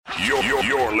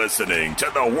You're listening to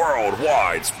the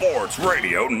Worldwide Sports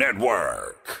Radio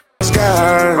Network.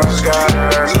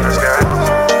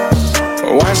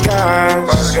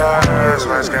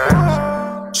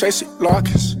 Tracy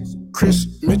Larkins, Chris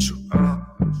Mitchell.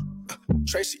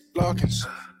 Tracy Larkins,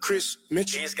 Chris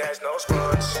Mitchell. These guys know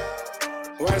sports.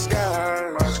 Wise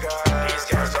guys. These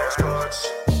guys know sports.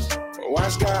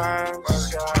 Wise guys.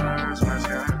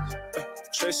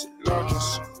 Tracy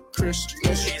Larkins, Chris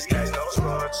Mitchell. These guys know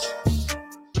sports.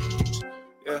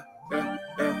 Yeah.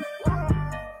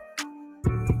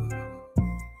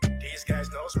 These guys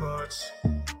know sports.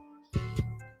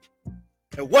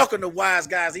 And welcome to Wise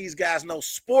Guys. These guys know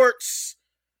sports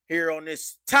here on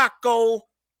this Taco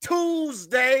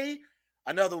Tuesday.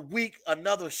 Another week,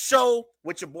 another show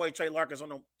with your boy Trey Larkins on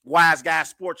the Wise Guys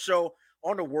Sports Show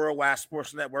on the Worldwide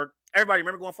Sports Network. Everybody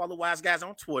remember, go and follow Wise Guys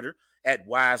on Twitter at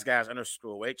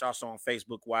WiseGuys_H. Also on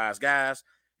Facebook, Wise Guys.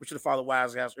 Be sure to follow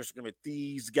Wise Guys Instagram at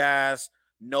These Guys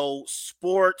Know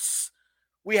Sports.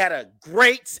 We had a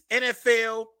great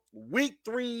NFL Week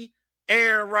 3.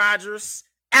 Aaron Rodgers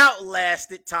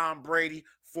outlasted Tom Brady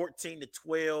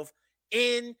 14-12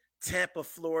 in Tampa,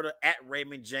 Florida at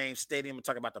Raymond James Stadium. We'll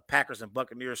talk about the Packers and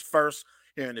Buccaneers first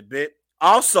here in a bit.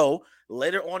 Also,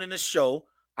 later on in the show,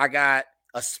 I got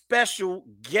a special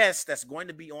guest that's going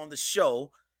to be on the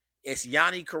show. It's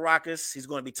Yanni Caracas. He's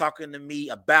going to be talking to me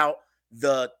about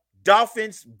the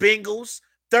Dolphins-Bengals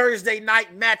Thursday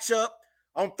night matchup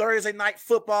on Thursday Night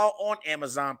Football on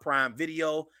Amazon Prime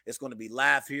Video. It's going to be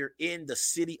live here in the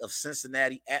city of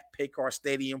Cincinnati at Paycor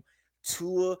Stadium.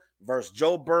 Tua versus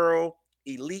Joe Burrow.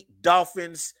 Elite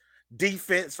Dolphins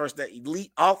defense versus the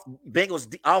elite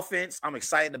Bengals offense. I'm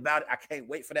excited about it. I can't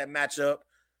wait for that matchup.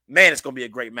 Man, it's going to be a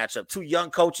great matchup. Two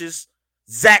young coaches,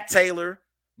 Zach Taylor,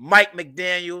 Mike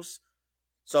McDaniels.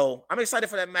 So I'm excited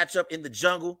for that matchup in the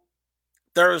jungle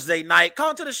Thursday night.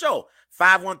 Call into the show,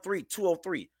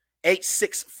 513-203-8655,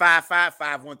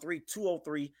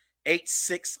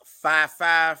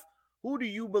 513-203-8655. Who do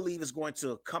you believe is going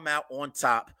to come out on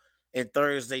top in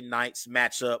Thursday night's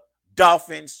matchup?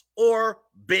 Dolphins or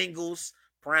Bengals,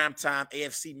 primetime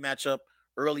AFC matchup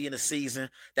early in the season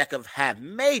that could have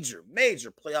major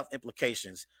playoff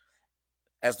implications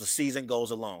as the season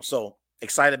goes along. So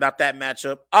excited about that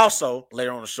matchup. Also,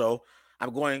 later on the show,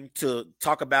 I'm going to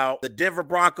talk about the Denver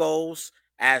Broncos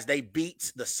as they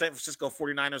beat the San Francisco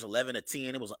 49ers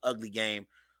 11-10. It was an ugly game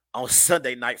on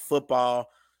Sunday Night Football.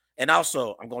 And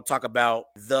also, I'm going to talk about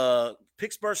the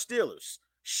Pittsburgh Steelers.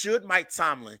 Should Mike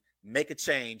Tomlin make a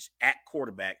change at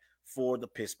quarterback for the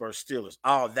Pittsburgh Steelers?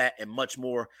 All of that and much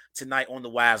more tonight on the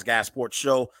Wise Guys Sports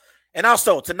Show. And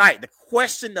also tonight, the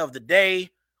question of the day,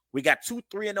 we got 2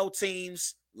 3-0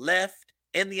 teams left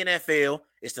in the NFL.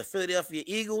 It's the Philadelphia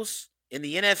Eagles in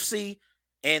the NFC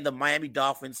and the Miami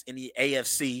Dolphins in the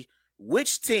AFC.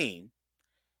 Which team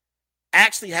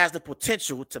actually has the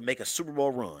potential to make a Super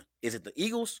Bowl run? Is it the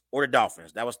Eagles or the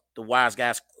Dolphins? That was the Wise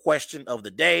Guys question of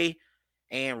the day.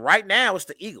 And right now, it's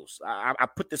the Eagles. I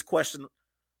put this question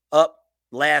up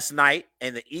last night,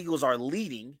 and the Eagles are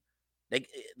leading.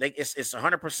 It's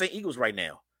 100% Eagles right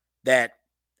now that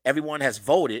everyone has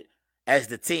voted as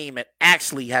the team that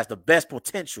actually has the best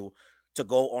potential to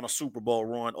go on a Super Bowl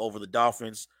run over the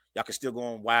Dolphins. Y'all can still go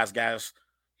on Wise Guys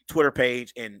Twitter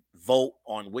page and vote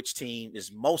on which team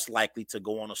is most likely to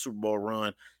go on a Super Bowl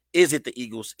run. Is it the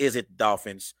Eagles? Is it the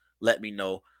Dolphins? Let me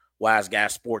know. Wise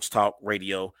Guys Sports Talk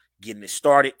Radio getting it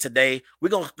started today. We're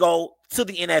going to go to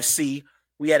the NFC.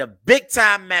 We had a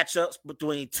big-time matchup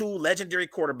between two legendary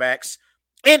quarterbacks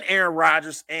in Aaron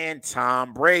Rodgers and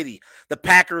Tom Brady. The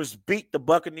Packers beat the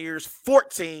Buccaneers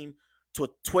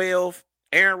 14-12.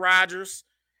 Aaron Rodgers,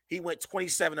 he went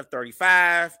 27 of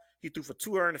 35. He threw for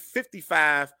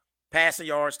 255 passing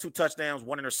yards, 2 touchdowns,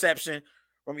 1 interception.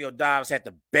 Romeo Doubs had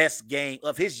the best game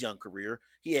of his young career.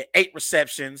 He had 8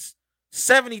 receptions,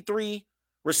 73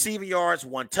 receiving yards,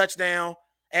 1 touchdown.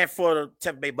 And for the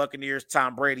Tampa Bay Buccaneers,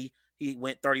 Tom Brady, he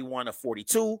went 31 of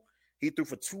 42. He threw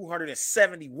for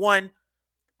 271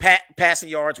 passing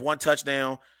yards, 1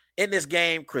 touchdown. In this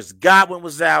game, Chris Godwin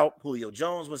was out, Julio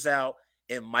Jones was out,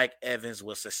 and Mike Evans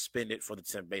was suspended for the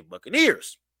Tampa Bay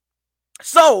Buccaneers.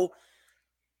 So,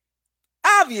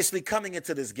 obviously, coming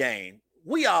into this game,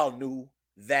 we all knew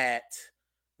that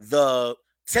the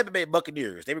Tampa Bay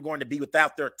Buccaneers, they were going to be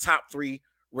without their top 3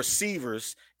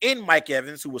 receivers in Mike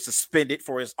Evans, who was suspended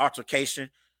for his altercation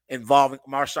involving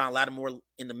Marshawn Lattimore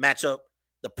in the matchup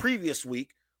the previous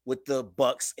week with the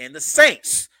Bucs and the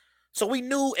Saints. So we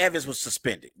knew Evans was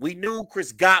suspended. We knew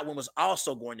Chris Godwin was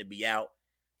also going to be out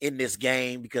in this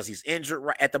game because he's injured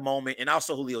right at the moment. And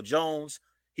also Julio Jones,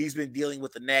 he's been dealing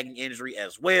with a nagging injury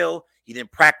as well. He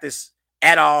didn't practice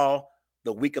at all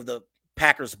the week of the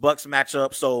Packers-Bucks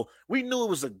matchup. So we knew it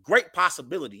was a great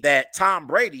possibility that Tom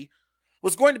Brady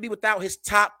was going to be without his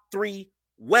top 3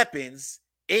 weapons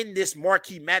in this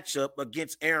marquee matchup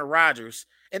against Aaron Rodgers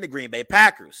and the Green Bay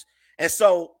Packers. And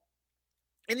so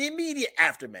in the immediate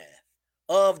aftermath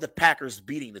of the Packers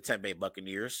beating the Tampa Bay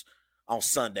Buccaneers on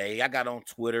Sunday, I got on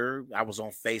Twitter, I was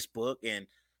on Facebook, and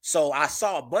so I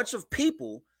saw a bunch of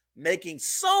people making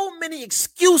so many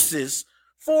excuses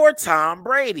for Tom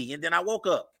Brady. And then I woke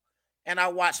up and I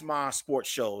watched my sports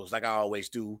shows like I always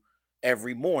do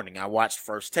every morning. I watched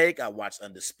First Take. I watched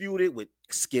Undisputed with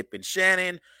Skip and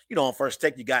Shannon. You know, on First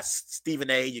Take, you got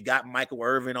Stephen A. You got Michael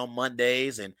Irvin on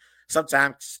Mondays. And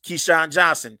sometimes Keyshawn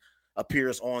Johnson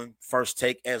appears on First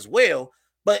Take as well.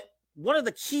 But one of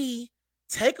the key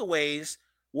takeaways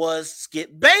was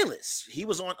Skip Bayless. He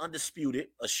was on Undisputed,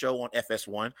 a show on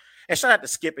FS1. And shout out to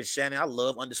Skip and Shannon. I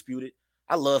love Undisputed.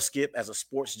 I love Skip as a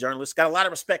sports journalist. Got a lot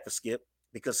of respect for Skip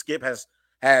because Skip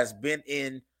has been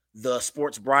in the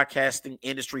sports broadcasting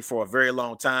industry for a very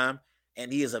long time,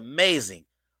 and he is amazing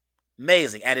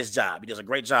at his job. He does a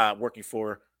great job working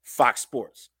for Fox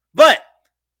Sports. But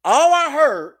all I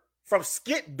heard from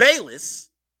Skip Bayless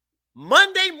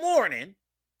Monday morning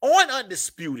on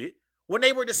Undisputed when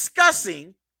they were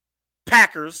discussing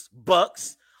Packers,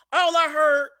 Bucks, all I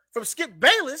heard from Skip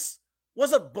Bayless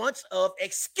was a bunch of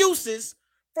excuses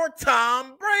for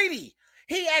Tom Brady.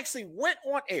 He actually went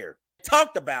on air,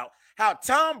 talked about how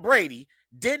Tom Brady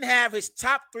didn't have his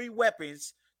top 3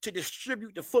 weapons to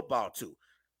distribute the football to.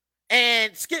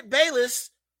 And Skip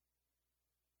Bayless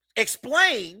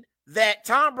explained that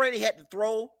Tom Brady had to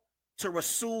throw to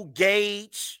Rasul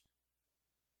Gage,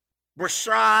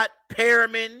 Rashad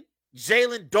Perriman,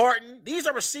 Jalen Darton. These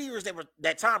are receivers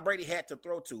that Tom Brady had to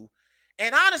throw to.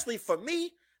 And honestly, for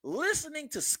me, listening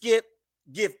to Skip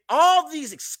give all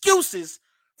these excuses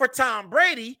for Tom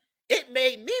Brady, it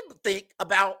made me think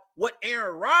about what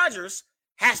Aaron Rodgers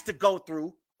has to go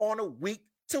through on a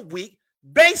week-to-week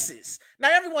basis. Now,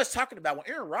 everyone's talking about when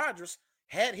Aaron Rodgers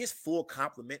had his full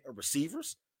complement of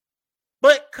receivers.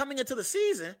 But coming into the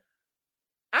season,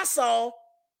 I saw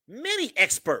many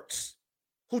experts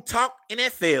who talk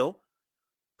NFL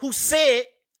who said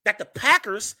that the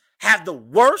Packers have the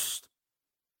worst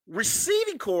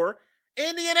receiving core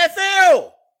in the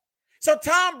NFL. So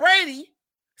Tom Brady,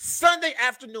 Sunday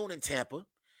afternoon in Tampa,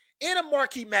 in a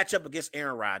marquee matchup against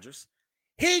Aaron Rodgers,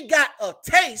 he got a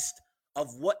taste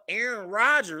of what Aaron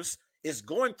Rodgers is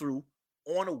going through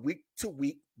on a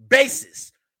week-to-week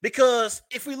basis. Because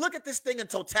if we look at this thing in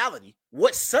totality,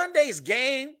 what Sunday's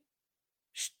game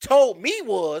told me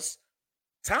was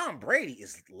Tom Brady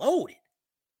is loaded.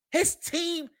 His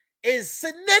team is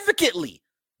significantly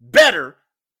better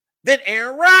than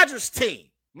Aaron Rodgers' team.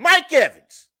 Mike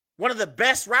Evans, one of the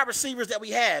best wide receivers that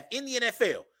we have in the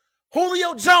NFL.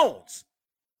 Julio Jones,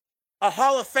 a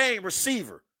Hall of Fame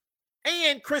receiver.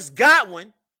 And Chris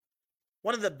Godwin,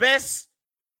 one of the best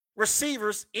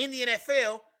receivers in the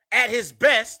NFL at his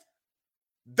best.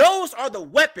 Those are the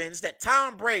weapons that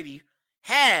Tom Brady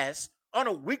has on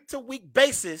a week-to-week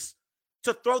basis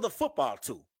to throw the football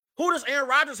to. Who does Aaron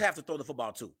Rodgers have to throw the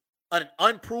football to? An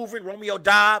unproven Romeo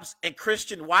Doubs and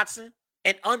Christian Watson,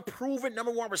 an unproven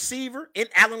number 1 receiver in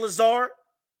Allen Lazard,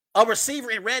 a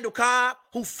receiver in Randall Cobb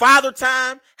who Father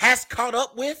Time has caught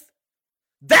up with.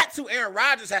 That's who Aaron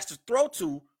Rodgers has to throw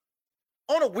to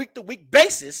on a week-to-week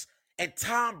basis, and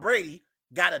Tom Brady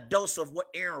got a dose of what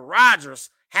Aaron Rodgers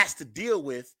has to deal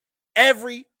with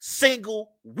every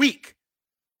single week.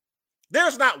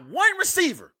 There's not one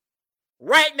receiver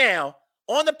right now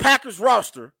on the Packers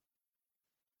roster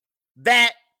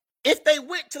that if they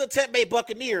went to the Tampa Bay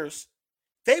Buccaneers,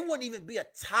 they wouldn't even be a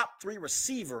top 3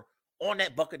 receiver on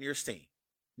that Buccaneers team.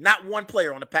 Not one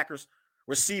player on the Packers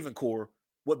receiving core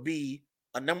would be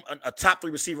a top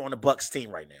 3 receiver on the Bucs team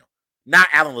right now. Not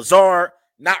Allen Lazard,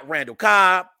 not Randall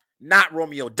Cobb, not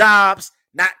Romeo Doubs,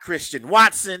 not Christian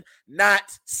Watson, not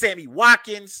Sammy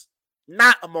Watkins,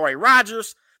 not Amari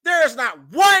Rodgers. There is not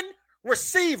one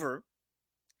receiver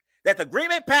that the Green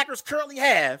Bay Packers currently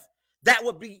have that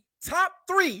would be top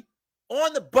 3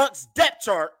 on the Bucs depth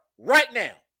chart right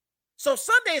now. So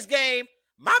Sunday's game,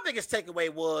 my biggest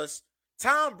takeaway was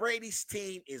Tom Brady's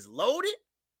team is loaded,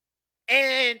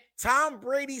 and Tom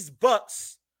Brady's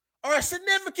Bucs are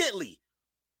significantly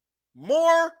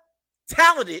more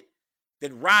talented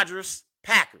than Rodgers'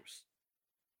 Packers.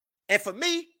 And for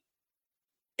me,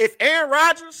 if Aaron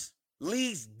Rodgers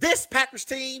leads this Packers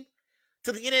team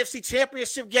to the NFC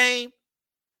Championship game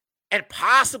and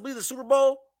possibly the Super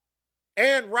Bowl,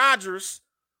 Aaron Rodgers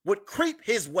would creep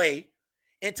his way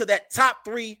into that top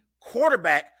 3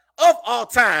 quarterback of all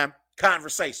time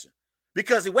conversation.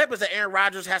 because the weapons that Aaron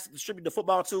Rodgers has to distribute the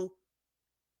football to,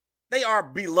 they are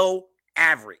below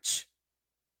average.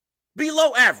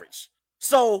 Below average.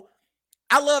 So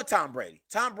I love Tom Brady.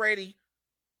 Tom Brady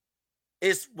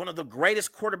is one of the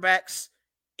greatest quarterbacks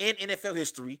in NFL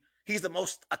history. He's the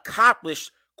most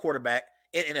accomplished quarterback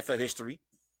in NFL history.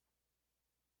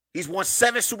 He's won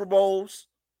 7 Super Bowls,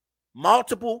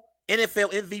 multiple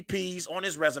NFL MVPs on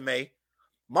his resume,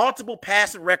 multiple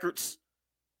passing records.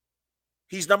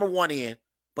 He's number 1 in.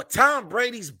 But Tom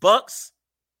Brady's Bucs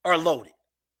are loaded.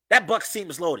 That Bucs team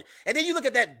is loaded. And then you look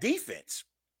at that defense.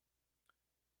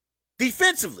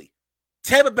 Defensively,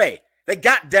 Tampa Bay, they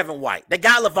got Devin White. They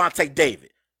got Levante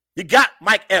David. You got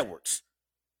Mike Edwards.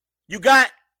 You got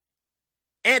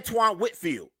Antoine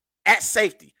Whitfield at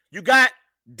safety. You got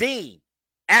Dean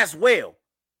as well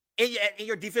in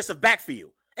your defensive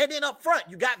backfield. And then up front,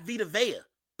 you got Vita Vea.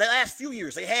 The last few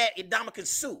years, they had Ndamukong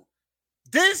Suh.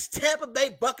 This Tampa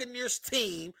Bay Buccaneers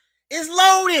team is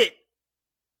loaded.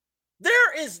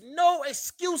 There is no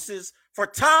excuses for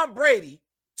Tom Brady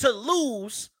to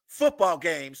lose football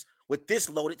games with this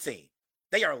loaded team.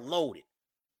 They are loaded.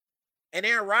 And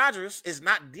Aaron Rodgers is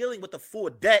not dealing with the full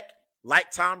deck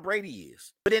like Tom Brady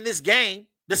is. But in this game,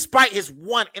 despite his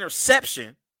 1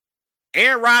 interception,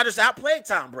 Aaron Rodgers outplayed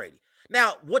Tom Brady.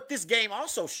 Now, what this game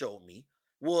also showed me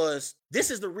was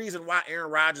this is the reason why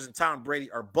Aaron Rodgers and Tom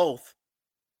Brady are both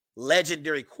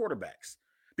legendary quarterbacks.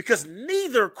 Because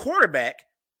neither quarterback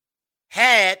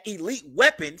had elite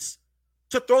weapons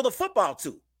to throw the football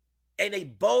to. And they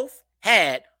both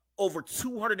had over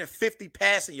 250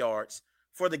 passing yards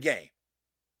for the game.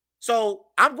 So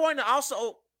I'm going to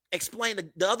also explain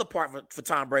the other part for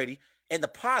Tom Brady and the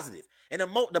positive. And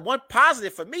the one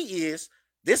positive for me is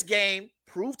this game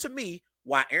proved to me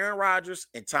why Aaron Rodgers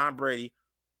and Tom Brady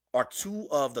are 2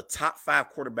 of the top 5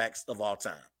 quarterbacks of all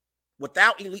time.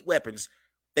 Without elite weapons,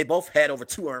 they both had over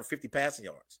 250 passing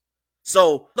yards.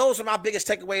 So those are my biggest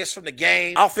takeaways from the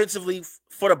game. Offensively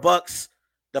for the Bucs,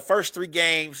 the first 3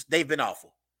 games, they've been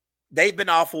awful. They've been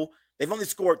awful. They've only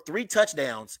scored 3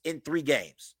 touchdowns in 3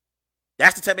 games.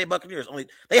 That's the Tampa Bay Buccaneers.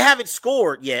 They haven't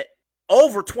scored yet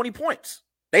over 20 points.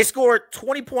 They scored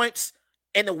 20 points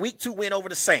in the week 2 win over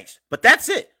the Saints. But that's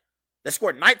it. They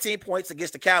scored 19 points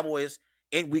against the Cowboys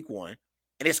in week 1.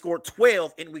 And they scored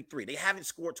 12 in week 3. They haven't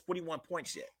scored 21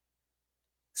 points yet.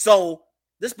 So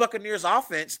this Buccaneers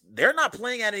offense, they're not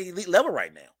playing at an elite level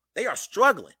right now. They are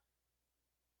struggling.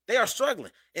 They are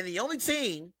struggling. And the only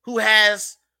team who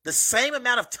has the same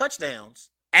amount of touchdowns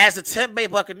as the Tampa Bay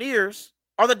Buccaneers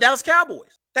are the Dallas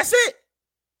Cowboys. That's it.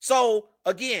 So,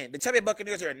 again, the Tampa Bay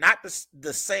Buccaneers are not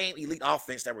the same elite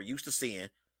offense that we're used to seeing,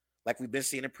 like we've been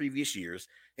seeing in previous years.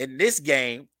 In this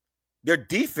game, their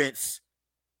defense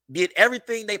did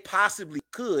everything they possibly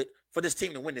could for this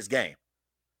team to win this game.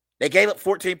 They gave up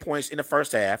 14 points in the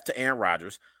first half to Aaron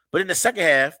Rodgers, but in the second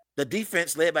half, the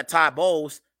defense led by Todd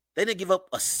Bowles, they didn't give up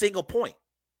a single point.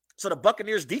 So the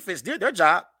Buccaneers defense did their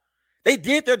job. They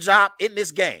did their job in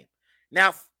this game.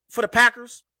 Now, for the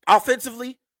Packers,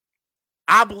 offensively,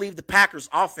 I believe the Packers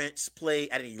offense played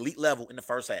at an elite level in the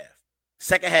first half.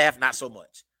 Second half, not so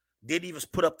much. Didn't even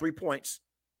put up 3 points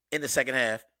in the second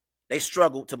half. They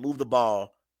struggled to move the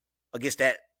ball against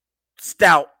that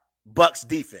stout Bucs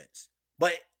defense.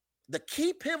 But the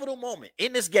key pivotal moment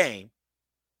in this game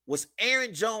was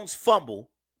Aaron Jones' fumble,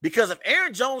 because if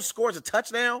Aaron Jones scores a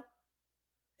touchdown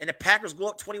and the Packers go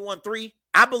up 21-3,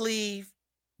 I believe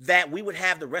that we would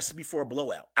have the recipe for a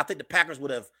blowout. I think the Packers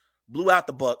would have blew out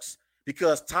the Bucs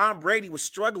because Tom Brady was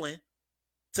struggling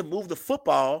to move the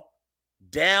football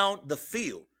down the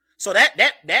field. So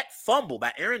that fumble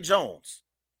by Aaron Jones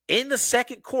in the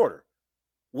second quarter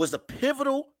was the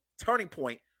pivotal turning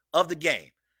point of the game.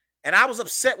 And I was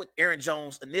upset with Aaron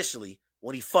Jones initially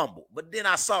when he fumbled. But then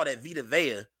I saw that Vita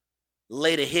Vea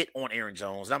laid a hit on Aaron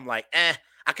Jones. I'm like,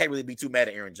 I can't really be too mad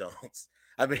at Aaron Jones.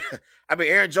 I mean,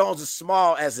 Aaron Jones is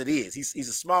small as it is. He's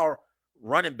a small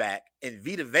running back, and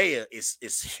Vita Vea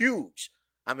is huge.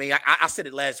 I mean, I said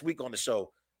it last week on the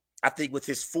show. I think with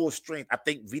his full strength, I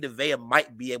think Vita Vea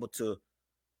might be able to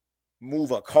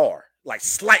move a car, like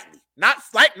slightly. Not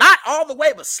all the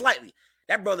way, but slightly.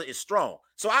 That brother is strong.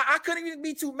 So I couldn't even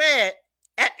be too mad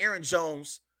at Aaron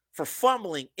Jones for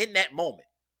fumbling in that moment.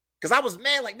 Because I was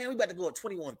mad, like, man, we about to go at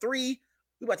 21-3. We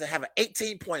about to have an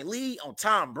 18-point lead on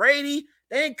Tom Brady.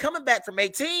 They ain't coming back from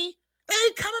 18. They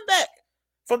ain't coming back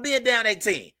from being down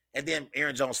 18. And then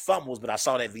Aaron Jones fumbles, but I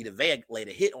saw that Vita Vea laid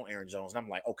a hit on Aaron Jones. And I'm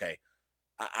like, okay,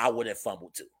 I would have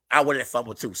fumbled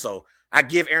too. So I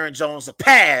give Aaron Jones a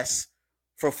pass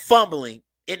for fumbling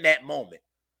in that moment.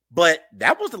 But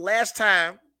that was the last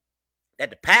time that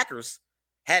the Packers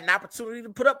had an opportunity to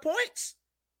put up points.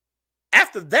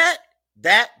 After that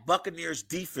Buccaneers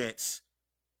defense,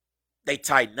 they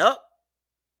tightened up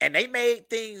and they made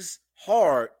things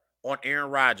hard on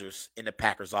Aaron Rodgers in the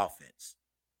Packers offense.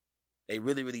 They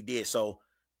really, really did. So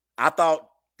I thought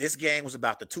this game was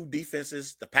about the two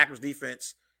defenses. The Packers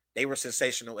defense, they were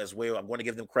sensational as well. I'm going to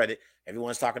give them credit.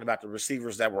 Everyone's talking about the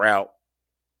receivers that were out.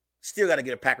 Still got to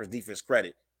give the Packers defense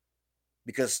credit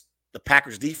because the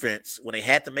Packers defense, when they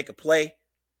had to make a play,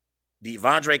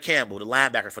 Devondre Campbell, the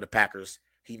linebacker for the Packers,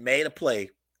 he made a play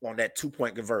on that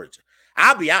 2-point conversion.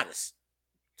 I'll be honest,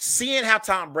 seeing how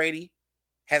Tom Brady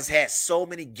has had so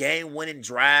many game-winning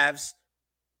drives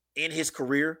in his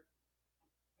career,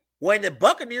 when the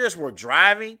Buccaneers were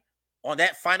driving on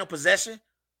that final possession,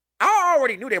 I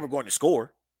already knew they were going to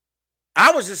score.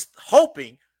 I was just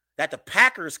hoping that the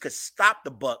Packers could stop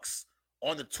the Bucs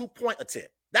on the 2-point attempt.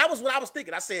 That was what I was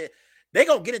thinking. I said, they're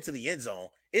going to get into the end zone.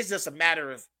 It's just a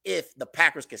matter of if the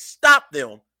Packers can stop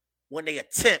them when they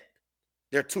attempt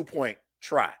their 2-point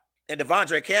try. And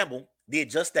Devondre Campbell did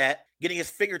just that, getting his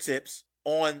fingertips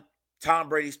on Tom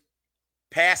Brady's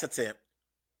pass attempt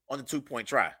on the 2-point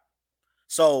try.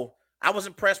 So I was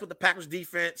impressed with the Packers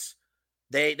defense.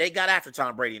 They got after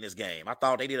Tom Brady in this game. I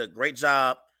thought they did a great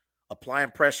job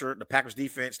applying pressure. The Packers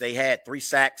defense, they had 3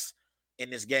 sacks in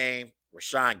this game.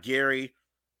 Rashawn Gary,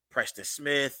 Preston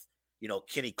Smith,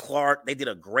 Kenny Clark. They did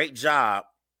a great job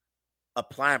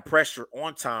applying pressure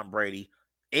on Tom Brady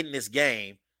in this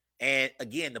game. And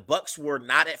again, the Bucs were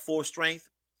not at full strength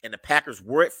and the Packers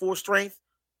were at full strength.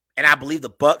 And I believe the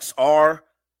Bucs are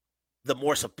the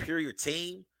more superior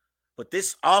team. But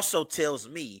this also tells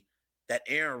me that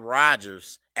Aaron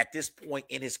Rodgers at this point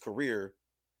in his career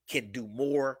can do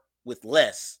more with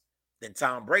less than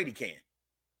Tom Brady can.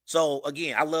 So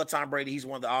again, I love Tom Brady. He's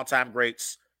one of the all-time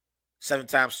greats,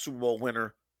 7-time Super Bowl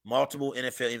winner, multiple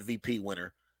NFL MVP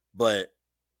winner. But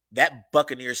that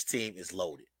Buccaneers team is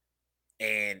loaded.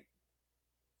 And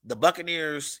the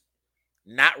Buccaneers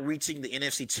not reaching the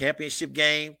NFC Championship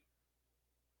game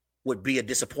would be a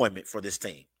disappointment for this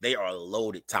team. They are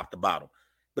loaded top to bottom.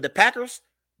 But the Packers,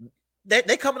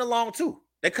 they coming along too.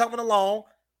 They're coming along.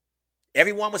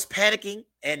 Everyone was panicking,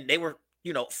 and they were,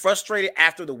 frustrated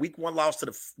after the week 1 loss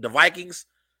to the Vikings.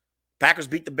 Packers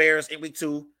beat the Bears in week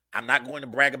 2. I'm not going to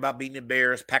brag about beating the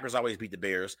Bears. Packers always beat the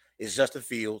Bears. It's Justin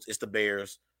Fields. It's the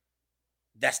Bears.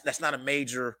 That's not a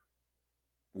major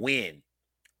win.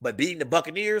 But beating the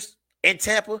Buccaneers in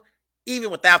Tampa,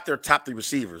 even without their top 3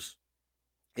 receivers,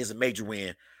 is a major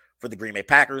win for the Green Bay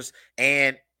Packers.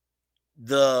 And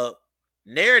the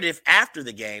narrative after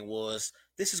the game was,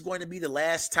 this is going to be the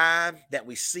last time that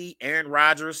we see Aaron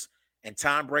Rodgers and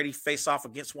Tom Brady face off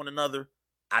against one another.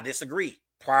 I disagree.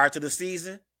 Prior to the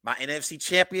season, my NFC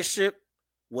Championship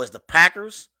was the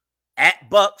Packers at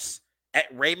Bucs at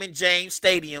Raymond James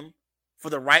Stadium for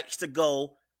the rights to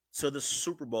go to the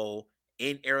Super Bowl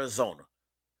in Arizona.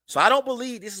 So I don't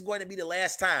believe this is going to be the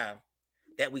last time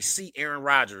that we see Aaron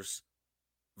Rodgers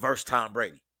versus Tom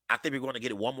Brady. I think we're going to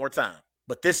get it one more time.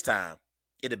 But this time,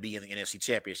 it'll be in the NFC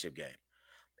Championship game.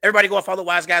 Everybody go and follow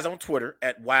Wise Guys on Twitter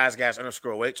at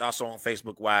WiseGuys_H. Also on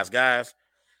Facebook, Wise Guys.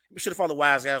 Be sure to follow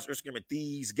Wise Guys on Instagram at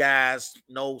These Guys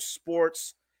Know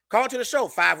Sports. Call to the show,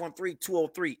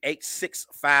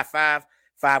 513-203-8655.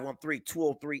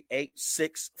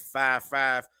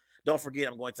 513-203-8655. Don't forget,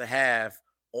 I'm going to have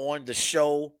on the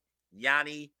show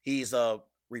Yanni. He's a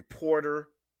reporter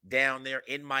down there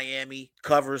in Miami,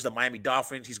 covers the Miami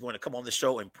Dolphins. He's going to come on the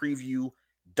show and preview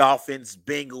Dolphins,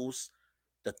 Bengals,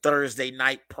 the Thursday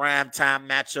night primetime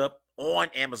matchup on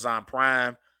Amazon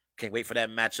Prime. Can't wait for that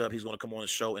matchup. He's going to come on the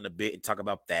show in a bit and talk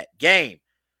about that game.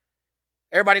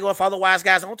 Everybody go and follow Wise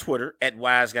Guys on Twitter at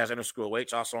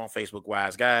WiseGuys_H. Also on Facebook,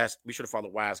 Wise Guys. Be sure to follow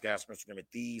Wise Guys on Instagram at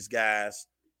These Guys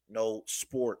Know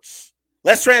Sports.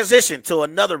 Let's transition to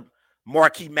another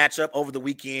marquee matchup over the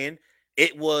weekend.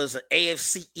 It was an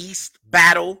AFC East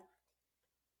battle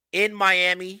in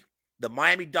Miami. The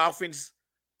Miami Dolphins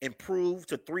improved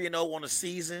to 3-0 on the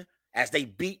season as they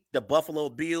beat the Buffalo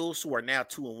Bills, who are now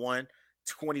 2-1,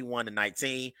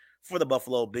 21-19. For the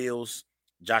Buffalo Bills,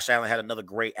 Josh Allen had another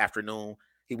great afternoon.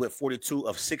 He went 42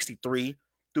 of 63,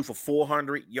 threw for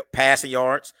 400 passing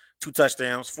yards, 2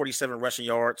 touchdowns, 47 rushing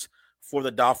yards. For the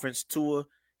Dolphins, Tua,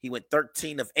 he went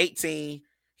 13 of 18.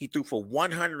 He threw for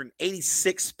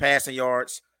 186 passing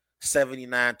yards,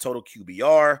 79 total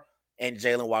QBR. And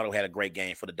Jalen Waddle had a great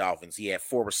game for the Dolphins. He had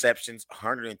 4 receptions,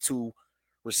 102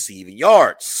 receiving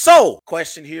yards. So,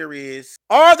 question here is,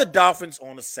 are the Dolphins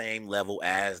on the same level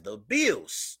as the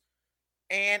Bills?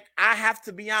 And I have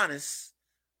to be honest,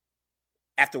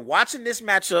 after watching this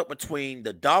matchup between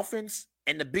the Dolphins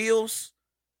and the Bills,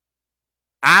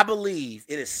 I believe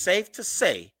it is safe to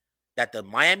say that the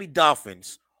Miami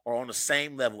Dolphins are on the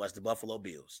same level as the Buffalo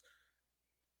Bills.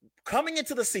 Coming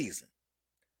into the season,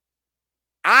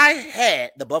 I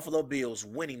had the Buffalo Bills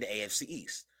winning the AFC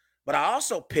East, but I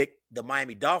also picked the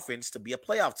Miami Dolphins to be a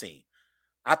playoff team.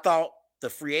 I thought the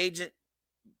free agent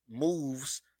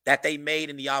moves that they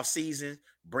made in the offseason,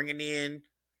 bringing in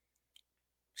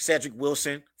Cedric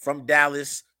Wilson from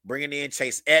Dallas, bringing in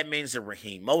Chase Edmonds and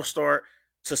Raheem Mostert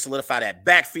to solidify that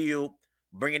backfield,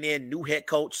 bringing in new head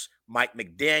coach Mike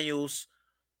McDaniels,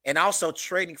 and also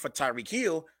trading for Tyreek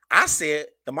Hill. I said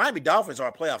the Miami Dolphins are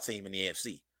a playoff team in the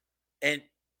AFC. And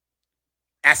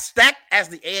as stacked as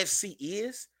the AFC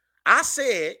is, I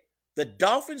said the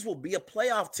Dolphins will be a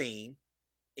playoff team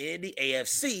in the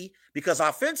AFC because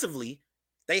offensively,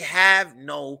 they have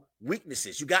no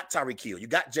weaknesses. You got Tyreek Hill. You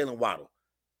got Jalen Waddle,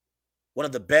 one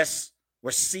of the best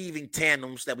receiving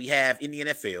tandems that we have in the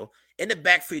NFL. In the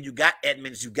backfield, you got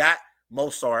Edmonds, you got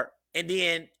Mostert, and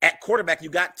then at quarterback, you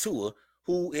got Tua,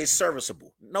 who is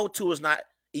serviceable. No, Tua is not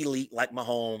elite like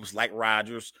Mahomes, like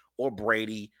Rodgers, or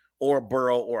Brady, or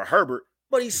Burrow, or Herbert,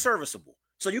 but he's serviceable.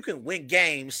 So you can win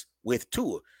games with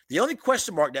Tua. The only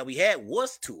question mark that we had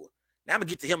was Tua. Now I'm going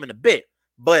to get to him in a bit,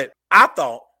 but I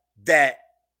thought that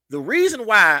the reason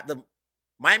why the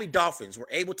Miami Dolphins were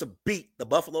able to beat the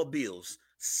Buffalo Bills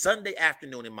Sunday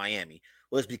afternoon in Miami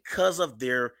was because of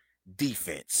their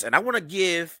defense. And I want to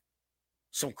give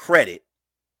some credit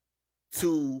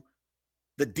to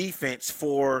the defense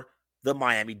for the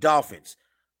Miami Dolphins.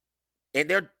 And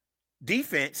their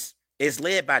defense is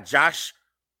led by Josh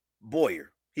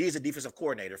Boyer. He is a defensive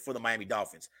coordinator for the Miami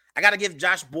Dolphins. I got to give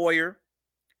Josh Boyer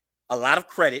a lot of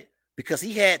credit because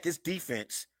he had this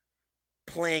defense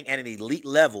playing at an elite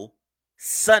level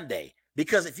Sunday.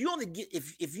 Because if you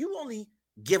only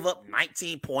give up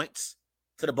 19 points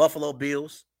to the Buffalo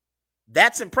Bills,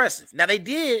 that's impressive. Now they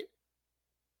did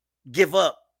give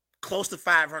up close to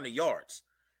 500 yards,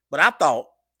 but I thought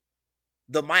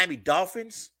the Miami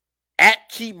Dolphins at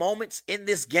key moments in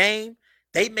this game,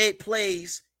 they made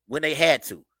plays when they had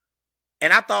to.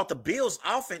 And I thought the Bills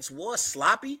offense was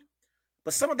sloppy,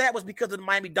 but some of that was because of the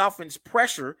Miami Dolphins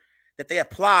pressure that they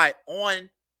applied on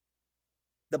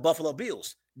the Buffalo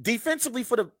Bills. Defensively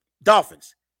for the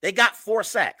Dolphins, they got 4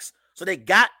 sacks. So they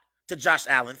got to Josh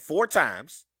Allen 4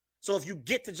 times. So if you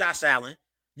get to Josh Allen,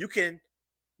 you can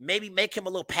maybe make him a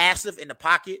little passive in the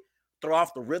pocket, throw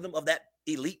off the rhythm of that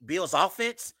elite Bills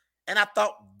offense. And I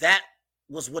thought that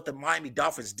was what the Miami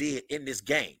Dolphins did in this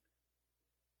game.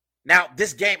 Now,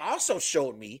 this game also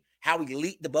showed me how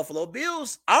elite the Buffalo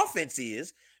Bills offense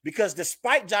is, because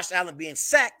despite Josh Allen being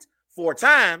sacked 4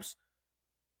 times,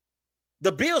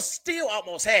 the Bills still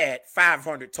almost had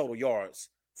 500 total yards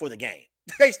for the game.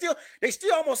 They still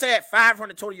almost had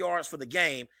 500 total yards for the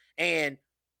game, and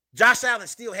Josh Allen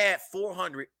still had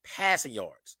 400 passing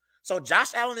yards. So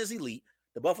Josh Allen is elite.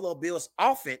 The Buffalo Bills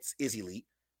offense is elite,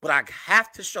 but I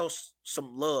have to show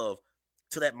some love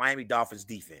to that Miami Dolphins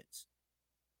defense.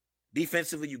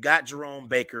 Defensively, you got Jerome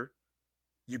Baker.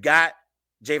 You got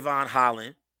Javon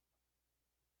Holland.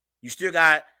 You still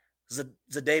got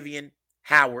Xavier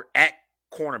Howard at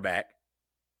cornerback.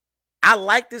 I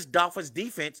like this Dolphins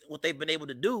defense, what they've been able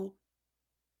to do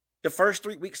the first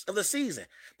 3 weeks of the season.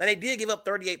 Now, they did give up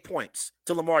 38 points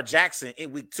to Lamar Jackson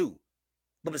in week 2.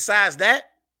 But besides that,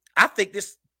 I think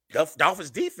this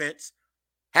Dolphins defense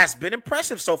has been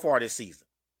impressive so far this season.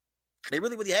 They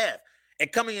really, really have.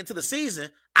 And coming into the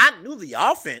season, I knew the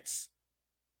offense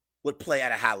would play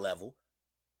at a high level.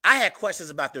 I had questions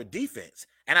about their defense.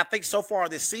 And I think so far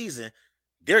this season,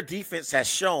 their defense has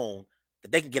shown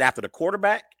that they can get after the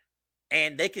quarterback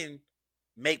and they can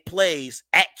make plays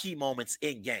at key moments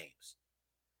in games.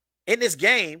 In this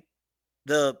game,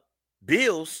 the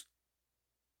Bills,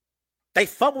 they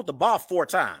fumbled the ball 4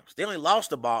 times. They only lost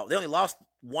the ball. They only lost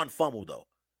 1 fumble, though.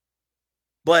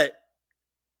 But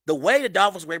the way the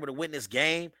Dolphins were able to win this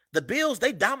game, the Bills,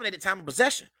 they dominated time of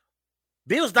possession.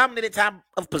 Bills dominated time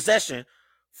of possession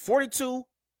 42-19.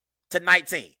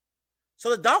 So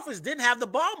the Dolphins didn't have the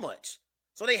ball much.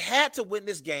 So they had to win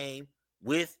this game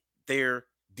with their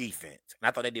defense. And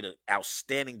I thought they did an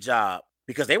outstanding job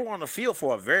because they were on the field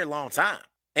for a very long time.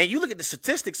 And you look at the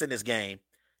statistics in this game,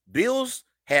 Bills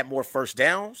had more first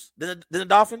downs than the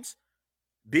Dolphins.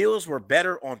 Bills were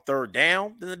better on 3rd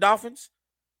down than the Dolphins.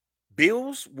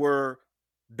 Bills were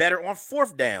better on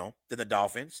 4th down than the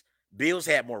Dolphins. Bills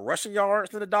had more rushing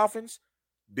yards than the Dolphins.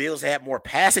 Bills had more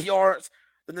passing yards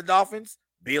than the Dolphins.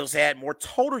 Bills had more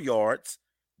total yards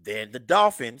than the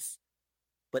Dolphins.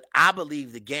 But I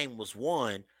believe the game was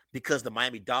won because the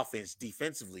Miami Dolphins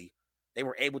defensively, they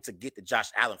were able to get to Josh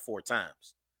Allen 4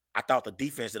 times. I thought the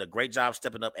defense did a great job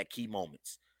stepping up at key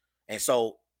moments. And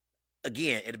so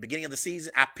again, at the beginning of the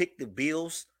season, I picked the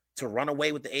Bills to run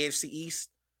away with the AFC East.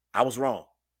 I was wrong.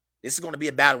 This is going to be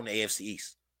a battle in the AFC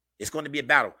East. It's going to be a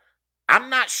battle. I'm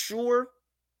not sure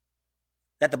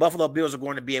that the Buffalo Bills are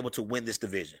going to be able to win this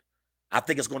division. I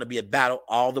think it's going to be a battle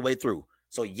all the way through.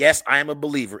 So, yes, I am a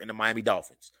believer in the Miami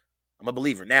Dolphins. I'm a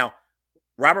believer. Now,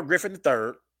 Robert Griffin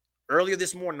III, earlier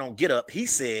this morning on Get Up, he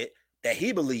said that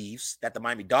he believes that the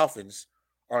Miami Dolphins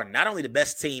are not only the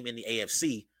best team in the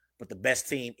AFC, but the best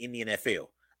team in the NFL.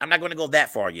 I'm not going to go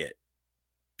that far yet.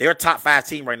 They're a top 5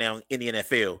 team right now in the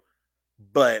NFL,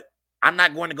 but I'm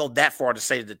not going to go that far to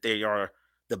say that they are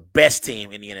the best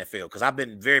team in the NFL because I've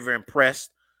been very, very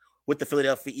impressed with the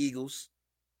Philadelphia Eagles.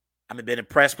 I've been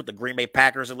impressed with the Green Bay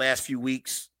Packers the last few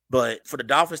weeks. But for the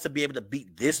Dolphins to be able to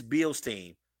beat this Bills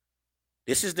team,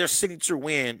 this is their signature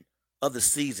win of the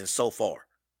season so far.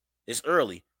 It's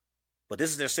early, but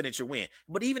this is their signature win.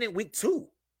 But even in week 2,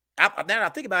 now that I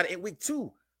think about it, in week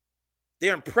 2,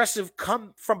 their impressive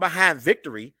come from behind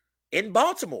victory in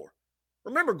Baltimore.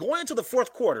 Remember, going into the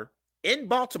fourth quarter in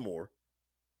Baltimore,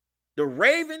 the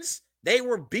Ravens, they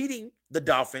were beating the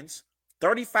Dolphins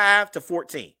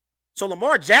 35-14. So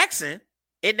Lamar Jackson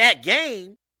in that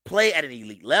game played at an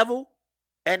elite level,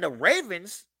 and the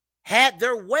Ravens had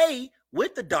their way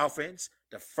with the Dolphins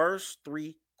the first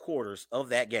 3 quarters of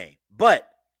that game. But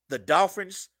the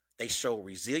Dolphins, they show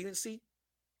resiliency,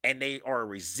 and they are a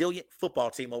resilient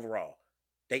football team overall.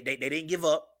 They didn't give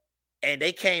up, and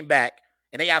they came back,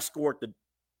 and they outscored the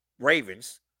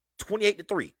Ravens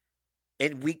 28-3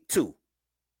 in week 2.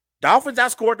 Dolphins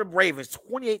outscored the Ravens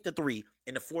 28-3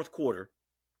 in the fourth quarter,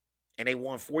 and they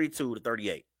won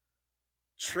 42-38,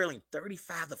 trailing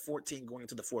 35-14 going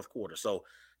into the fourth quarter. So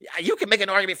you can make an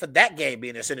argument for that game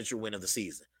being their signature win of the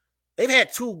season. They've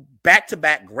had 2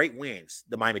 back-to-back great wins,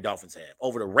 the Miami Dolphins have,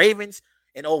 over the Ravens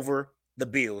and over the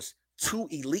Bills, 2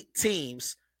 elite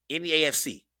teams in the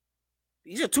AFC.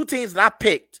 These are 2 teams that I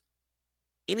picked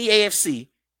in the AFC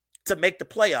to make the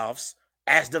playoffs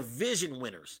as division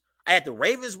winners. I had the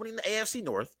Ravens winning the AFC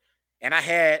North, and I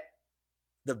had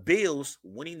the Bills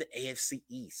winning the AFC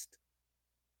East.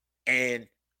 And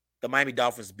the Miami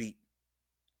Dolphins beat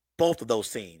both of those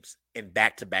teams in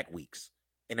back-to-back weeks.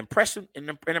 In impressive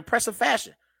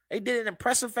fashion. They did it in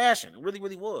impressive fashion. It really,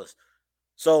 really was.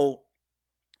 So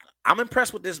I'm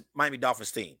impressed with this Miami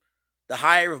Dolphins team. The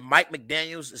hire of Mike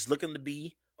McDaniels is looking to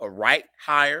be a right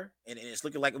hire, and it's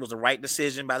looking like it was the right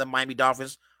decision by the Miami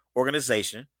Dolphins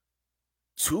organization.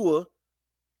 Tua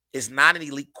is not an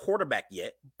elite quarterback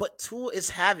yet, but Tua is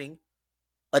having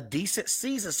a decent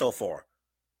season so far.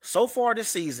 So far this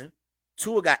season,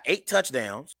 Tua got 8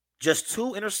 touchdowns, just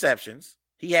 2 interceptions.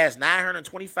 He has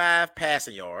 925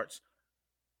 passing yards.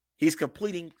 He's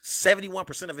completing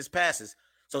 71% of his passes.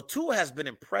 So Tua has been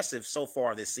impressive so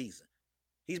far this season.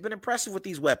 He's been impressive with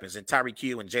these weapons, and Tyreek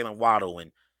Hill and Jalen Waddle,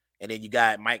 and then you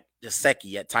got Mike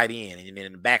Gesicki at tight end, and then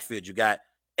in the backfield you got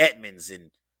Edmonds and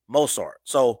Mostert.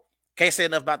 So can't say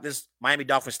enough about this Miami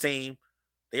Dolphins team.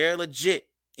 They're legit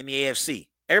in the AFC.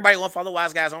 Everybody want to follow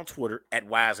Wise Guys on Twitter at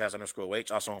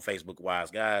WiseGuys_H. Also on Facebook,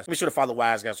 Wise Guys. Be sure to follow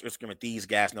Wise Guys on Instagram at These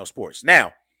Guys Know Sports.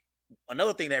 Now,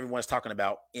 another thing that everyone's talking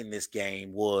about in this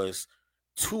game was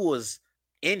Tua's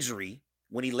injury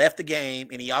when he left the game,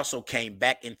 and he also came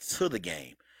back into the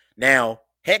game. Now,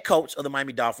 head coach of the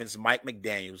Miami Dolphins, Mike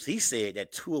McDaniels, he said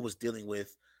that Tua was dealing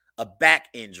with a back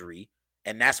injury,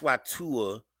 and that's why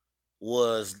Tua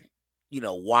was,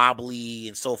 wobbly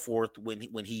and so forth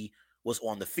when he was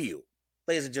on the field.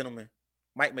 Ladies and gentlemen,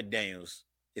 Mike McDaniels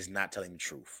is not telling the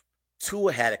truth.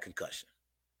 Tua had a concussion.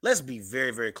 Let's be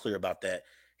very, very clear about that.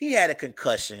 He had a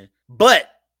concussion, but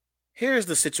here's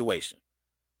the situation.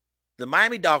 The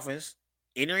Miami Dolphins,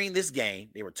 entering this game,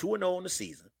 they were 2-0 in the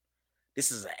season.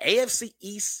 This is an AFC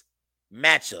East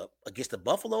matchup against the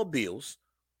Buffalo Bills,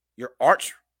 your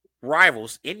arch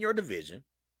rivals in your division.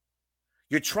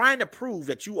 You're trying to prove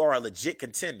that you are a legit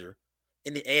contender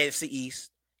in the AFC East,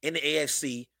 in the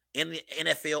AFC, in the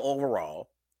NFL overall.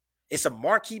 It's a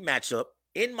marquee matchup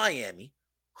in Miami.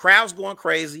 Crowds going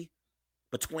crazy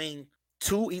between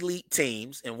 2 elite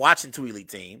teams and watching 2 elite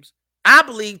teams. I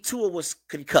believe Tua was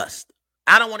concussed.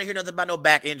 I don't want to hear nothing about no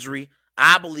back injury.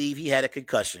 I believe he had a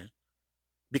concussion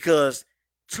because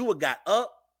Tua got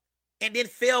up and then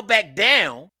fell back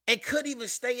down and couldn't even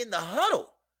stay in the huddle.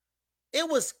 It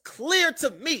was clear to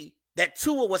me that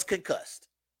Tua was concussed.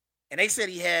 And they said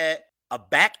he had a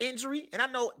back injury. And I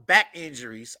know back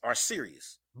injuries are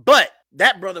serious, but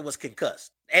that brother was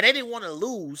concussed. And they didn't want to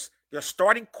lose their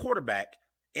starting quarterback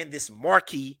in this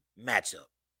marquee matchup.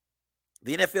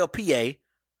 The NFLPA,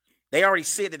 they already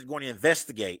said that they're going to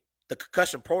investigate the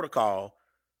concussion protocol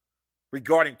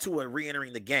regarding Tua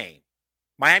re-entering the game.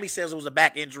 Miami says it was a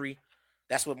back injury.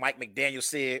 That's what Mike McDaniel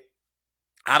said.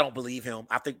 I don't believe him.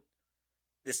 I think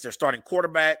it's their starting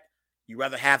quarterback. You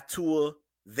rather have Tua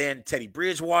than Teddy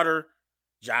Bridgewater.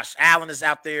 Josh Allen is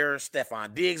out there.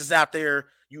 Stephon Diggs is out there.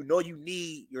 You know you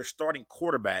need your starting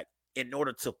quarterback in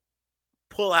order to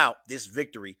pull out this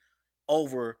victory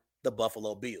over the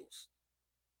Buffalo Bills.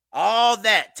 All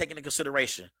that taken into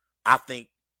consideration, I think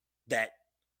that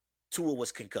Tua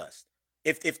was concussed.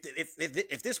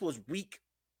 If this was week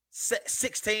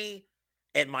 16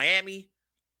 at Miami,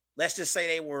 let's just say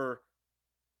they were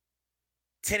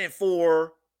 10-4,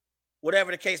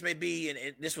 whatever the case may be,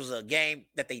 and this was a game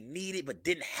that they needed but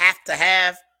didn't have to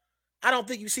have, I don't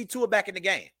think you see Tua back in the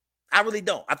game. I really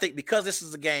don't. I think because this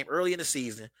is a game early in the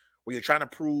season where you're trying to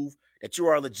prove that you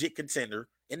are a legit contender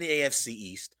in the AFC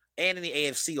East and in the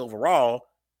AFC overall,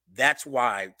 that's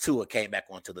why Tua came back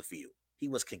onto the field. He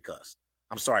was concussed.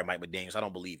 I'm sorry, Mike McDaniels. I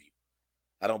don't believe you.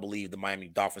 I don't believe the Miami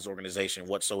Dolphins organization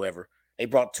whatsoever. They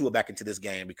brought Tua back into this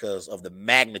game because of the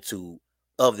magnitude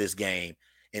of this game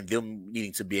and them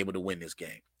needing to be able to win this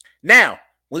game. Now,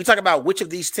 when we talk about which of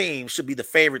these teams should be the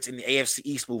favorites in the AFC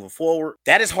East moving forward,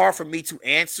 that is hard for me to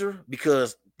answer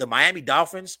because the Miami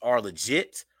Dolphins are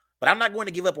legit, but I'm not going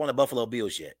to give up on the Buffalo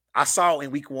Bills yet. I saw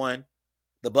in week 1,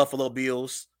 the Buffalo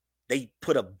Bills, they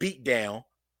put a beat down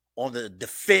on the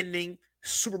defending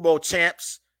Super Bowl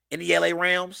champs in the LA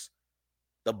Rams.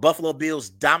 The Buffalo Bills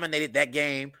dominated that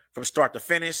game from start to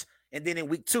finish. And then in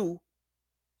week 2,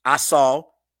 I saw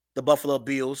the Buffalo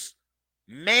Bills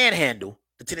manhandle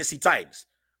the Tennessee Titans.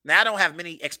 Now, I don't have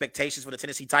many expectations for the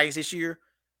Tennessee Titans this year,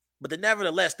 but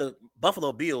nevertheless, the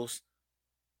Buffalo Bills,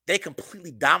 they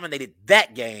completely dominated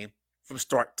that game from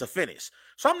start to finish.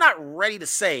 So I'm not ready to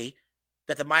say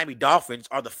that the Miami Dolphins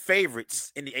are the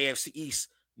favorites in the AFC East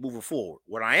moving forward.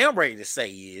 What I am ready to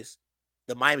say is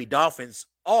the Miami Dolphins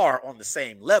are on the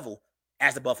same level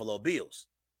as the Buffalo Bills.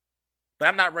 But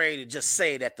I'm not ready to just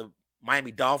say that the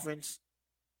Miami Dolphins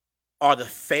are the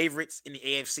favorites in the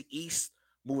AFC East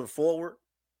moving forward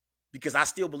because I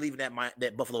still believe in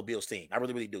that Buffalo Bills team. I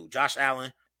really, really do. Josh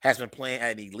Allen has been playing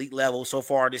at an elite level so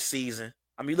far this season.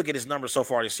 I mean, look at his numbers so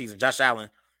far this season. Josh Allen,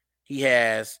 he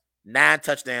has 9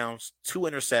 touchdowns, 2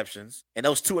 interceptions, and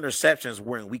those 2 interceptions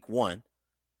were in week 1.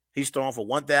 He's thrown for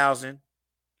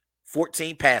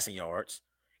 1,014 passing yards.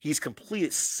 He's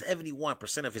completed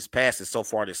 71% of his passes so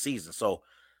far this season. So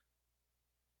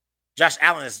Josh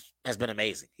Allen has been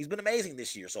amazing. He's been amazing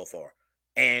this year so far.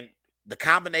 And the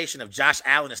combination of Josh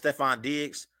Allen and Stephon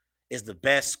Diggs is the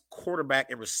best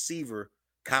quarterback and receiver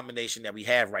combination that we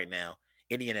have right now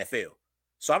in the NFL.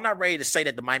 So I'm not ready to say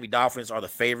that the Miami Dolphins are the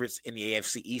favorites in the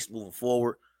AFC East moving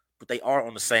forward, but they are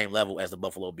on the same level as the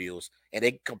Buffalo Bills, and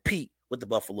they compete with the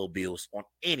Buffalo Bills on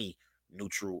any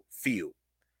neutral field.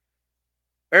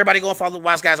 Everybody go and follow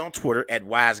Wise Guys on Twitter at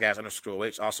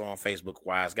WiseGuys_H, also on Facebook,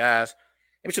 Wise Guys.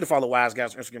 And be sure to follow Wise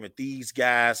Guys on Instagram at These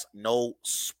Guys Know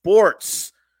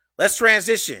Sports. Let's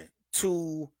transition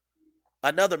to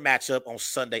another matchup on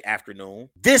Sunday afternoon.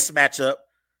 This matchup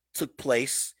took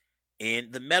place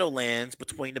in the Meadowlands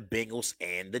between the Bengals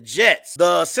and the Jets.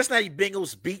 The Cincinnati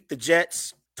Bengals beat the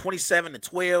Jets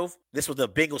 27-12. This was the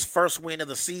Bengals' first win of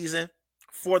the season.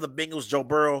 For the Bengals, Joe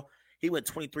Burrow, he went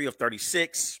 23 of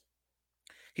 36.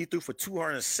 He threw for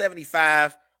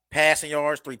 275 passing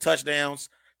yards, 3 touchdowns.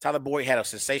 Tyler Boyd had a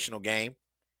sensational game.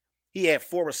 He had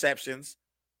 4 receptions,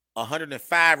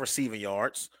 105 receiving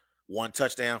yards, 1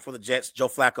 touchdown for the Jets. Joe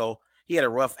Flacco, he had a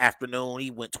rough afternoon. He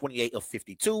went 28 of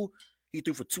 52. He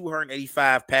threw for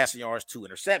 285 passing yards, 2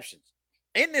 interceptions.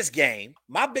 In this game,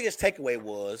 my biggest takeaway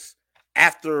was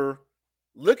after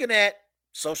looking at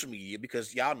social media,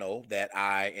 because y'all know that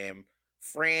I am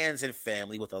friends and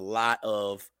family with a lot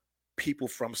of people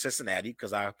from Cincinnati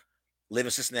because I live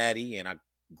in Cincinnati and I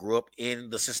grew up in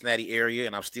the Cincinnati area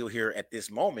and I'm still here at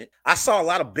this moment. I saw a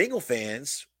lot of Bengal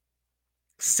fans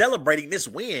celebrating this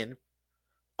win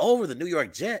over the New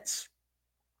York Jets.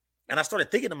 And I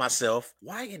started thinking to myself,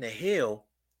 why in the hell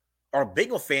are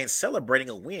Bengal fans celebrating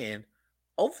a win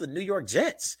over the New York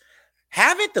Jets?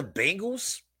 Haven't the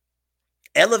Bengals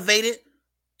elevated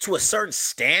to a certain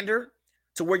standard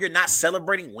to where you're not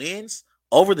celebrating wins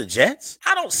over the Jets?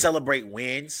 I don't celebrate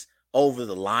wins over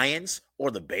the Lions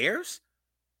or the Bears.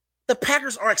 The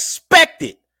Packers are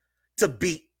expected to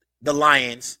beat the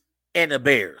Lions and the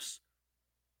Bears.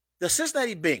 The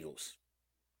Cincinnati Bengals,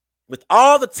 with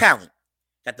all the talent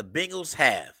that the Bengals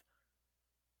have,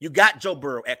 you got Joe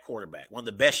Burrow at quarterback, one of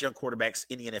the best young quarterbacks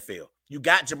in the NFL. You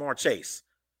got Jamar Chase,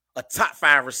 a top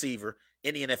 5 receiver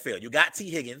in the NFL. You got T.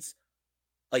 Higgins,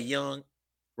 a young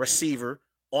receiver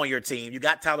on your team. You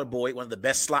got Tyler Boyd, one of the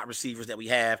best slot receivers that we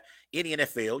have in the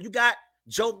NFL. You got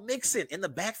Joe Mixon in the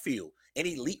backfield, an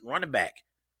elite running back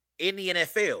in the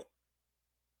NFL.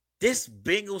 This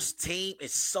Bengals team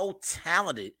is so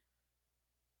talented.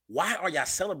 Why are y'all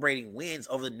celebrating wins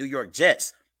over the New York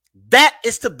Jets? That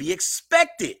is to be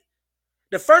expected.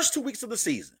 The first 2 weeks of the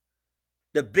season,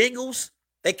 the Bengals,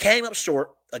 they came up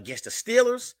short against the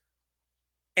Steelers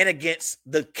and against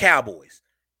the Cowboys.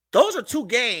 Those are two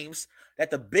games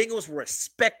that the Bengals were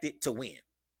expected to win.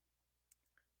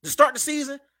 To start the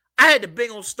season, I had the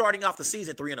Bengals starting off the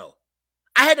season 3-0.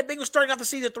 I had the Bengals starting off the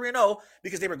season 3-0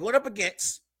 because they were going up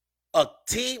against a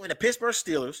team in the Pittsburgh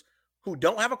Steelers who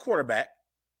don't have a quarterback.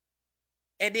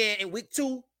 And then in week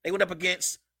 2, they went up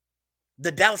against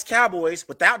the Dallas Cowboys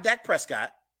without Dak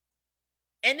Prescott.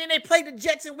 And then they played the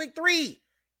Jets in week 3.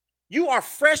 You are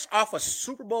fresh off a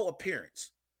Super Bowl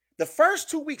appearance. The first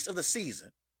 2 weeks of the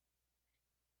season,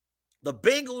 the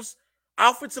Bengals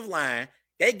offensive line,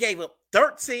 they gave up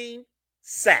 13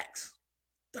 sacks.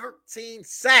 13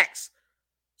 sacks.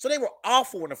 So they were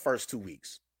awful in the first 2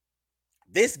 weeks.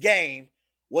 This game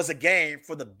was a game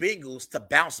for the Bengals to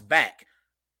bounce back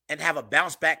and have a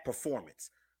bounce back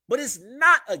performance. But it's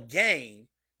not a game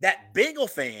that Bengal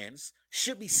fans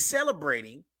should be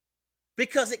celebrating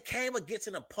because it came against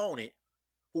an opponent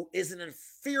who is an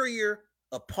inferior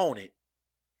opponent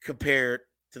compared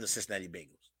to the Cincinnati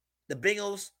Bengals. The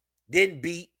Bengals didn't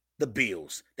beat the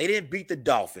Bills. They didn't beat the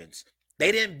Dolphins.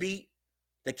 They didn't beat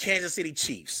the Kansas City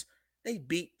Chiefs. They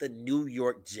beat the New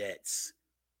York Jets.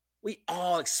 We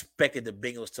all expected the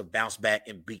Bengals to bounce back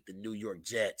and beat the New York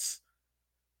Jets.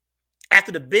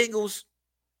 After the Bengals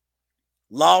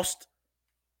lost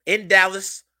in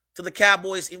Dallas to the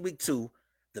Cowboys in week 2,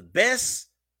 the best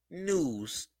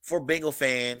news for Bengal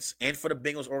fans and for the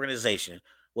Bengals organization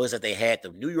was that they had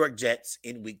the New York Jets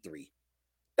in week 3.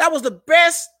 That was the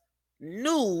best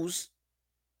news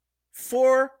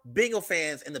for Bengal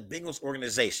fans and the Bengals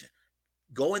organization.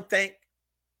 Go and thank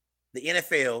the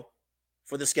NFL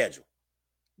for the schedule.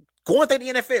 Go and thank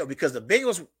the NFL because the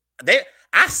Bengals,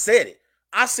 I said it.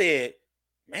 I said,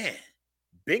 man,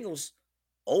 Bengals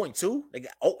 0-2. They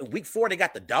got in week 4, they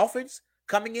got the Dolphins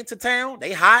coming into town.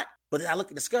 They hot. But then I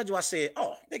looked at the schedule. I said,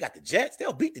 oh, they got the Jets.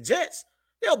 They'll beat the Jets.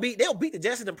 They'll beat the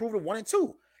Jets and improve to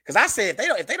 1-2. Because I said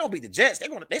if they don't beat the Jets,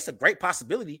 there's a great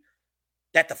possibility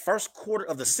that the first quarter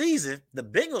of the season, the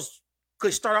Bengals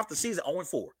could start off the season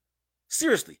 0-4.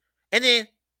 Seriously. And then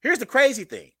here's the crazy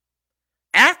thing.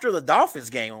 After the Dolphins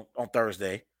game on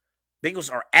Thursday,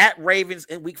 Bengals are at Ravens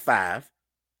in week 5.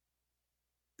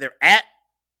 They're at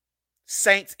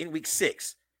Saints in week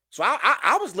 6. So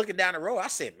I was looking down the road. I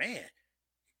said, man,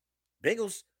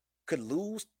 Bengals could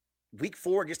lose week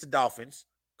 4 against the Dolphins,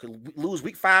 could lose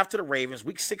week 5 to the Ravens,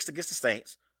 week 6 against the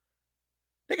Saints.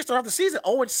 They can start off the season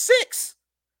 0-6.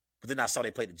 But then I saw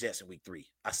they played the Jets in week 3.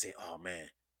 I said, oh, man,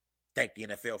 thank the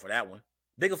NFL for that one.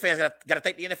 Bengal fans got to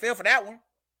thank the NFL for that one.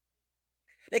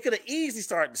 They could have easily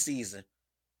started the season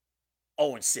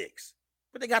 0-6.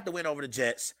 But they got the win over the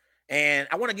Jets. And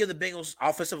I want to give the Bengals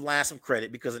offensive line some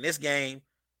credit because in this game,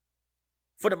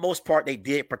 for the most part, they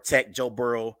did protect Joe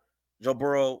Burrow. Joe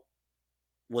Burrow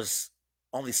was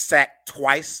only sacked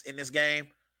twice in this game.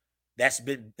 That's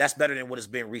better than what it's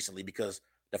been recently because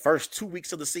the first 2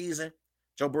 weeks of the season,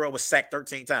 Joe Burrow was sacked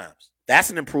 13 times. That's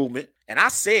an improvement. And I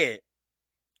said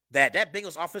that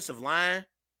Bengals offensive line,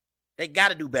 they got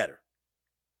to do better.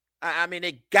 I mean,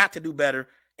 they got to do better.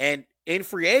 And in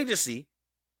free agency,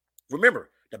 remember,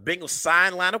 the Bengals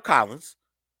signed Lionel Collins,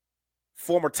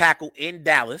 former tackle in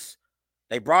Dallas.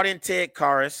 They brought in Ted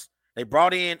Karras. They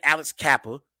brought in Alex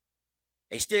Kappa.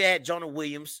 They still had Jonah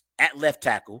Williams at left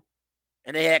tackle.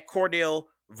 And they had Cordell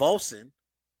Volson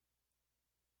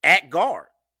at guard.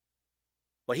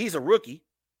 But he's a rookie.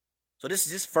 So this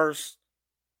is his first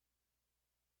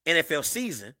NFL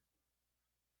season.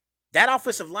 That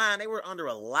offensive line, they were under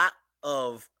a lot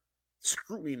of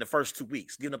scrutiny in the first 2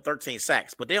 weeks, giving up 13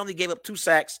 sacks. But they only gave up 2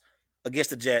 sacks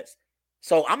against the Jets.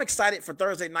 So I'm excited for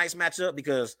Thursday night's matchup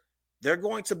because they're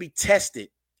going to be tested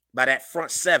by that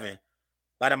front 7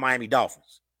 by the Miami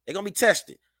Dolphins. They're going to be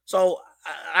tested. So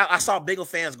I saw Bengal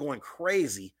fans going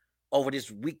crazy over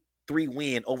this week 3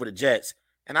 win over the Jets.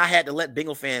 And I had to let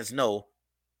Bengal fans know,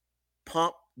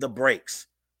 pump the brakes.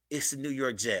 It's the New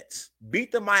York Jets.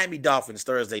 Beat the Miami Dolphins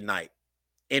Thursday night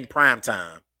in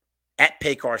primetime at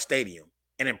Paycor Stadium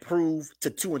and improve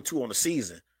to 2-2 on the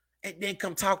season. And then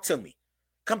come talk to me.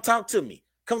 Come talk to me.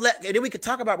 And then we can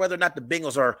talk about whether or not the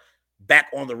Bengals are back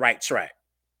on the right track.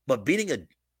 But beating a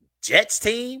Jets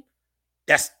team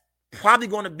that's probably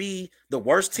going to be the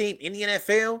worst team in the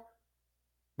NFL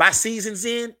by season's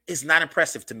end is not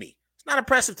impressive to me. It's not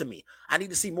impressive to me. I need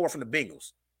to see more from the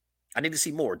Bengals. I need to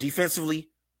see more defensively.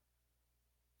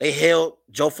 They held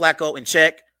Joe Flacco in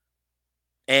check,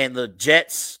 and the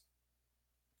Jets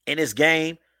in this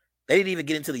game, they didn't even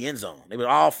get into the end zone. They were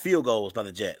all field goals by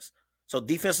the Jets. So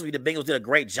defensively, the Bengals did a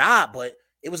great job, but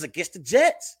it was against the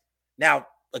Jets. Now,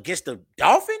 against the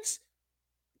Dolphins,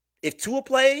 if Tua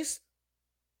plays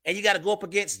and you got to go up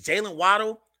against Jalen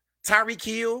Waddle, Tyreek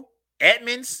Hill,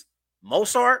 Edmonds,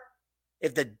 Mostert,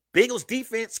 if the Bengals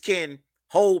defense can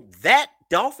hold that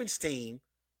Dolphins team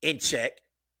in check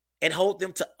and hold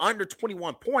them to under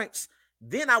 21 points,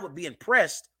 then I would be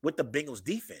impressed with the Bengals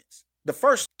defense. The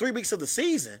first 3 weeks of the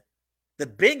season, the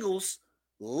Bengals,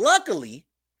 luckily,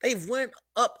 they've went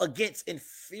up against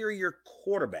inferior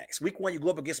quarterbacks. Week 1, you go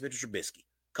up against Mitchell Trubisky.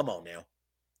 Come on now.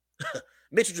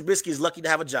 Mitchell Trubisky is lucky to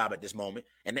have a job at this moment.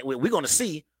 And we're going to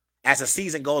see as the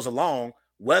season goes along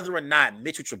whether or not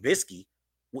Mitchell Trubisky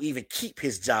will even keep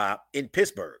his job in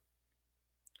Pittsburgh.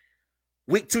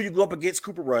 Week 2, you go up against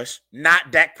Cooper Rush,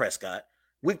 not Dak Prescott.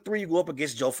 Week 3, you go up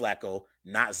against Joe Flacco,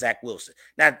 not Zach Wilson.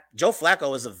 Now, Joe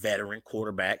Flacco is a veteran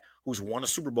quarterback who's won a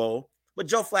Super Bowl, but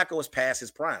Joe Flacco is past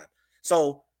his prime.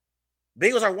 So,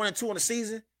 Bengals are 1-2 on the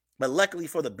season, but luckily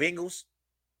for the Bengals,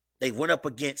 they went up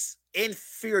against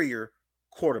inferior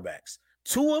quarterbacks.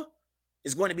 Tua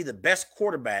is going to be the best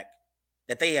quarterback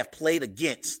that they have played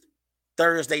against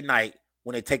Thursday night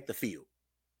when they take the field.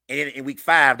 And then in week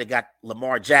 5, they got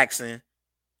Lamar Jackson.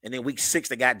 And then week 6,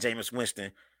 they got Jameis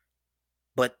Winston.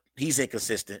 But he's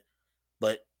inconsistent.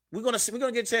 But we're gonna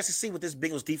get a chance to see what this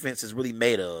Bengals defense is really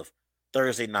made of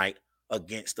Thursday night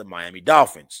against the Miami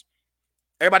Dolphins.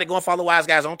 Everybody go and follow Wise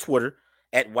Guys on Twitter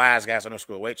at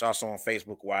WiseGuys_H. Also on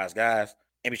Facebook, Wise Guys.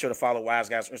 And be sure to follow Wise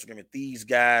Guys on Instagram at These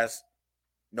Guys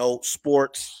Know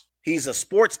Sports. He's a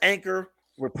sports anchor,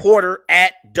 reporter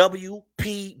at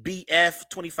WPBF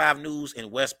 25 News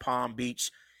in West Palm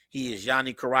Beach. He is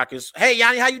Yanni Caracas. Hey,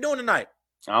 Yanni, how you doing tonight?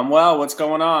 I'm well. What's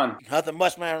going on? Nothing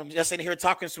much, man. I'm just sitting here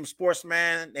talking some sports,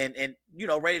 man, and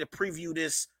ready to preview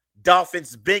this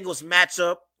Dolphins-Bengals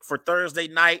matchup for Thursday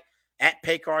night at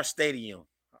Paycor Stadium.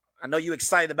 I know you're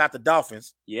excited about the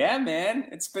Dolphins. Yeah, man.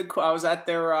 It's been cool. I was at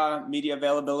their media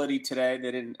availability today.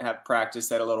 They didn't have practice.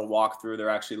 They had a little walkthrough. They're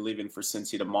actually leaving for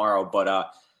Cincy tomorrow.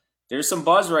 But there's some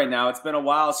buzz right now. It's been a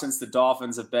while since the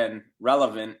Dolphins have been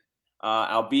relevant,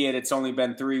 albeit it's only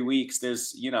been 3 weeks.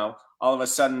 There's, all of a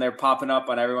sudden they're popping up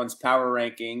on everyone's power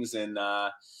rankings and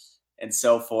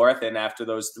so forth. And after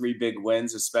those 3 big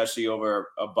wins, especially over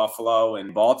Buffalo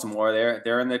and Baltimore,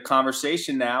 they're in the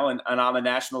conversation now and on the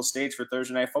national stage for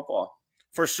Thursday Night Football.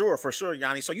 For sure,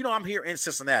 Yanni. So, I'm here in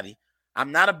Cincinnati.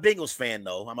 I'm not a Bengals fan,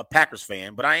 though. I'm a Packers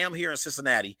fan, but I am here in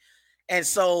Cincinnati. And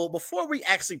so before we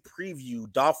actually preview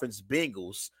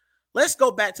Dolphins-Bengals, let's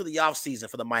go back to the offseason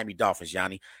for the Miami Dolphins,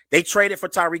 Yanni. They traded for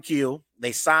Tyreek Hill.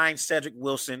 They signed Cedric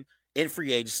Wilson in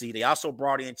free agency. They also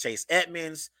brought in Chase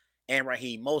Edmonds and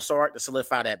Raheem Mostert to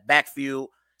solidify that backfield.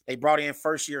 They brought in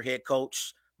first-year head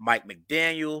coach Mike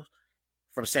McDaniel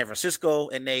from San Francisco,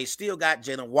 and they still got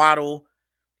Jalen Waddle,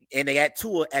 and they had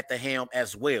Tua at the helm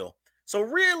as well. So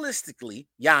realistically,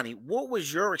 Yanni, what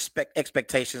was your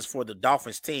expectations for the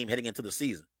Dolphins team heading into the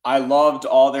season? I loved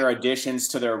all their additions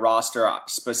to their roster,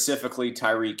 specifically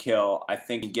Tyreek Hill. I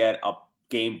think you get a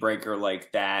game breaker like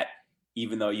that,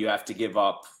 even though you have to give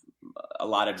up a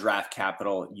lot of draft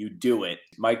capital, you do it.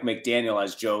 Mike McDaniel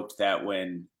has joked that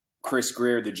when Chris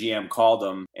Greer, the GM, called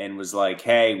him and was like,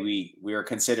 hey, we are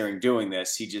considering doing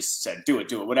this, he just said, do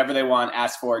it. Whatever they want,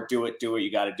 ask for it, do it,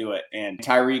 you got to do it. And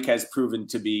Tyreek has proven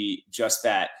to be just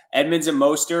that. Edmonds and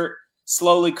Mostert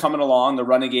slowly coming along. The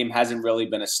running game hasn't really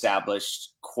been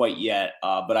established quite yet,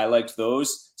 but I liked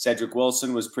those. Cedric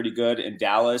Wilson was pretty good in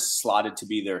Dallas, slotted to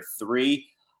be their 3.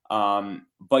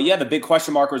 But yeah, the big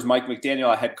question mark was Mike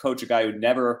McDaniel, a head coach, a guy who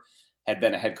never had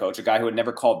been a head coach, a guy who had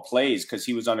never called plays because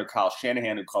he was under Kyle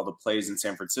Shanahan, who called the plays in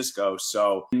San Francisco.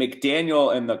 So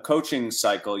McDaniel in the coaching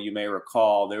cycle, you may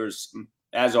recall, there was,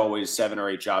 as always, 7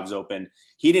 or 8 jobs open.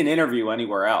 He didn't interview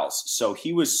anywhere else. So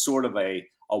he was sort of a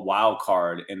wild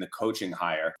card in the coaching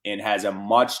hire and has a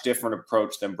much different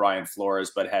approach than Brian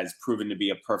Flores, but has proven to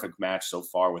be a perfect match so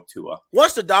far with Tua.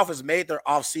 Once the Dolphins made their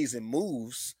offseason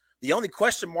moves, the only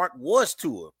question mark was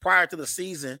Tua. Prior to the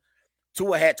season,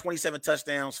 Tua had 27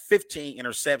 touchdowns, 15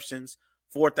 interceptions,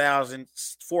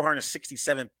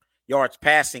 4,467 yards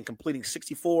passing, completing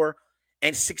 64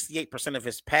 and 68% of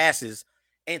his passes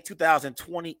in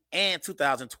 2020 and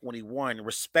 2021,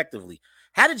 respectively.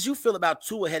 How did you feel about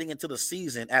Tua heading into the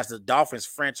season as the Dolphins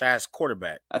franchise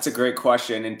quarterback? That's a great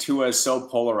question. And Tua is so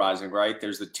polarizing, right?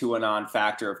 There's the Tua-non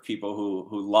factor of people who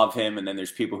love him, and then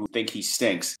there's people who think he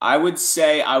stinks. I would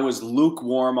say I was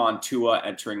lukewarm on Tua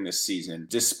entering this season,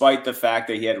 despite the fact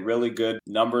that he had really good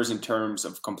numbers in terms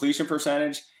of completion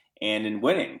percentage and in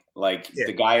winning. Like Yeah.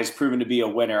 the guy has proven to be a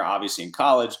winner, obviously in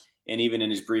college and even in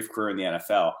his brief career in the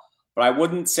NFL. But I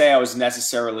wouldn't say I was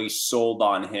necessarily sold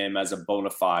on him as a bona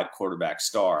fide quarterback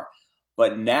star.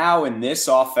 But now in this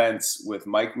offense with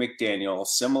Mike McDaniel,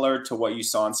 similar to what you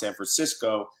saw in San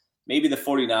Francisco, maybe the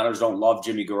 49ers don't love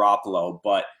Jimmy Garoppolo,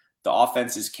 but the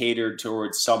offense is catered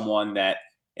towards someone that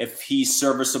if he's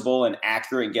serviceable and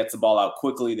accurate and gets the ball out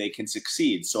quickly, they can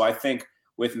succeed. So I think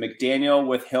with McDaniel,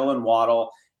 with Hill and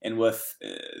Waddle, and with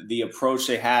the approach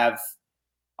they have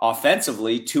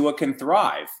offensively, Tua can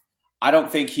thrive. I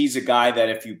don't think he's a guy that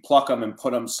if you pluck him and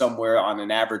put him somewhere on an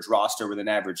average roster with an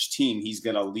average team, he's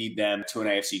going to lead them to an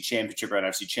AFC championship or an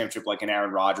NFC championship like an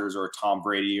Aaron Rodgers or a Tom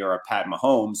Brady or a Pat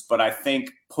Mahomes. But I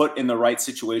think put in the right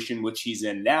situation, which he's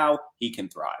in now, he can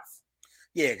thrive.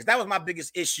 Yeah, because that was my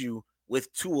biggest issue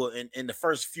with Tua in the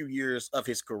first few years of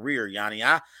his career, Yanni.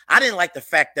 I didn't like the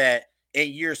fact that in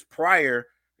years prior,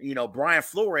 Brian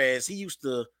Flores, he used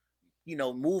to,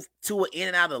 move Tua in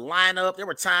and out of the lineup. There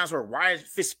were times where Ryan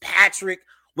Fitzpatrick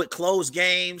would close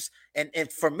games. And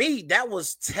for me, that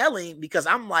was telling because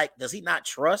I'm like, does he not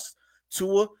trust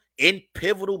Tua in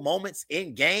pivotal moments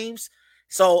in games?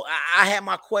 So I had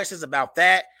my questions about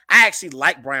that. I actually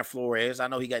like Brian Flores. I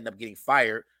know he ended up getting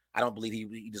fired. I don't believe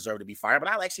he deserved to be fired, but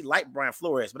I actually like Brian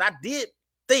Flores. But I did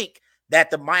think that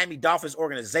the Miami Dolphins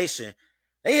organization,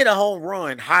 they hit a home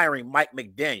run hiring Mike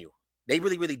McDaniel. They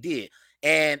really, really did.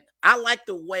 And I like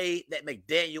the way that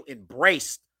McDaniel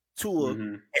embraced Tua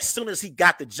as soon as he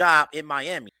got the job in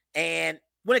Miami. And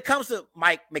when it comes to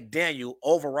Mike McDaniel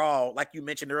overall, like you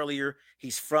mentioned earlier,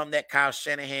 he's from that Kyle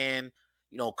Shanahan,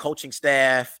 coaching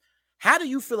staff. How do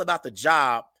you feel about the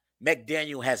job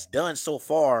McDaniel has done so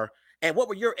far? And what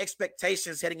were your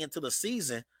expectations heading into the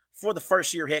season for the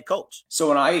first-year head coach? So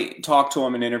when I talked to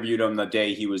him and interviewed him the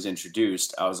day he was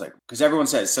introduced, I was like, because everyone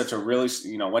says such a really,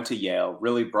 went to Yale,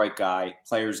 really bright guy,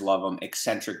 players love him,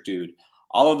 eccentric dude.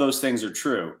 All of those things are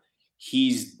true.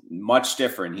 He's much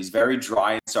different. He's very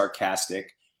dry and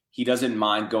sarcastic. He doesn't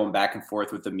mind going back and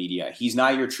forth with the media. He's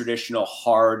not your traditional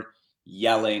hard,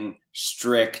 yelling,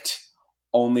 strict,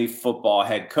 only football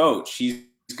head coach. He's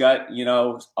got,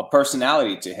 a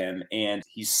personality to him, and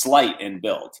he's slight in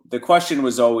build. The question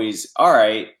was always, all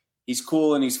right, he's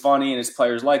cool and he's funny and his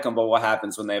players like him, but what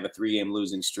happens when they have a 3-game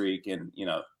losing streak and,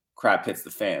 crap hits the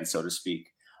fan, so to speak?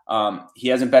 He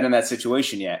hasn't been in that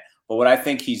situation yet, but what I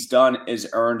think he's done is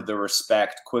earned the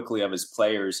respect quickly of his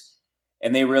players,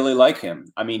 and they really like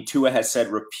him. I mean, Tua has said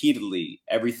repeatedly,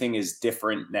 everything is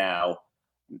different now.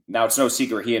 Now, it's no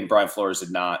secret he and Brian Flores did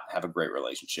not have a great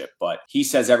relationship, but he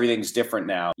says everything's different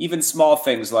now. Even small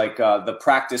things like the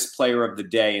practice player of the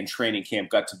day in training camp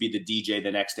got to be the DJ the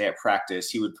next day at practice.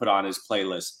 He would put on his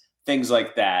playlist, things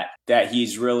like that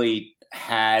he's really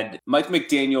had. Mike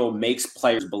McDaniel makes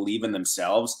players believe in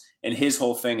themselves, and his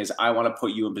whole thing is, I want to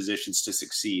put you in positions to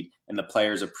succeed, and the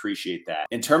players appreciate that.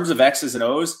 In terms of X's and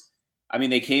O's, I mean,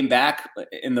 they came back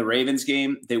in the Ravens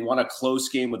game. They won a close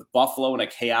game with Buffalo in a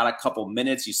chaotic couple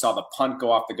minutes. You saw the punt go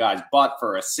off the guy's butt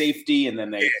for a safety. And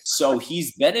then so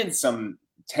he's been in some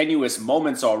tenuous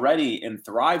moments already and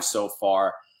thrived so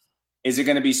far. Is it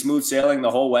going to be smooth sailing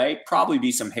the whole way? Probably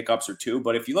be some hiccups or two.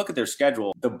 But if you look at their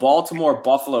schedule, the Baltimore,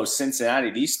 Buffalo, Cincinnati,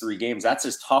 these 3 games, that's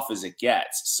as tough as it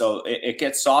gets. So it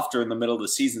gets softer in the middle of the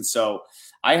season. So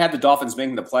I had the Dolphins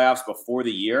making the playoffs before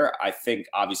the year. I think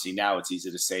obviously now it's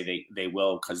easy to say they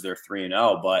will because they're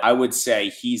 3-0, but I would say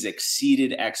he's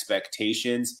exceeded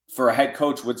expectations. For a head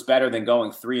coach, what's better than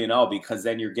going 3-0, because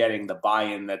then you're getting the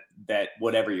buy-in that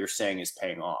whatever you're saying is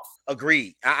paying off.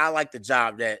 Agreed. I like the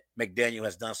job that McDaniel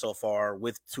has done so far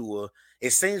with Tua.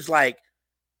 It seems like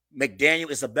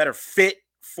McDaniel is a better fit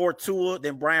for Tua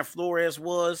than Brian Flores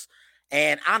was.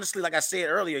 And honestly, like I said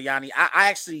earlier, Yanni, I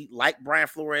actually like Brian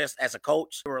Flores as a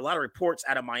coach. There were a lot of reports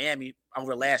out of Miami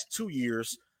over the last 2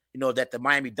 years, that the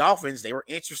Miami Dolphins, they were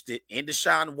interested in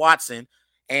Deshaun Watson.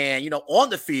 And, on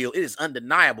the field, it is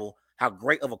undeniable how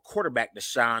great of a quarterback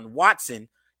Deshaun Watson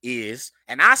is.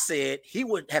 And I said he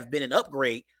would have been an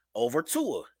upgrade over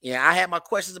Tua. Yeah, I had my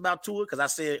questions about Tua because I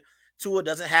said Tua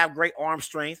doesn't have great arm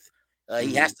strength.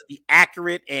 He has to be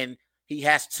accurate, and he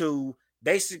has to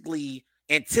basically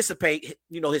anticipate,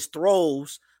 his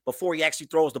throws before he actually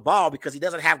throws the ball, because he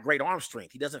doesn't have great arm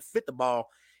strength. He doesn't fit the ball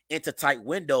into tight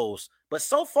windows. But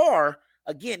so far,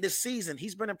 again, this season,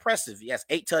 he's been impressive. He has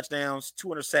 8 touchdowns, 2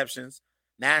 interceptions,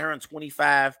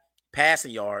 925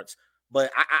 passing yards.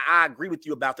 But I agree with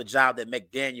you about the job that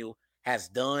McDaniel has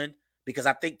done, because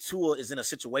I think Tua is in a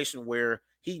situation where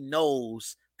he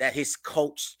knows that his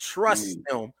coach trusts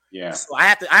him. Yeah. So I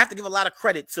have to give a lot of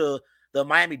credit to the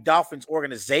Miami Dolphins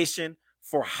organization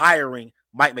for hiring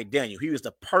Mike McDaniel. He was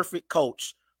the perfect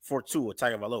coach for Tua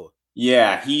Tagovailoa.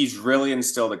 Yeah, he's really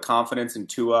instilled a confidence in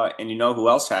Tua. And you know who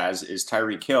else has is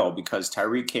Tyreek Hill, because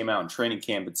Tyreek came out in training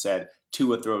camp and said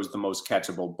Tua throws the most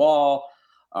catchable ball.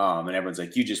 And everyone's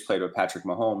like, you just played with Patrick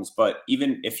Mahomes. But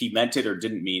even if he meant it or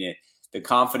didn't mean it, the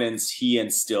confidence he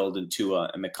instilled in Tua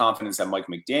and the confidence that Mike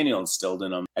McDaniel instilled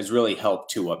in him has really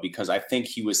helped Tua, because I think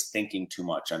he was thinking too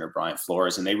much under Brian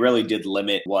Flores, and they really did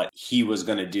limit what he was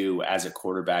going to do as a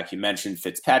quarterback. You mentioned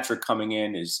Fitzpatrick coming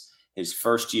in his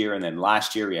first year, and then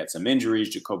last year he had some injuries.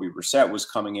 Jacoby Brissett was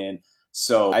coming in.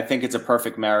 So I think it's a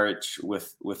perfect marriage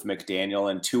with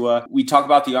McDaniel and Tua. We talk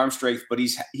about the arm strength, but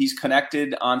he's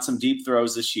connected on some deep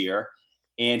throws this year.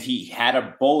 And he had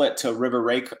a bullet to River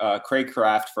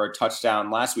Craycraft for a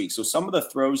touchdown last week. So some of the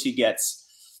throws he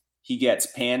gets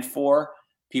panned for,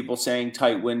 people saying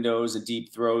tight windows and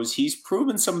deep throws. He's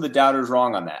proven some of the doubters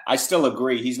wrong on that. I still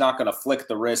agree he's not going to flick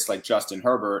the wrist like Justin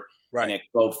Herbert and it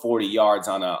go 40 yards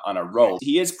on a roll.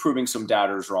 He is proving some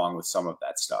doubters wrong with some of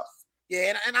that stuff.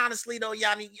 Yeah, and honestly, though,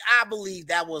 Yanni, I believe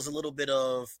that was a little bit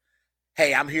of,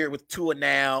 hey, I'm here with Tua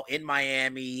now in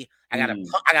Miami. I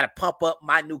gotta pump up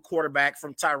my new quarterback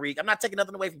from Tyreek. I'm not taking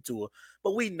nothing away from Tua,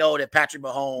 but we know that Patrick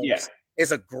Mahomes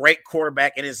is a great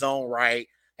quarterback in his own right.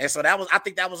 And so I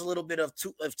think that was a little bit of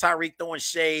Tyreek throwing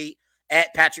shade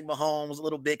at Patrick Mahomes a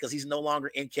little bit, because he's no longer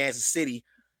in Kansas City.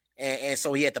 And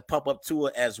so he had to pump up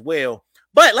Tua as well.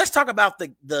 But let's talk about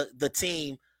the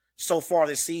team so far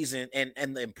this season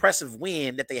and the impressive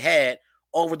win that they had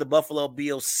over the Buffalo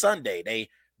Bills Sunday. They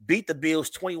beat the Bills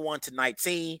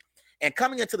 21-19. And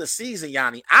coming into the season,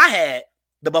 Yanni, I had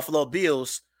the Buffalo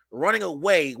Bills running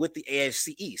away with the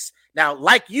AFC East. Now,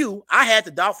 like you, I had the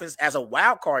Dolphins as a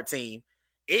wild card team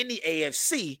in the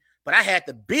AFC, but I had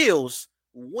the Bills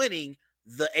winning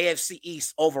the AFC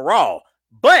East overall.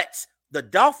 But the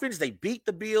Dolphins, they beat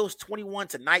the Bills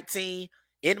 21-19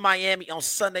 in Miami on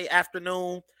Sunday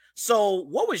afternoon. So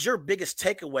what was your biggest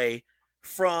takeaway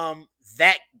from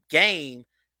that game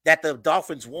that the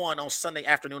Dolphins won on Sunday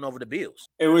afternoon over the Bills?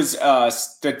 It was a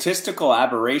statistical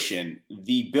aberration.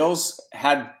 The Bills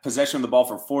had possession of the ball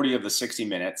for 40 of the 60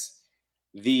 minutes.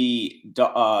 The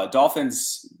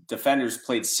Dolphins defenders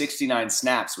played 69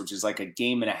 snaps, which is like a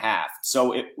game and a half.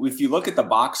 So if you look at the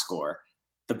box score,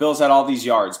 the Bills had all these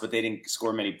yards, but they didn't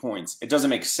score many points. It doesn't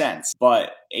make sense.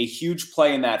 But a huge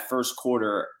play in that first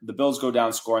quarter, the Bills go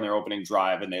down, score on their opening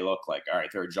drive, and they look like, all right,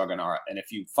 they're a juggernaut. And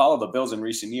if you follow the Bills in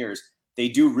recent years, they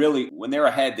do really, when they're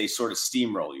ahead, they sort of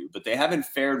steamroll you, but they haven't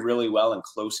fared really well in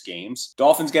close games.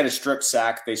 Dolphins get a strip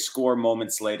sack. They score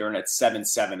moments later, and it's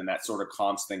 7-7, and that sort of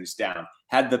calms things down.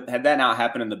 Had that not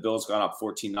happened and the Bills gone up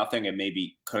 14-0, it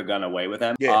maybe could have gone away with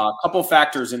them. Yeah. A couple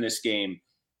factors in this game.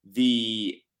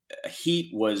 The heat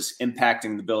was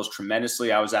impacting the Bills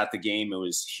tremendously. I was at the game. It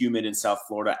was humid in South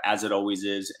Florida, as it always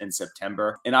is in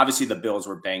September. And obviously the Bills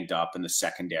were banged up in the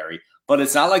secondary. But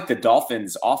it's not like the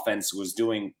Dolphins offense was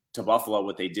doing to Buffalo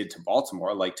what they did to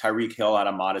Baltimore. Like Tyreek Hill had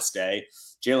a modest day.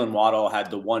 Jalen Waddle had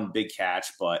the one big catch,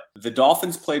 but the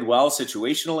Dolphins played well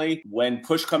situationally. When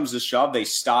push comes to shove, they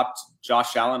stopped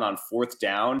Josh Allen on 4th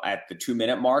down at the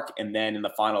 2-minute mark. And then in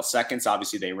the final seconds,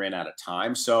 obviously they ran out of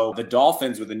time. So the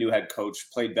Dolphins with a new head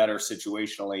coach played better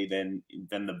situationally than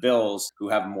the Bills, who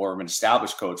have more of an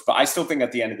established coach. But I still think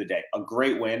at the end of the day, a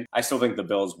great win. I still think the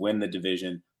Bills win the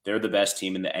division. They're the best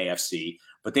team in the AFC,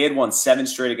 but they had won 7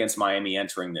 straight against Miami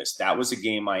entering this. That was a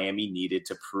game Miami needed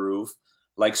to prove.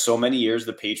 Like so many years,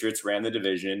 the Patriots ran the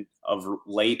division. Of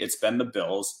late, it's been the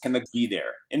Bills. Can they be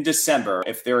there in December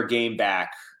if they're a game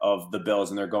back of the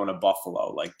Bills and they're going to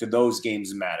Buffalo? Like, do those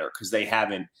games matter? Because they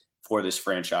haven't for this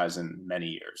franchise in many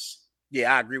years.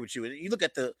 Yeah, I agree with you. You look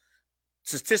at the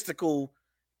statistical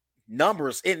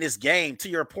numbers in this game, to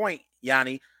your point,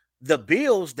 Yanni, the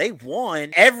Bills, they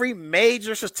won every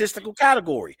major statistical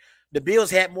category. The Bills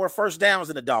had more first downs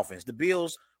than the Dolphins. The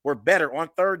Bills were better on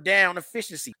 3rd down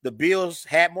efficiency. The Bills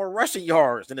had more rushing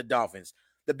yards than the Dolphins.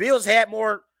 The Bills had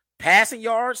more passing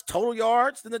yards, total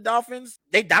yards than the Dolphins.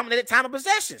 They dominated time of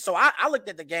possession. So I looked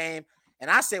at the game and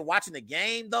I said, watching the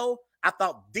game, though, I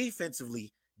thought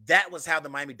defensively, that was how the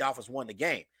Miami Dolphins won the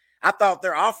game. I thought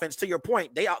their offense, to your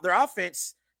point, their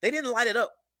offense, they didn't light it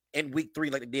up in week 3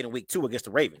 like they did in week 2 against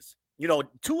the Ravens. You know,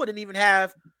 Tua didn't even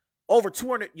have over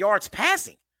 200 yards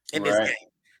passing in this game.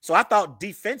 So I thought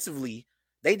defensively,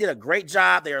 they did a great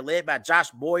job. They are led by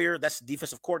Josh Boyer. That's the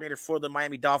defensive coordinator for the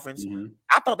Miami Dolphins. Mm-hmm.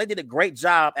 I thought they did a great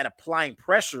job at applying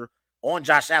pressure on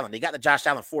Josh Allen. They got to Josh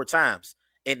Allen 4 times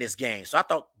in this game. So I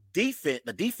thought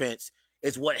the defense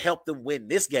is what helped them win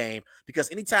this game,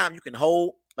 because anytime you can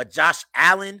hold a Josh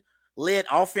Allen-led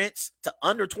offense to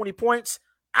under 20 points,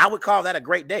 I would call that a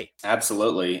great day.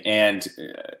 Absolutely. And,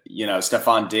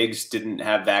 Stephon Diggs didn't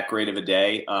have that great of a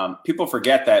day. People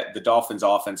forget that the Dolphins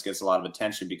offense gets a lot of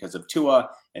attention because of Tua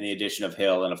and the addition of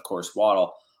Hill and, of course,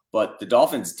 Waddle. But the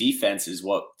Dolphins defense is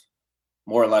what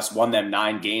more or less won them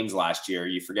 9 games last year.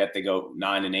 You forget they go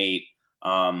 9-8,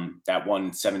 that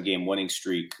won 7-game winning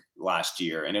streak last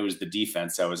year. And it was the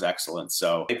defense that was excellent.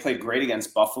 So they played great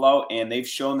against Buffalo, and they've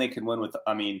shown they can win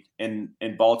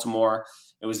in Baltimore.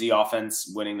 It was the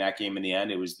offense winning that game in the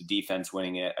end. It was the defense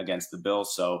winning it against the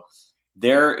Bills. So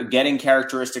they're getting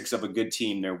characteristics of a good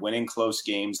team. They're winning close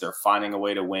games. They're finding a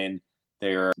way to win.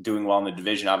 They're doing well in the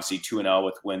division, obviously 2-0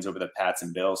 with wins over the Pats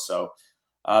and Bills. So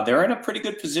they're in a pretty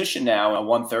good position now. And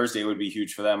one Thursday would be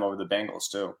huge for them over the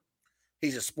Bengals too.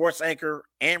 He's a sports anchor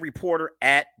and reporter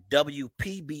at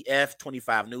WPBF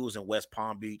 25 News in West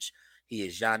Palm Beach. He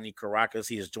is Yanni Caracas.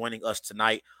 He is joining us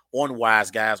tonight on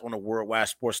Wise Guys on the Worldwide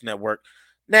Sports Network.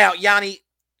 Now, Yanni,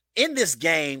 in this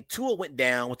game, Tua went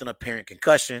down with an apparent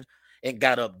concussion and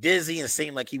got up dizzy and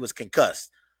seemed like he was concussed.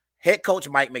 Head coach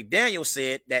Mike McDaniel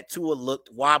said that Tua looked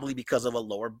wobbly because of a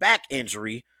lower back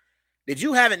injury. Did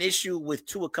you have an issue with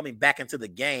Tua coming back into the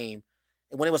game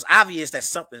when it was obvious that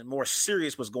something more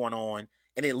serious was going on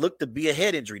and it looked to be a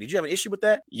head injury? Did you have an issue with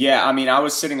that? Yeah, I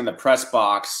was sitting in the press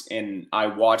box and I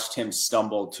watched him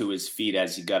stumble to his feet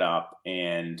as he got up,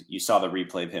 and you saw the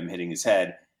replay of him hitting his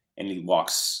head, and he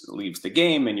leaves the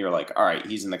game, and you're like, all right,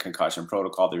 he's in the concussion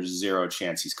protocol. There's zero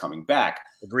chance he's coming back.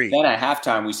 Agreed. Then at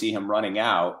halftime, we see him running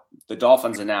out. The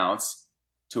Dolphins announce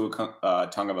Tua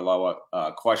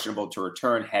Tagovailoa questionable to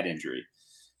return, head injury.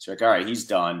 So like, all right, he's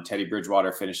done. Teddy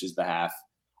Bridgewater finishes the half.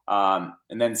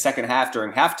 And then second half,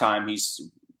 during halftime, he's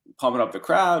pumping up the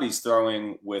crowd. He's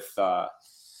throwing with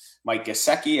Mike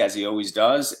Gesicki, as he always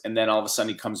does. And then all of a sudden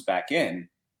he comes back in.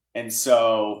 And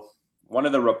so one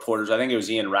of the reporters, I think it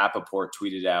was Ian Rappaport,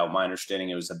 tweeted out, my understanding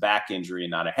it was a back injury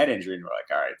and not a head injury. And we're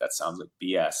like, all right, that sounds like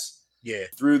BS. Yeah.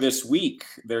 Through this week,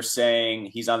 they're saying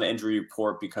he's on the injury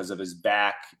report because of his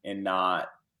back and not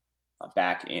a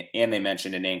back. And they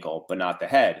mentioned an ankle, but not the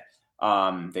head.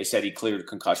 They said he cleared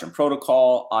concussion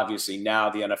protocol. Obviously, now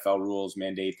the NFL rules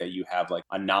mandate that you have like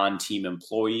a non-team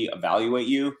employee evaluate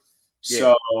you.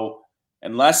 Yeah. So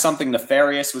unless something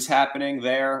nefarious was happening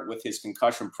there with his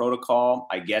concussion protocol,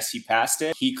 I guess he passed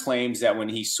it. He claims that when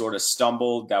he sort of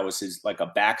stumbled, that was his like a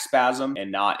back spasm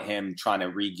and not him trying to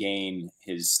regain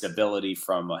his stability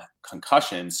from a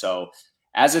concussion. So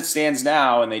as it stands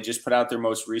now, and they just put out their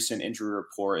most recent injury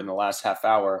report in the last half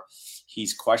hour,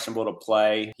 he's questionable to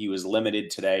play. He was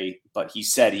limited today, but he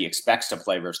said he expects to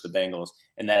play versus the Bengals,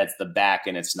 and that it's the back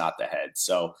and it's not the head.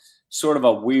 So sort of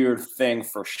a weird thing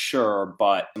for sure,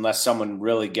 but unless someone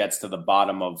really gets to the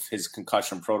bottom of his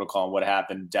concussion protocol and what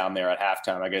happened down there at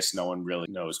halftime, I guess no one really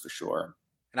knows for sure.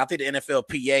 And I think the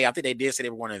NFLPA, I think they did say they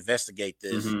were going to investigate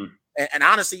this. Mm-hmm. And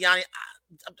honestly, Yanni,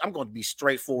 I'm going to be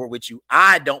straightforward with you.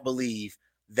 I don't believe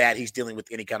that he's dealing with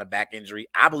any kind of back injury.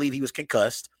 I believe he was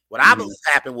concussed. What I believe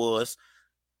happened was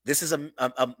this is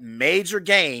a major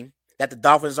game that the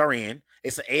Dolphins are in.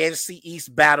 It's an AFC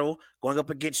East battle going up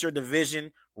against your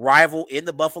division rival in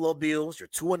the Buffalo Bills. You're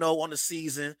 2-0 on the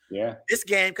season. Yeah. This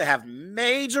game could have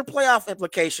major playoff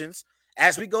implications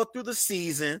as we go through the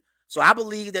season. So I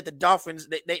believe that the Dolphins,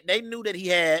 they knew that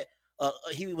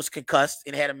he was concussed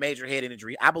and had a major head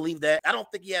injury. I believe that. I don't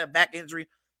think he had a back injury.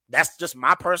 That's just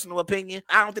my personal opinion.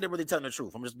 I don't think they're really telling the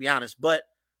truth. I'm just be honest. But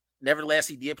nevertheless,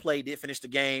 he did play, did finish the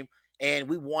game, and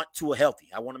we want Tua healthy.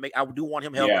 I do want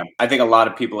him healthy. Yeah, I think a lot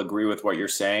of people agree with what you're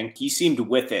saying. He seemed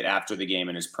with it after the game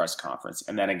in his press conference,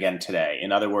 and then again today.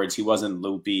 In other words, he wasn't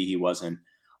loopy. He wasn't.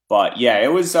 But yeah,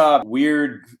 it was a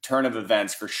weird turn of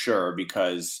events for sure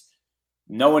because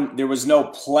there was no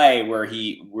play where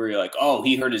you're like, oh,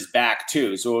 he hurt his back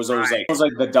too. So it was always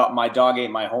my dog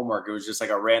ate my homework. It was just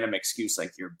like a random excuse,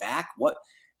 like your back, what?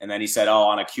 And then he said, oh,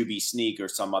 on a QB sneak or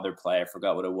some other play, I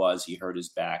forgot what it was, he hurt his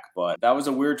back. But that was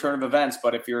a weird turn of events.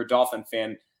 But if you're a Dolphin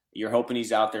fan, you're hoping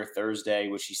he's out there Thursday,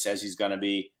 which he says he's going to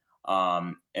be.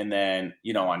 And then,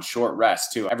 on short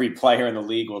rest too. Every player in the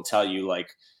league will tell you, like,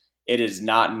 it is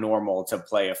not normal to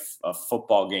play a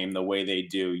football game the way they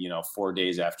do, 4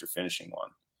 days after finishing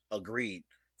one. Agreed,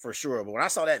 for sure. But when I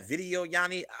saw that video,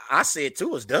 Yanni, I said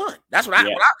Tua's done. That's what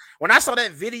when I saw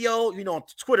that video, on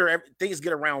Twitter, things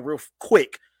get around real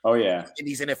quick. Oh, yeah. In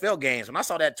these NFL games. When I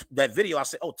saw that video, I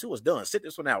said, oh, Tua's done. Sit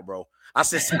this one out, bro. I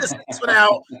said, sit this one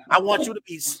out. I want you to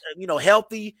be,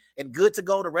 healthy and good to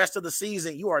go the rest of the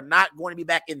season. You are not going to be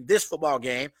back in this football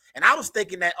game. And I was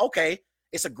thinking that, okay,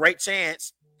 it's a great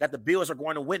chance that the Bills are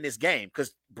going to win this game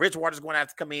because Bridgewater's going to have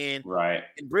to come in. Right.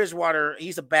 And Bridgewater,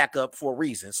 he's a backup for a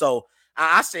reason. So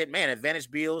I said, man,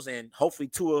 advantage Bills, and hopefully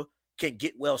Tua can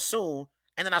get well soon.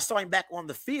 And then I saw him back on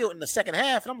the field in the second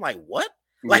half, and I'm like, what?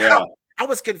 Like, Yeah. I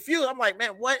was confused. I'm like,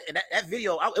 man, what? And that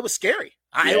video, it was scary.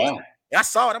 Yeah. I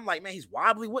saw it. I'm like, man, he's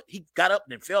wobbly. What? He got up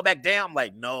and then fell back down. I'm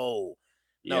like, no.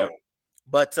 Yep.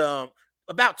 But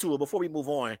about Tua, before we move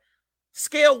on,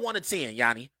 scale 1 to 10,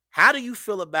 Yanni, how do you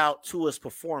feel about Tua's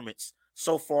performance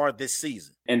so far this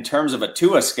season? In terms of a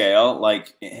Tua scale,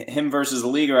 like him versus the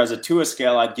league, or as a Tua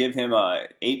scale, I'd give him a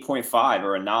 8.5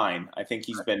 or a 9. I think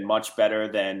he's been much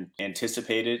better than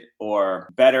anticipated, or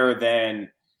better than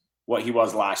what he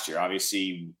was last year.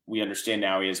 Obviously, we understand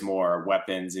now he has more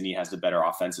weapons and he has the better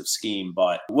offensive scheme.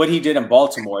 But what he did in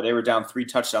Baltimore, they were down 3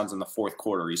 touchdowns in the fourth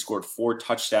quarter. He scored 4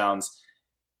 touchdowns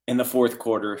in the fourth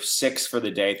quarter, 6 for the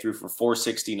day, threw for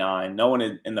 469. No one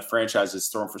in the franchise has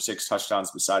thrown for 6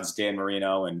 touchdowns besides Dan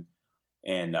Marino and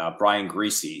Brian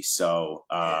Greasy. So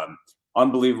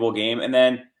unbelievable game. And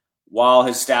then while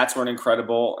his stats weren't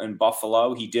incredible in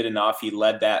Buffalo, he did enough. He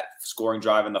led that scoring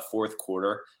drive in the fourth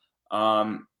quarter.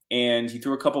 And he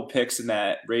threw a couple picks in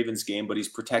that Ravens game, but he's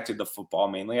protected the football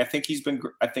mainly. I think he's been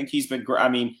great. I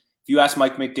mean, if you ask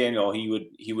Mike McDaniel,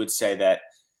 he would say that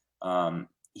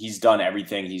he's done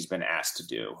everything he's been asked to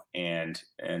do. And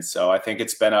so I think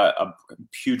it's been a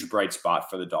huge bright spot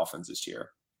for the Dolphins this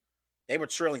year. They were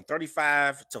trailing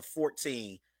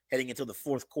 35-14 heading into the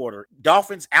fourth quarter.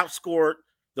 Dolphins outscored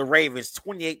the Ravens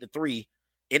 28-3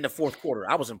 in the fourth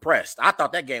quarter. I was impressed. I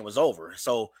thought that game was over.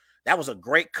 So that was a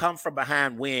great come from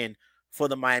behind win for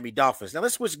the Miami Dolphins. Now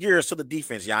let's switch gears to the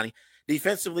defense, Yanni.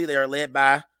 Defensively, they are led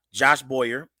by Josh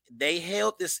Boyer. They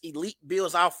held this elite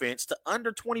Bills offense to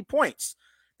under 20 points.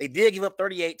 They did give up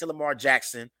 38 to Lamar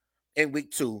Jackson in week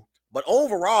 2. But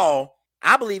overall,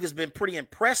 I believe it's been pretty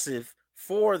impressive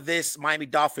for this Miami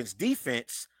Dolphins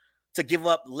defense to give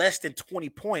up less than 20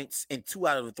 points in 2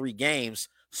 out of the 3 games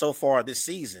so far this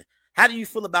season. How do you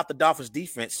feel about the Dolphins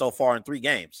defense so far in 3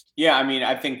 games? Yeah, I mean,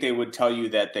 I think they would tell you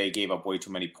that they gave up way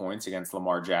too many points against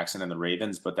Lamar Jackson and the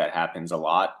Ravens, but that happens a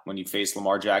lot when you face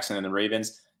Lamar Jackson and the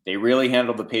Ravens. They really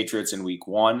handled the Patriots in week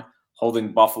 1,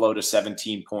 holding Buffalo to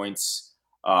 17 points.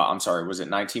 Was it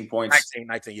 19 points?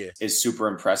 19, yeah. Is super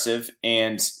impressive.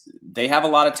 And they have a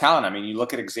lot of talent. I mean, you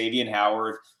look at Xavier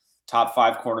Howard, top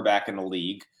 5 cornerback in the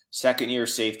league. Second-year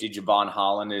safety Javon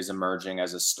Holland is emerging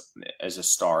as a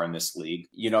star in this league.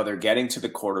 You know, they're getting to the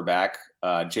quarterback.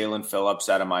 Jalen Phillips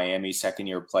out of Miami,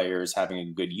 second-year player, is having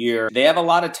a good year. They have a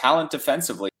lot of talent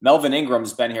defensively. Melvin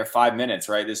Ingram's been here 5 minutes,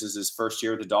 right? This is his first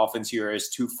year with the Dolphins. He has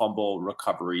 2 fumble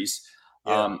recoveries.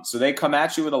 Yeah. So they come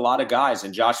at you with a lot of guys.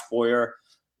 And Josh Boyer,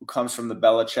 who comes from the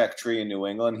Belichick tree in New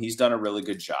England, he's done a really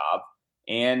good job.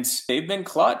 And they've been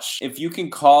clutch. If you can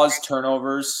cause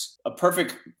turnovers, a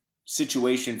perfect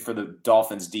situation for the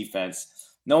Dolphins defense.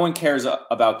 No one cares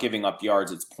about giving up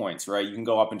yards, it's points, right? You can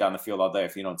go up and down the field all day.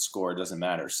 If you don't score, it doesn't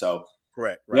matter. So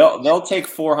correct. They'll take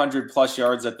 400 plus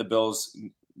yards that the Bills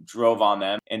drove on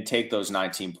them and take those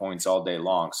 19 points all day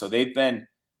long. So they've been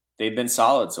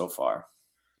solid so far.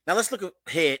 Now let's look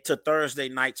ahead to Thursday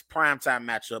night's primetime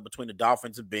matchup between the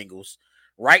Dolphins and Bengals.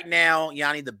 Right now,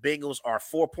 Yanni, the Bengals are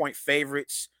 4-point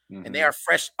favorites, and they are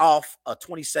fresh off a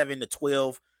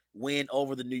 27-12 win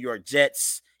over the New York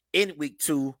Jets in week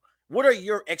 2. What are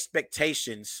your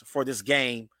expectations for this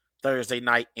game Thursday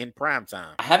night in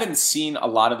primetime? I haven't seen a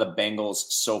lot of the Bengals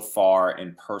so far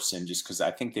in person just because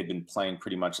I think they've been playing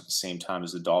pretty much at the same time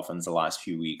as the Dolphins the last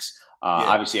few weeks.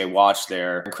 Obviously, I watched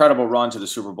their incredible run to the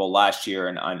Super Bowl last year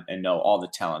and know all the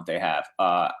talent they have.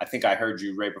 I think I heard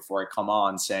you right before I come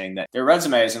on saying that their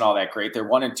resume isn't all that great. They're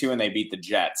 1-2 and they beat the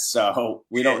Jets. So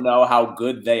we don't know how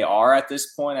good they are at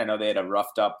this point. I know they had a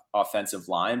roughed up offensive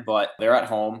line, but they're at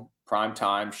home, prime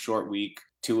time, short week.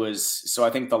 So I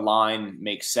think the line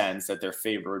makes sense that they're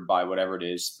favored by whatever it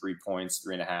is, 3 points,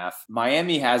 3.5.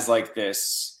 Miami has like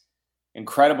this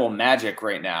incredible magic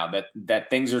right now that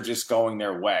things are just going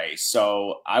their way.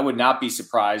 So I would not be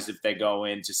surprised if they go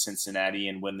into Cincinnati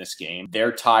and win this game.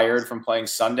 They're tired from playing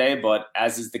Sunday, but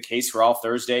as is the case for all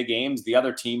Thursday games, the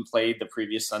other team played the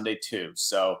previous Sunday too.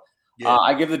 So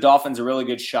I give the Dolphins a really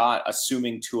good shot,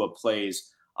 assuming Tua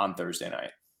plays on Thursday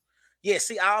night. Yeah,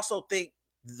 see, I also think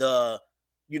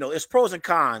it's pros and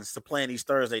cons to playing these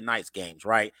Thursday nights games,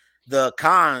 right? The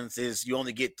cons is you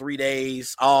only get 3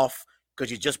 days off because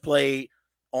you just played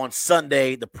on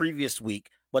Sunday the previous week.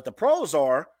 But the pros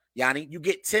are, Yanni, you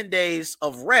get 10 days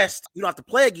of rest. You don't have to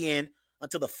play again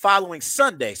until the following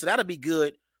Sunday. So that'll be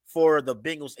good for the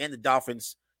Bengals and the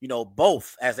Dolphins,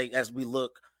 both as we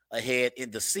look ahead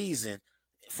in the season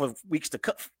for weeks to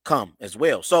come as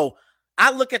well. So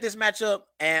I look at this matchup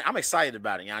and I'm excited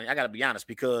about it, Yanni. I got to be honest,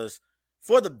 because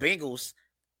for the Bengals,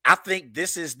 I think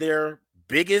this is their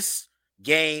biggest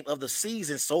game of the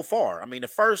season so far. I mean, the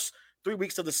first 3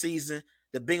 weeks of the season,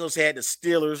 the Bengals had the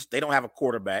Steelers. They don't have a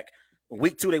quarterback.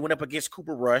 Week 2, they went up against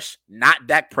Cooper Rush, not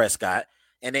Dak Prescott.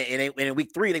 And in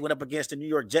week 3, they went up against the New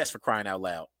York Jets, for crying out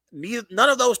loud. None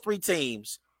of those 3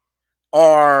 teams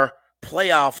are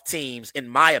playoff teams, in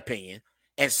my opinion.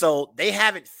 And so they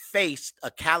haven't faced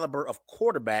a caliber of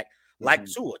quarterback like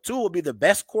Tua. Tua will be the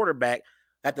best quarterback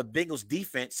that the Bengals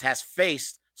defense has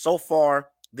faced so far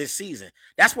this season.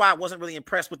 That's why I wasn't really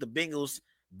impressed with the Bengals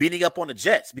beating up on the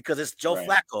Jets, because it's Joe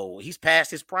Flacco. He's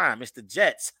past his prime. It's the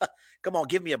Jets. Come on,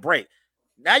 give me a break.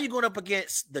 Now you're going up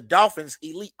against the Dolphins'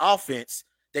 elite offense.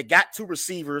 They got 2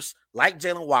 receivers like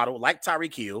Jalen Waddle, like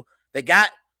Tyreek Hill. They got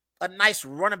a nice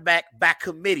running back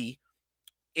committee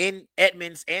in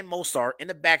Edmonds and Mostert in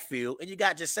the backfield, and you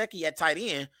got Gesicki at tight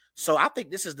end. So I think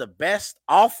this is the best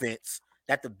offense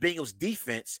that the Bengals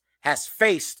defense has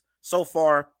faced so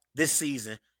far this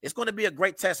season. It's going to be a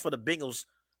great test for the Bengals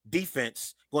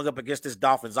defense going up against this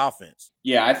Dolphins offense.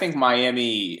 Yeah, I think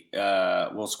Miami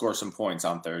will score some points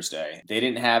on Thursday. They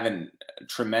didn't have a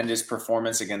tremendous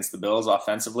performance against the Bills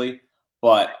offensively,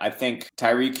 but I think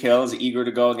Tyreek Hill is eager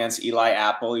to go against Eli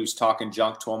Apple. He was talking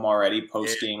junk to him already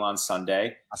post-game on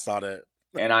Sunday. I saw that.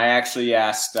 And I actually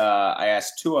asked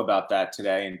Tua about that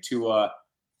today, and Tua,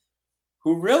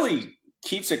 who really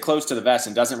keeps it close to the vest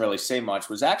and doesn't really say much,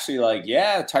 was actually like,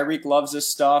 yeah, Tyreek loves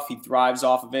this stuff. He thrives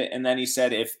off of it. And then he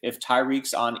said, if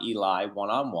Tyreek's on Eli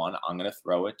one-on-one, I'm going to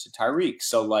throw it to Tyreek.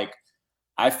 So, like,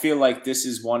 I feel like this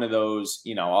is one of those,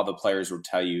 you know, all the players will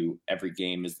tell you every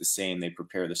game is the same. They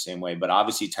prepare the same way. But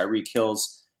obviously Tyreek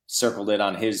Hill's circled it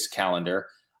on his calendar.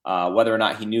 Whether or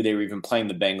not he knew they were even playing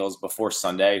the Bengals before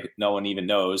Sunday, no one even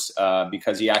knows,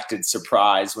 because he acted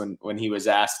surprised when he was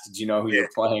asked, did you know who you're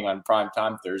playing on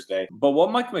primetime Thursday? But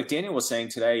what Mike McDaniel was saying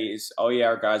today is, oh, yeah,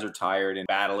 our guys are tired and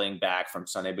battling back from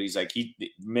Sunday. But he's like, he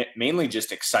mainly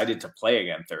just excited to play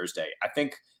again Thursday. I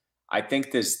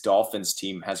think this Dolphins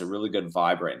team has a really good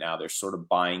vibe right now. They're sort of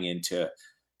buying into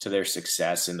their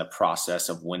success in the process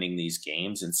of winning these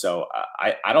games. And so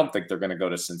I don't think they're going to go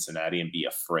to Cincinnati and be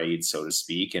afraid, so to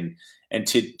speak. And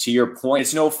to your point,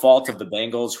 it's no fault of the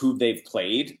Bengals who they've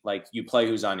played. Like, you play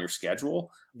who's on your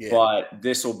schedule, but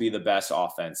this will be the best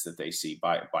offense that they see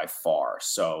by far.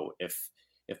 So if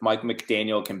Mike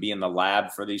McDaniel can be in the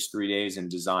lab for these 3 days and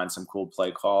design some cool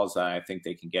play calls, I think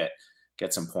they can get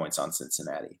some points on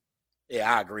Cincinnati.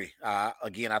 Yeah, I agree.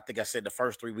 Again, I think I said the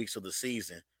first 3 weeks of the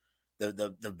season,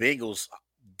 the Bengals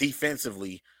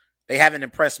defensively, they haven't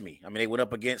impressed me. I mean, they went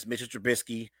up against Mitchell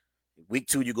Trubisky. Week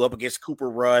 2, you go up against Cooper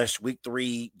Rush. Week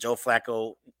 3, Joe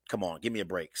Flacco. Come on, give me a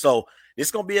break. So this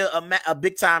is going to be a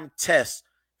big-time test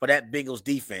for that Bengals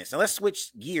defense. Now let's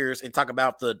switch gears and talk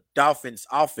about the Dolphins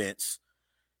offense.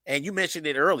 And you mentioned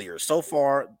it earlier. So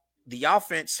far, the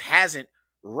offense hasn't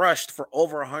rushed for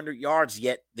over 100 yards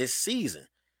yet this season.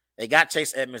 They got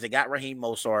Chase Edmonds. They got Raheem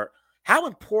Mostert. How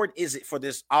important is it for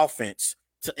this offense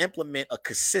to implement a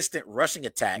consistent rushing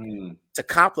attack to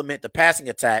complement the passing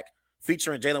attack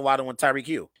featuring Jalen Waddle and Tyreek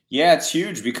Hill? Yeah, it's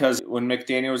huge, because when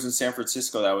McDaniel was in San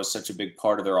Francisco, that was such a big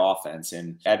part of their offense.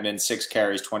 And Edmonds, 6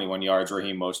 carries, 21 yards.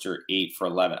 Raheem Mostert, 8 for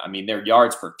 11. I mean, their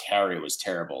yards per carry was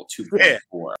terrible,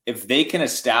 2.4. If they can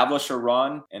establish a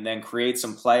run and then create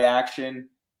some play action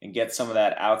and get some of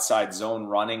that outside zone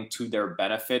running to their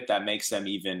benefit, that makes them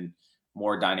even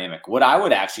more dynamic. What I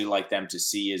would actually like them to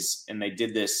see is, and they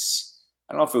did this,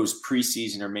 I don't know if it was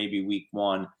preseason or maybe week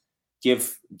 1,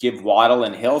 give Waddle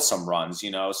and Hill some runs,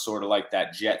 you know, sort of like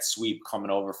that jet sweep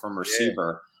coming over from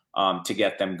receiver to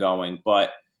get them going.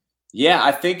 But yeah,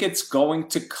 I think it's going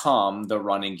to come, the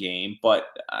running game. But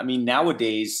I mean,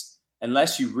 nowadays,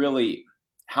 unless you really,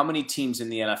 how many teams in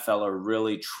the NFL are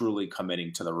really truly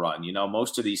committing to the run? You know,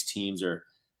 most of these teams are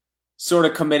sort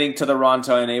of committing to the run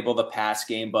to enable the pass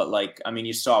game. But like, I mean,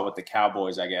 you saw with the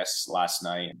Cowboys, I guess, last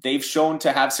night. They've shown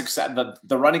to have success.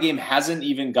 The running game hasn't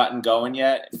even gotten going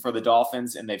yet for the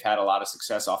Dolphins, and they've had a lot of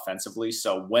success offensively.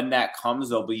 So when that comes,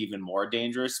 they'll be even more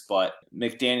dangerous. But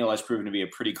McDaniel has proven to be a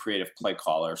pretty creative play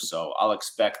caller. So I'll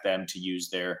expect them to use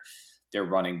their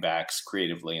running backs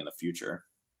creatively in the future.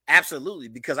 Absolutely,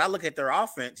 because I look at their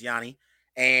offense, Yanni,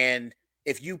 and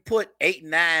if you put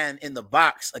 8-9 in the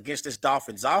box against this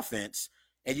Dolphins offense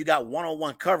and you got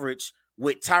one-on-one coverage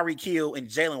with Tyreek Hill and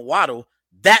Jalen Waddle,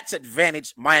 that's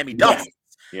advantage Miami Dolphins.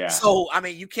 Yeah. So, I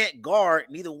mean, you can't guard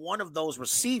neither one of those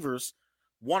receivers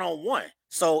one-on-one.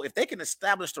 So if they can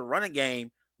establish the running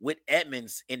game with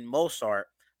Edmonds and Mostert,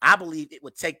 I believe it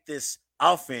would take this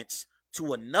offense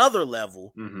to another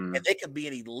level, and they could be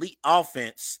an elite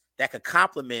offense that could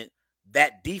complement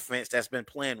that defense that's been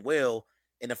playing well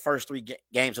in the first three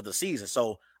games of the season.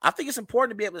 So I think it's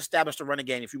important to be able to establish the running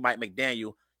game if you Mike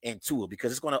McDaniel and Tua,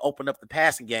 because it's going to open up the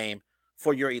passing game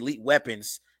for your elite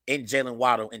weapons in Jalen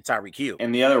Waddle and Tyreek Hill.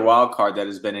 And the other wild card that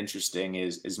has been interesting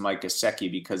is Mike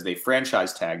Gesicki, because they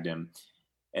franchise tagged him.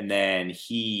 And then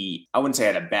I wouldn't say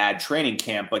had a bad training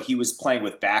camp, but he was playing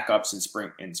with backups in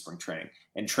spring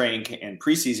training and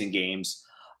preseason games,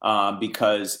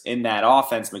 because in that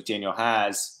offense McDaniel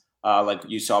has, like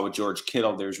you saw with George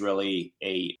Kittle, there's really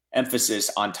a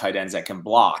emphasis on tight ends that can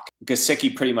block.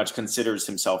 Gesicki pretty much considers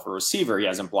himself a receiver. He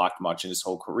hasn't blocked much in his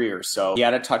whole career. So he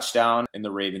had a touchdown in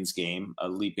the Ravens game, a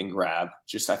leaping grab,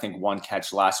 just I think one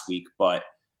catch last week. But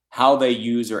how they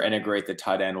use or integrate the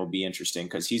tight end will be interesting,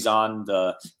 because he's on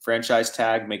the franchise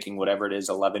tag making whatever it is,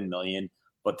 $11 million.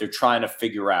 But they're trying to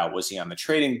figure out, was he on the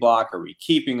trading block? Are we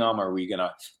keeping him? Are we going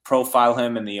to profile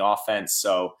him in the offense?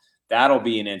 So that'll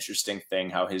be an interesting thing,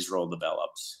 how his role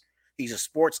develops. He's a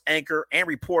sports anchor and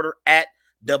reporter at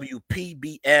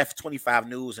WPBF 25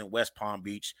 News in West Palm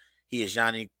Beach. He is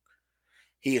Yanni.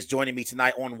 He is joining me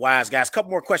tonight on Wise Guys. A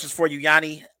couple more questions for you,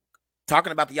 Yanni.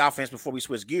 Talking about the offense before we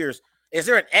switch gears, is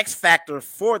there an X factor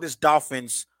for this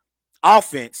Dolphins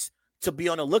offense to be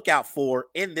on the lookout for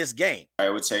in this game? I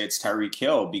would say it's Tyreek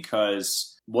Hill,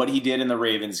 because what he did in the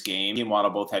Ravens game, he and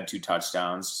Waddle both had 2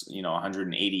 touchdowns,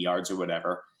 180 yards or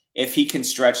whatever. If he can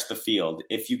stretch the field,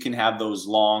 if you can have those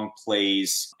long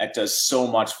plays, that does so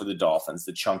much for the Dolphins,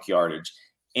 the chunk yardage.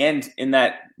 And in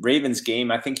that Ravens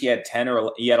game, I think he had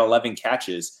 11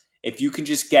 catches. If you can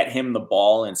just get him the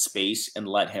ball in space and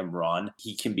let him run,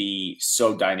 he can be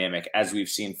so dynamic, as we've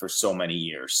seen for so many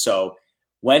years. So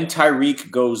when Tyreek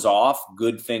goes off,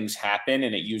 good things happen,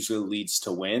 and it usually leads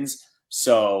to wins.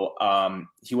 So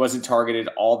he wasn't targeted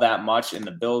all that much in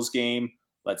the Bills game.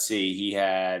 Let's see, he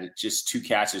had just 2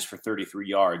 catches for 33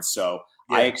 yards. So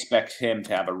yeah. I expect him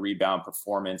to have a rebound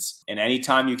performance. And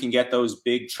anytime you can get those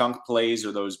big chunk plays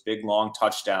or those big long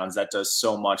touchdowns, that does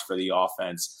so much for the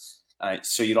offense.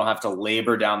 So you don't have to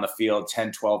labor down the field,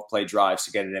 10, 12 play drives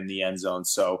to get it in the end zone.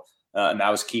 So and that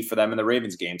was key for them in the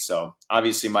Ravens game. So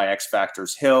obviously my X factor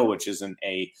is Hill, which isn't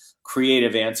a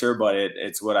creative answer, but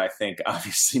it's what I think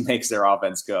obviously makes their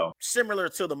offense go. Similar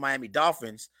to the Miami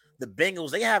Dolphins, the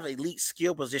Bengals, they have elite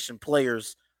skill position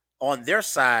players on their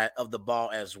side of the ball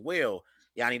as well.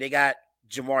 Yanni, they got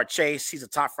Jamar Chase. He's a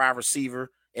top 5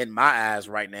 receiver in my eyes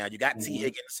right now. You got T.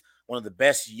 Higgins, one of the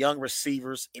best young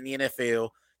receivers in the NFL.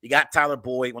 You got Tyler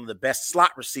Boyd, one of the best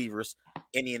slot receivers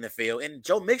in the NFL. And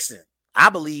Joe Mixon, I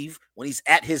believe when he's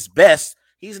at his best,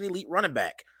 he's an elite running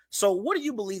back. So what do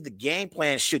you believe the game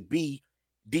plan should be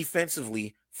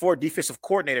defensively for defensive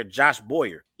coordinator Josh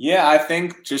Boyer? Yeah, I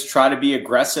think just try to be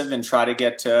aggressive and try to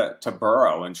get to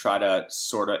Burrow and try to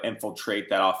sort of infiltrate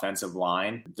that offensive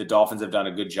line. The Dolphins have done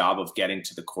a good job of getting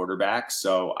to the quarterback,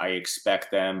 so I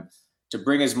expect them to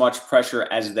bring as much pressure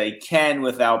as they can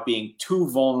without being too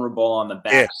vulnerable on the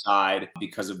backside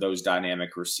because of those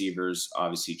dynamic receivers,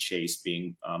 obviously Chase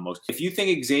being most. If you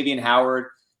think Xavier Howard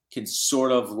can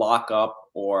sort of lock up,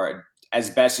 or as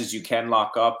best as you can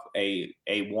lock up a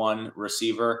one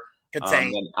receiver,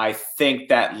 then I think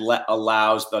that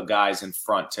allows the guys in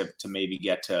front to maybe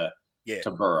get to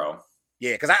Burrow.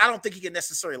 Yeah, because I don't think he can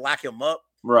necessarily lock him up.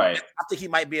 Right. I think he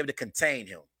might be able to contain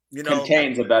him.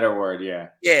 Contain's a better word, yeah.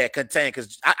 Yeah, contain,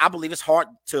 because I believe it's hard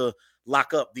to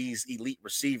lock up these elite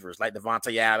receivers like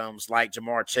Devontae Adams, like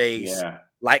Jamar Chase,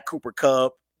 like Cooper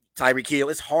Kupp, Tyreek Hill.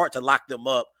 It's hard to lock them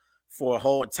up for a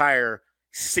whole entire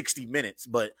 60 minutes.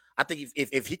 But I think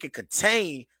if he can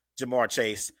contain Jamar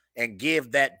Chase and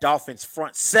give that Dolphins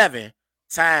front 7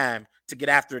 time to get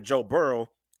after Joe Burrow,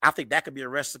 I think that could be a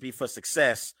recipe for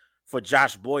success for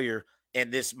Josh Boyer and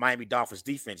this Miami Dolphins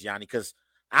defense, Yanni, because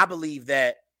I believe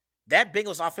that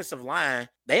Bengals offensive line,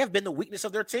 they have been the weakness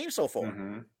of their team so far.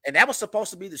 Mm-hmm. And that was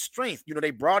supposed to be the strength.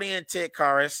 They brought in Ted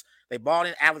Karras. They brought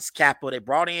in Alex Kappa. They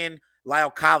brought in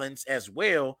Lyle Collins as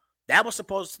well. That was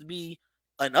supposed to be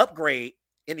an upgrade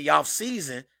in the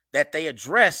offseason that they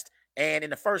addressed. And in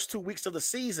the first 2 weeks of the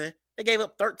season, they gave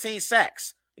up 13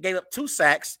 sacks. They gave up 2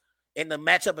 sacks in the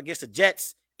matchup against the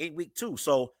Jets in week 2.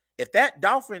 So if that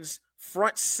Dolphins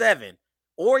front 7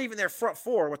 or even their front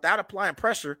 4 without applying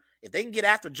pressure, if they can get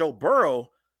after Joe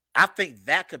Burrow, I think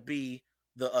that could be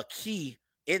a key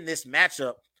in this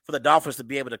matchup for the Dolphins to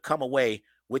be able to come away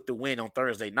with the win on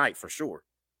Thursday night for sure.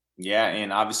 Yeah,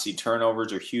 and obviously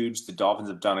turnovers are huge. The Dolphins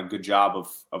have done a good job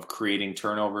of creating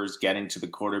turnovers, getting to the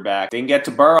quarterback. They can get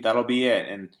to Burrow, that'll be it.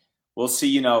 And we'll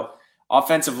see,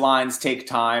 offensive lines take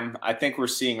time. I think we're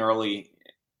seeing early,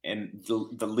 and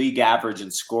the league average in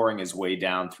scoring is way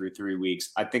down through 3 weeks.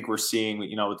 I think we're seeing,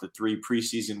 with the 3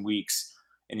 preseason weeks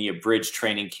in the abridged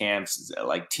training camps.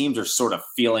 Like teams are sort of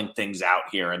feeling things out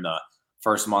here in the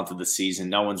first month of the season.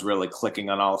 No one's really clicking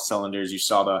on all cylinders. You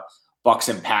saw the Bucks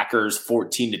and Packers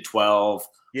 14-12,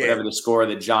 whatever the score of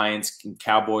the Giants and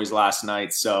Cowboys last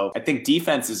night. So I think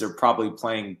defenses are probably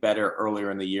playing better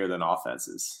earlier in the year than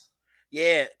offenses.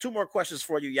 Yeah, 2 more questions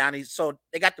for you, Yanni. So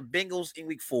they got the Bengals in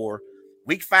week 4.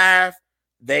 Week 5,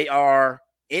 they are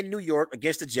in New York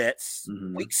against the Jets.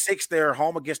 Week 6, they're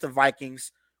home against the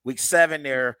Vikings. Week 7,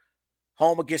 they're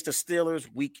home against the Steelers.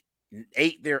 Week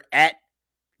 8, they're at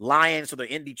Lions, so they're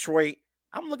in Detroit.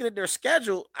 I'm looking at their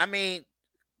schedule. I mean,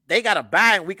 they got a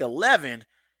bye in week 11.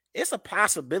 It's a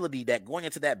possibility that going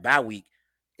into that bye week,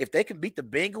 if they can beat the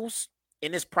Bengals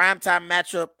in this primetime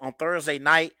matchup on Thursday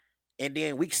night, and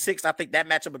then week 6, I think that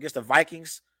matchup against the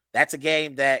Vikings, that's a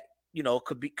game that, you know,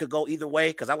 could go either way,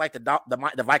 because I like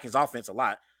the Vikings offense a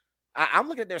lot. I'm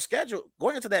looking at their schedule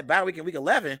going into that bye week in week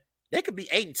 11. They could be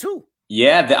 8-2.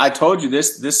 Yeah, I told you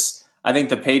this. I think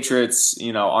the Patriots,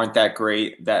 you know, aren't that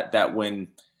great. That win,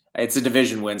 it's a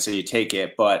division win, so you take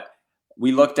it. But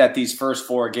we looked at these first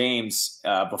 4 games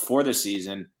before the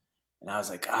season, and I was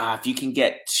like, if you can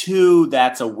get 2,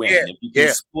 that's a win. If you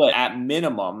can split, at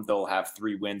minimum, they'll have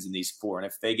 3 wins in these 4. And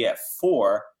if they get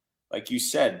 4, like you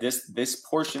said, this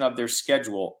portion of their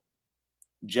schedule,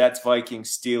 Jets,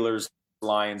 Vikings, Steelers,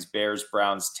 Lions, Bears,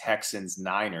 Browns, Texans,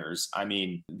 Niners. I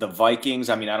mean, the Vikings,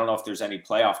 I don't know if there's any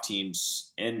playoff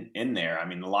teams in there. I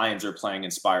mean, the Lions are playing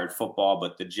inspired football,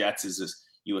 but the Jets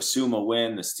you assume a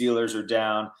win. The Steelers are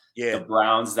down. The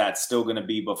Browns, that's still going to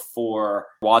be before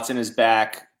Watson is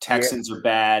back. Texans are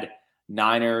bad.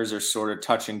 Niners are sort of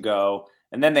touch and go.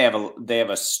 And then they have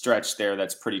a stretch there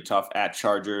that's pretty tough at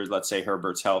Chargers. Let's say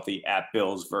Herbert's healthy, at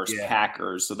Bills versus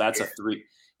Packers. So that's a 3.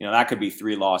 You know, that could be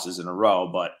 3 losses in a row.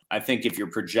 But I think if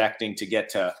you're projecting to get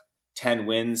to 10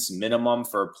 wins minimum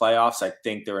for playoffs, I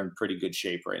think they're in pretty good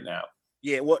shape right now.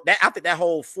 Yeah, well, I think that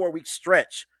whole 4-week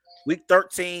stretch, week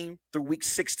 13 through week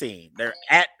 16, they're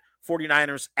at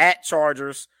 49ers, at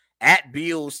Chargers, at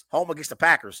Bills, home against the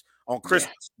Packers on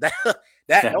Christmas.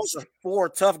 Those are 4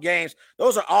 tough games.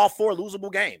 Those are all 4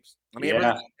 losable games. I mean,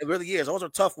 it really is. Those are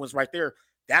tough ones right there.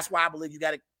 That's why I believe you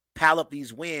got to pile up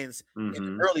these wins in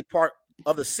the early part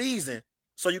of the season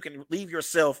so you can leave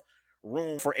yourself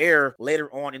room for error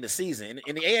later on in the season.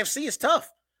 And the AFC is tough.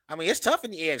 I mean, it's tough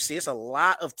in the AFC. It's a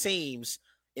lot of teams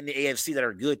in the AFC that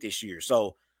are good this year.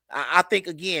 So I think,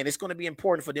 again, it's going to be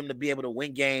important for them to be able to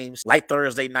win games like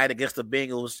Thursday night against the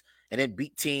Bengals and then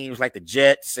beat teams like the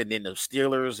Jets and then the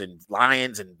Steelers and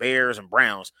Lions and Bears and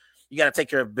Browns. You got to take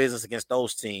care of business against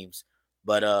those teams.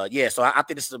 But, so I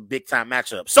think this is a big-time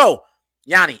matchup. So,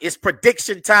 Yanni, it's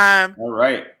prediction time. All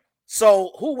right.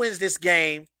 So who wins this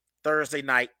game Thursday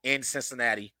night in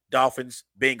Cincinnati? Dolphins,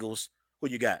 Bengals. Who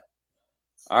you got?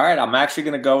 All right, I'm actually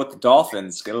going to go with the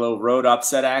Dolphins. Get a little road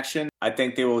upset action. I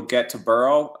think they will get to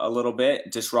Burrow a little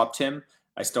bit, disrupt him.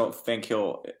 I still think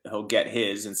he'll get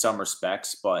his in some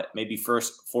respects, but maybe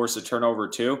first force a turnover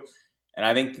too. And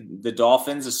I think the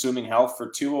Dolphins, assuming health for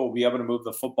Tua, will be able to move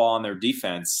the football on their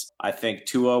defense. I think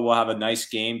Tua will have a nice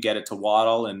game, get it to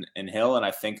Waddle and Hill, and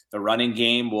I think the running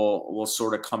game will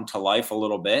sort of come to life a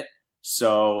little bit.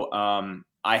 So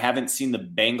I haven't seen the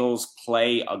Bengals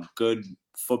play a good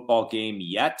football game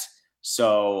yet.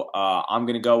 So I'm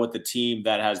going to go with the team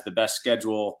that has the best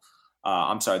schedule.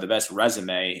 The best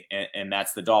resume, and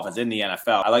that's the Dolphins in the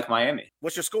NFL. I like Miami.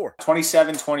 What's your score?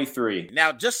 27-23.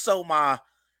 Now, just so my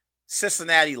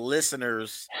Cincinnati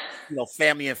listeners,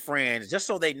 family and friends, just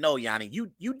so they know, Yanni,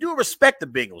 you do respect the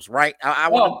Bengals, right?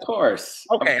 Of course.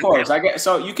 Okay. Of course.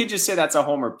 So you could just say that's a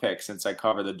homer pick since I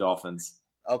cover the Dolphins.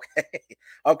 Okay.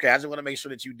 I just want to make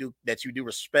sure that you do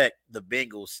respect the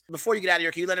Bengals. Before you get out of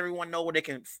here, can you let everyone know where they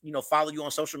can, follow you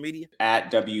on social media? At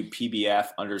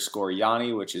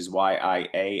WPBF_Yanni, which is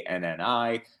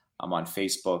YIANNI. I'm on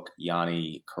Facebook,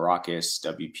 Yanni Caracas,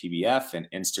 WPBF, and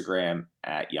Instagram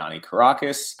at Yanni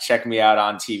Caracas. Check me out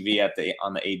on TV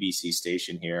on the ABC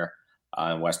station here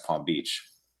in West Palm Beach.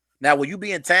 Now, will you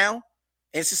be in town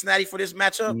in Cincinnati for this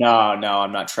matchup? No,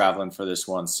 I'm not traveling for this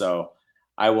one. So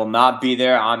I will not be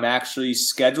there. I'm actually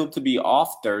scheduled to be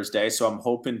off Thursday, so I'm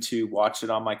hoping to watch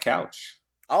it on my couch.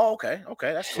 Oh, okay.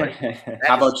 That's great.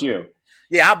 How about you?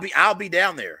 Yeah, I'll be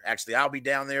down there. Actually, I'll be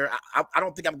down there. I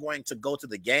don't think I'm going to go to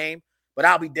the game, but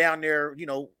I'll be down there,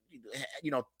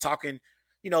 talking,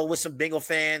 with some Bengal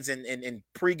fans and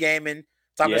pre-gaming,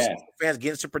 talking to some fans,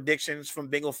 getting some predictions from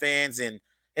Bengal fans. And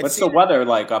what's the weather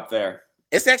like up there?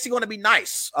 It's actually going to be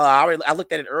nice. I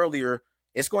looked at it earlier.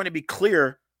 It's going to be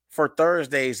clear for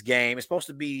Thursday's game. It's supposed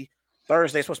to be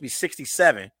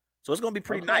 67. So it's going to be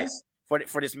pretty nice for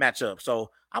this matchup.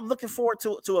 So I'm looking forward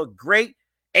to a great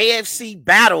AFC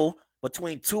battle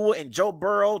between Tua and Joe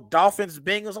Burrow, Dolphins,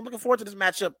 Bengals. I'm looking forward to this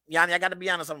matchup. Yanni, I got to be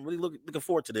honest. I'm really looking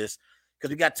forward to this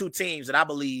because we got two teams that I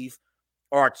believe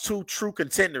are two true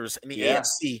contenders in the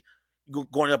AFC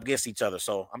going up against each other.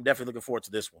 So I'm definitely looking forward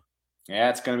to this one.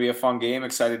 Yeah, it's going to be a fun game.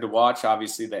 Excited to watch.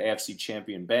 Obviously, the AFC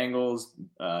champion Bengals.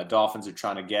 Dolphins are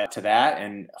trying to get to that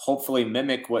and hopefully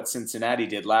mimic what Cincinnati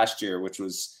did last year, which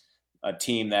was a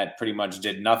team that pretty much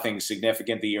did nothing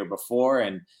significant the year before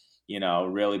and,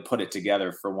 really put it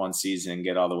together for one season and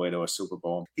get all the way to a Super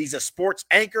Bowl. He's a sports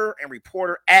anchor and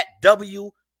reporter at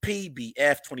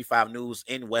WPBF 25 News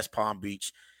in West Palm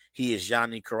Beach. He is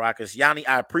Yanni Caracas. Yanni,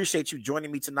 I appreciate you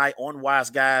joining me tonight on Wise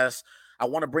Guys. I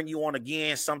want to bring you on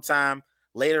again sometime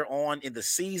later on in the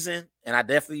season, and I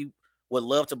definitely would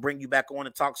love to bring you back on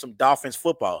and talk some Dolphins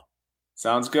football.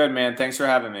 Sounds good, man. Thanks for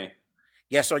having me.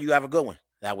 Yes, sir. You have a good one.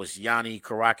 That was Yanni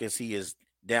Caracas. He is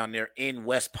down there in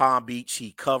West Palm Beach.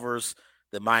 He covers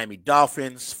the Miami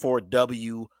Dolphins for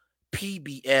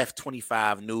WPBF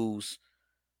 25 News.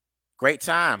 Great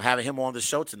time having him on the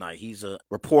show tonight. He's a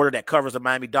reporter that covers the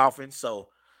Miami Dolphins, so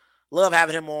love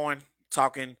having him on,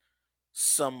 talking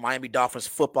some Miami Dolphins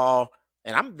football,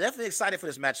 and I'm definitely excited for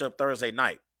this matchup Thursday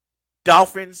night.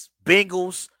 Dolphins,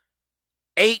 Bengals,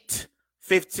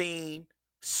 8:15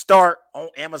 start on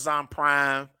Amazon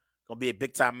Prime. Going to be a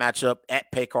big-time matchup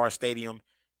at Paycor Stadium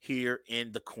here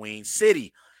in the Queen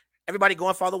City. Everybody go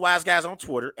and follow Wise Guys on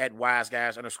Twitter at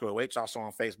WiseGuys_H, also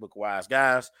on Facebook, Wise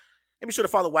Guys. And be sure to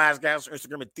follow Wise Guys on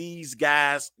Instagram at These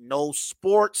Guys Know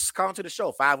Sports. Call into the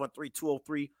show,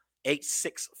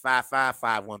 513-203-8655,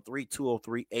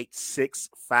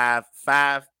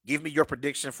 513-203-8655. Give me your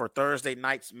prediction for Thursday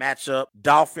night's matchup.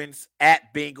 Dolphins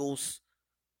at Bengals.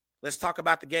 Let's talk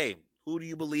about the game. Who do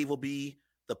you believe will be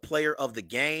the player of the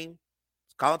game?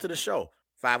 Call into the show.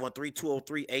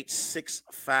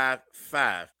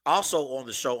 513-203-8655. Also on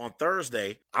the show on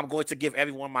Thursday, I'm going to give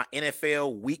everyone my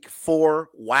NFL Week 4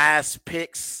 Wise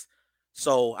picks.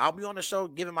 So I'll be on the show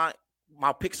giving my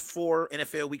picks for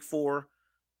NFL Week 4.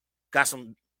 Got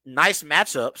some nice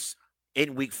matchups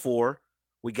in Week 4.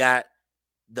 We got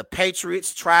the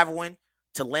Patriots traveling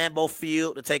to Lambeau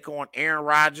Field to take on Aaron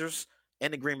Rodgers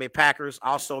and the Green Bay Packers.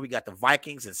 Also, we got the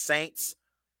Vikings and Saints.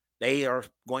 They are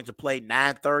going to play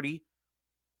 9:30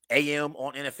 a.m.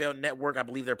 on NFL Network. I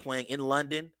believe they're playing in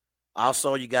London.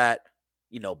 Also, you got,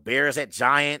 Bears at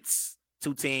Giants,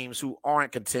 two teams who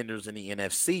aren't contenders in the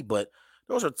NFC, but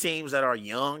those are teams that are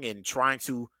young and trying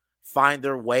to find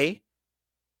their way.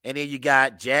 And then you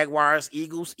got Jaguars,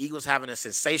 Eagles. Eagles having a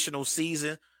sensational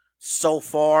season so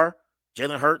far.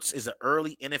 Jalen Hurts is an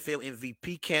early NFL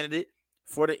MVP candidate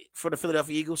for the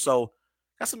Philadelphia Eagles. So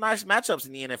got some nice matchups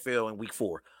in the NFL in Week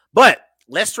 4. But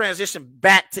let's transition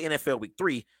back to NFL Week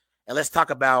 3. And let's talk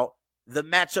about the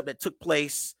matchup that took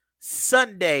place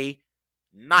Sunday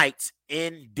night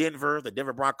in Denver. The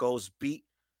Denver Broncos beat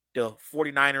the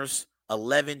 49ers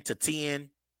 11-10.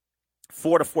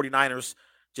 For the 49ers,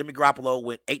 Jimmy Garoppolo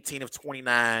went 18 of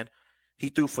 29. He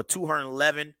threw for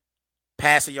 211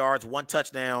 passing yards, 1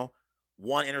 touchdown,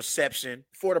 1 interception.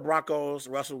 For the Broncos,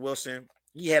 Russell Wilson,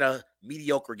 he had a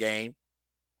mediocre game.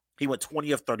 He went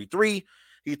 20 of 33.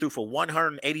 He threw for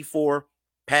 184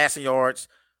 passing yards.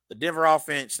 The Denver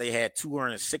offense, they had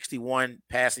 261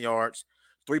 passing yards.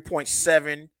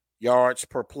 3.7 yards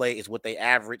per play is what they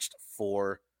averaged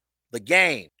for the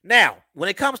game. Now, when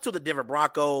it comes to the Denver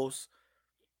Broncos,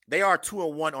 they are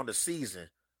 2-1 on the season.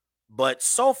 But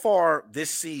so far this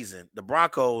season, the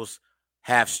Broncos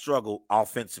have struggled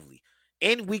offensively.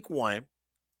 In Week 1,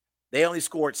 they only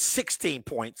scored 16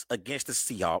 points against the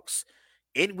Seahawks.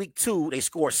 In Week 2, they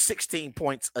scored 16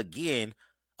 points again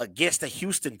against the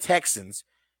Houston Texans.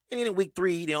 And in Week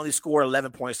 3, they only scored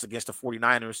 11 points against the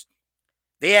 49ers.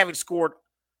 They haven't scored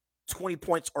 20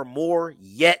 points or more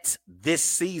yet this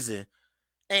season.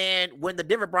 And when the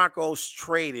Denver Broncos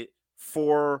traded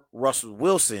for Russell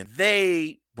Wilson,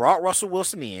 they brought Russell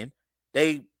Wilson in.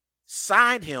 They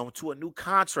signed him to a new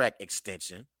contract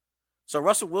extension. So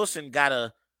Russell Wilson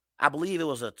got I believe it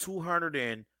was a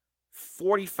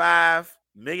 $245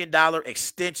 million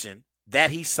extension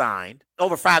that he signed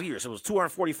over 5 years. It was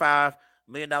 $245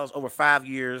 million over 5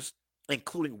 years,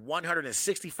 including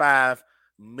 $165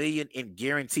 million in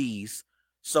guarantees.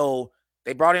 So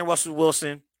they brought in Russell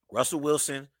Wilson. Russell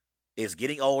Wilson is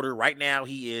getting older. Right now,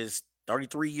 he is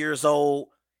 33 years old.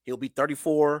 He'll be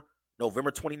 34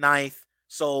 November 29th.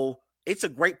 So it's a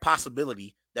great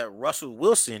possibility that Russell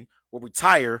Wilson will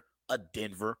retire a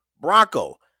Denver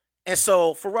Bronco. And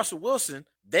so for Russell Wilson,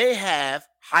 they have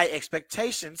high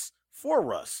expectations for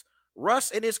Russ.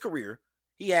 Russ, in his career,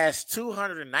 he has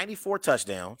 294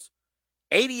 touchdowns,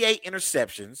 88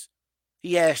 interceptions,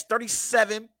 He has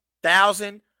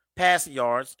 37,000 passing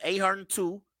yards,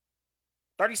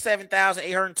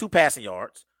 37,802 passing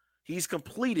yards. He's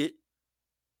completed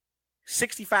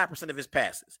 65% of his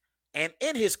passes. And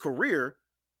in his career,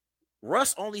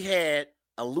 Russ only had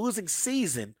a losing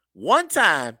season one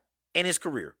time in his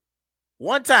career.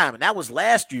 One time, and that was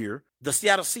last year. The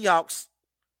Seattle Seahawks,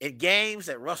 in games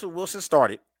that Russell Wilson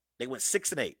started, they went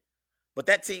 6-8. But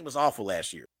that team was awful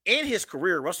last year. In his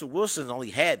career, Russell Wilson only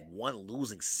had one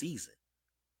losing season.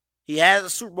 He has a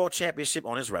Super Bowl championship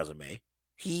on his resume.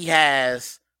 He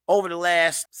has, over the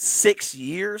last 6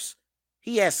 years,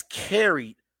 he has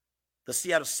carried the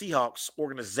Seattle Seahawks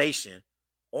organization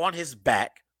on his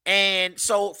back. And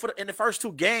so in the first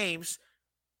 2 games,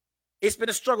 it's been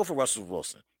a struggle for Russell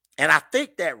Wilson. And I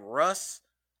think that Russ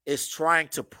is trying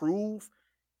to prove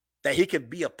that he can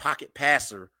be a pocket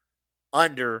passer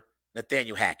under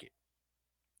Nathaniel Hackett.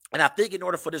 And I think in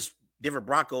order for this Denver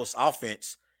Broncos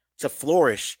offense to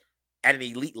flourish at an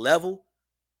elite level,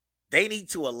 they need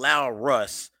to allow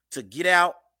Russ to get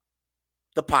out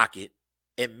the pocket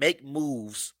and make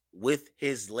moves with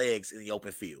his legs in the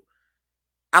open field.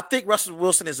 I think Russell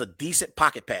Wilson is a decent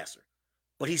pocket passer,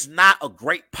 but he's not a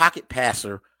great pocket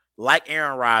passer like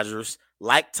Aaron Rodgers,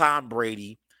 like Tom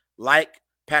Brady, like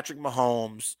Patrick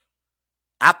Mahomes.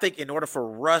 I think in order for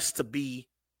Russ to be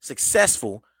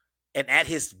successful and at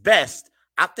his best,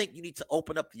 I think you need to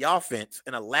open up the offense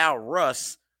and allow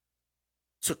Russ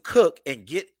to cook and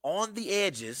get on the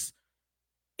edges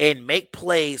and make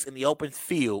plays in the open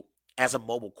field as a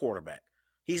mobile quarterback.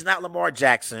 He's not Lamar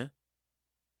Jackson.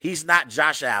 He's not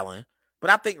Josh Allen. But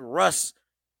I think Russ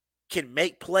can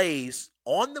make plays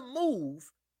on the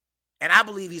move, and I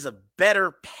believe he's a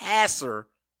better passer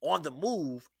on the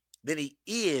move than he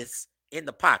is in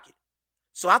the pocket.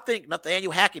 So I think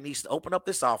Nathaniel Hackett needs to open up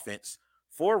this offense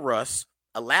for Russ,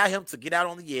 allow him to get out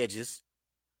on the edges,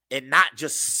 and not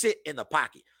just sit in the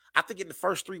pocket. I think in the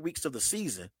first 3 weeks of the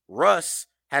season, Russ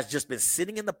has just been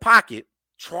sitting in the pocket,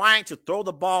 trying to throw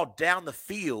the ball down the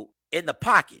field in the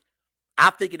pocket. I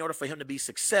think in order for him to be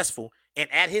successful and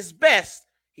at his best,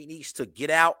 he needs to get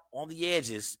out on the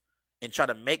edges and try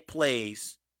to make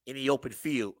plays in the open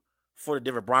field for the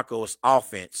Denver Broncos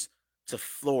offense to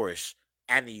flourish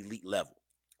at an elite level.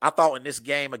 I thought in this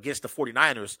game against the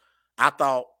 49ers, I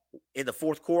thought in the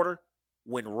fourth quarter,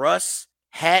 when Russ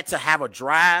had to have a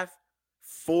drive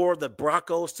for the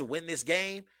Broncos to win this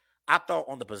game, I thought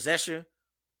on the possession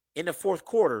in the fourth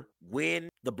quarter, when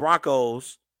the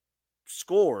Broncos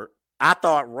scored, I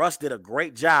thought Russ did a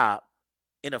great job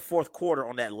in the fourth quarter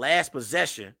on that last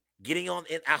possession, getting on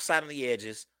outside on the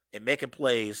edges and making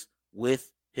plays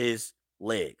with his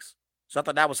legs. So I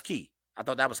thought that was key. I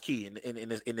thought that was key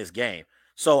in this game.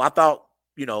 So I thought,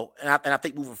 and I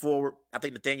think moving forward, I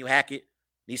think Nathaniel Hackett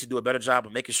needs to do a better job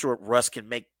of making sure Russ can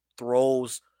make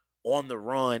throws on the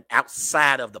run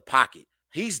outside of the pocket.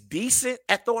 He's decent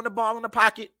at throwing the ball in the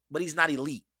pocket, but he's not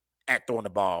elite at throwing the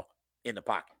ball in the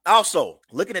pocket. Also,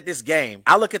 looking at this game,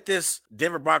 I look at this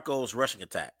Denver Broncos rushing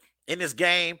attack. In this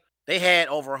game, they had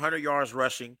over 100 yards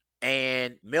rushing,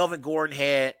 and Melvin Gordon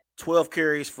had 12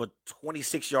 carries for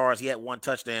 26 yards. He had 1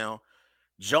 touchdown.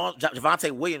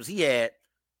 Javonte Williams, he had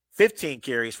 15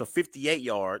 carries for 58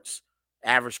 yards,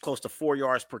 averaged close to 4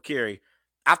 yards per carry.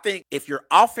 I think if your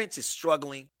offense is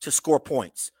struggling to score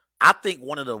points, I think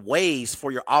one of the ways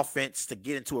for your offense to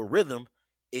get into a rhythm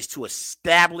is to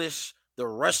establish the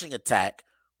rushing attack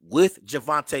with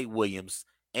Javonte Williams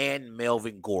and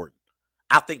Melvin Gordon.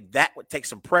 I think that would take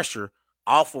some pressure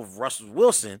off of Russell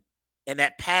Wilson and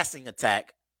that passing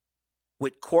attack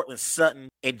with Courtland Sutton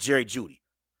and Jerry Jeudy.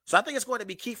 So I think it's going to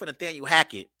be key for Nathaniel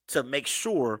Hackett to make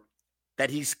sure that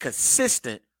he's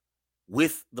consistent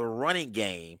with the running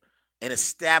game and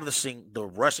establishing the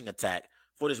rushing attack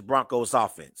for this Broncos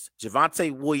offense.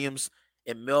 Javonte Williams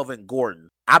and Melvin Gordon,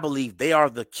 I believe they are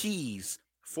the keys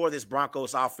for this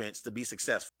Broncos offense to be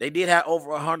successful. They did have over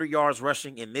 100 yards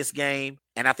rushing in this game,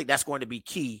 and I think that's going to be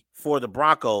key for the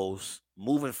Broncos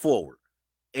moving forward.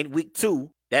 In week 2,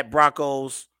 that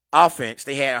Broncos offense,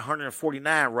 they had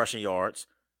 149 rushing yards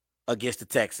against the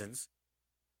Texans.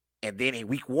 And then in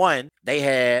week 1, they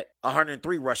had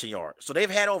 103 rushing yards. So they've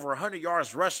had over 100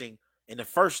 yards rushing in the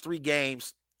first 3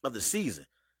 games of the season.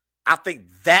 I think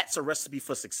that's a recipe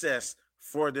for success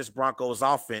for this Broncos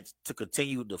offense to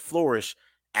continue to flourish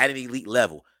at an elite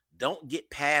level. Don't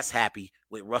get pass happy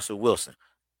with Russell Wilson.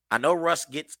 I know Russ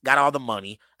got all the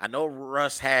money. I know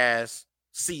Russ has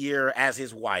Sierra as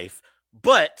his wife.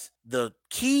 But the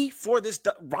key for this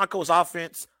Broncos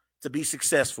offense to be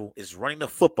successful is running the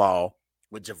football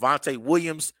with Javonte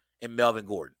Williams and Melvin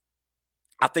Gordon.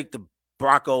 I think the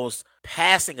Broncos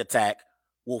passing attack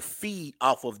will feed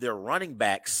off of their running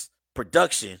backs'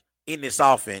 production in this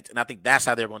offense. And I think that's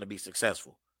how they're going to be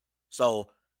successful. So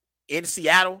in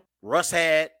Seattle, Russ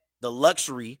had the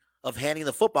luxury of handing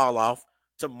the football off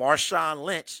to Marshawn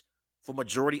Lynch for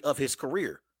majority of his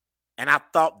career. And I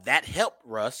thought that helped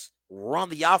Russ run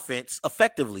the offense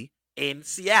effectively in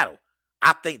Seattle.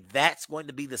 I think that's going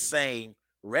to be the same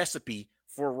recipe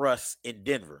for Russ in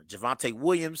Denver. Javonte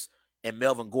Williams and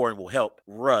Melvin Gordon will help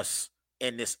Russ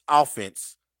in this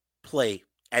offense play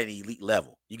at an elite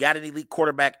level. You got an elite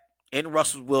quarterback in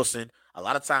Russell Wilson. A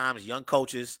lot of times, young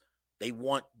coaches, they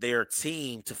want their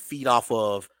team to feed off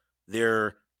of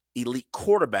their elite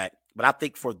quarterback. But I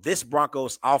think for this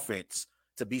Broncos offense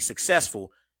to be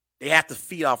successful, they have to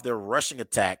feed off their rushing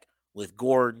attack with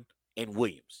Gordon and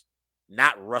Williams,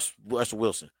 not Russell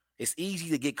Wilson. It's easy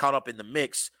to get caught up in the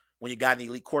mix when you got an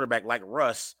elite quarterback like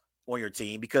Russ on your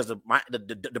team because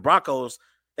the Broncos,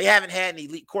 they haven't had an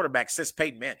elite quarterback since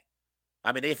Peyton Manning.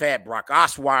 I mean, they've had Brock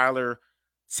Osweiler,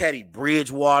 Teddy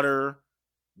Bridgewater,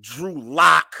 Drew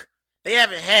Lock. They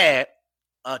haven't had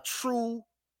a true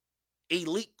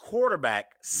elite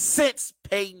quarterback since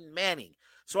Peyton Manning.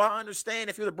 So I understand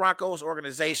if you're the Broncos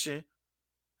organization,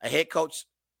 a head coach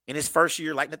in his first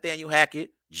year like Nathaniel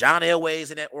Hackett, John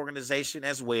Elway's in that organization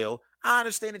as well. I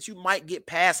understand that you might get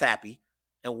pass happy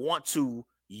and want to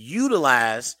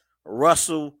utilize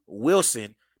Russell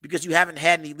Wilson because you haven't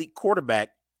had an elite quarterback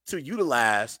to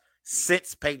utilize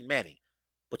since Peyton Manning.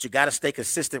 But you got to stay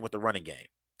consistent with the running game.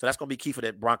 So that's going to be key for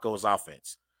that Broncos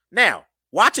offense. Now,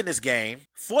 watching this game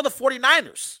for the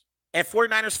 49ers and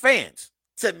 49ers fans,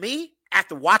 to me,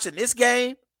 after watching this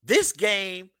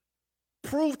game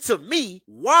proved to me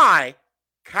why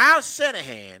Kyle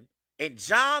Shanahan and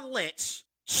John Lynch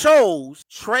chose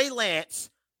Trey Lance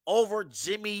over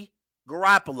Jimmy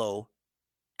Garoppolo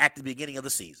at the beginning of the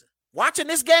season. Watching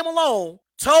this game alone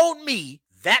told me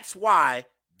that's why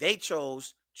they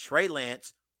chose Trey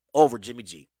Lance over Jimmy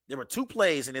G. There were two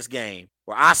plays in this game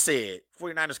where I said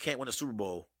 49ers can't win a Super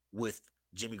Bowl with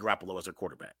Jimmy Garoppolo as their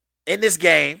quarterback. In this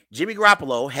game, Jimmy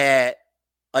Garoppolo had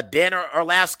a Dan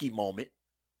Orlovsky moment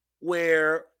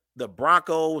where the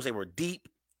Broncos, they were deep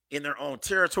in their own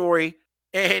territory,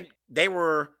 and they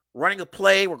were running a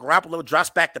play where Garoppolo drops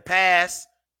back to pass,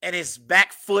 and his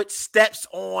back foot steps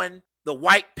on the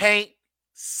white paint.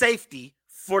 Safety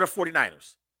for the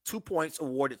 49ers. 2 points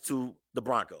awarded to the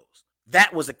Broncos.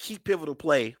 That was a key pivotal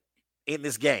play in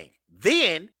this game.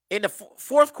 Then, in the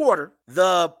fourth quarter,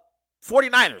 the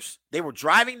 49ers, they were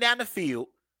driving down the field.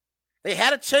 They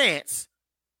had a chance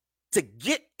to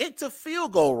get into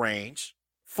field goal range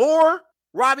for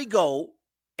Robbie Gould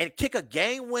and kick a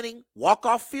game-winning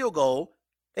walk-off field goal.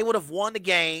 They would have won the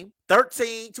game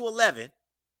 13-11,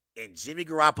 and Jimmy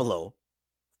Garoppolo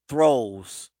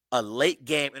throws a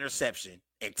late-game interception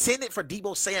intended for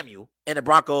Deebo Samuel, and the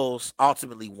Broncos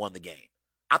ultimately won the game.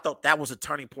 I thought that was a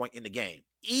turning point in the game.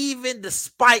 Even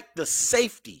despite the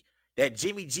safety that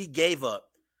Jimmy G gave up,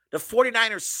 the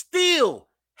 49ers still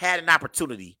had an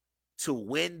opportunity to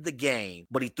win the game,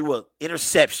 but he threw an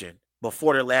interception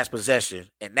before their last possession,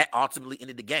 and that ultimately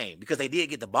ended the game because they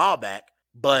did get the ball back,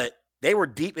 but they were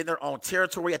deep in their own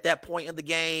territory at that point in the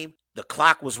game. The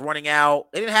clock was running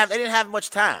out. They didn't have much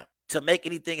time to make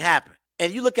anything happen.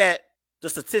 And you look at the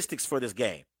statistics for this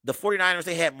game. The 49ers,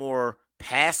 they had more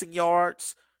passing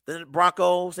yards than the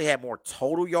Broncos. They had more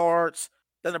total yards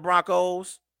than the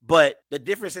Broncos. But the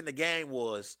difference in the game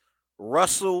was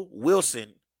Russell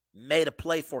Wilson made a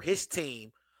play for his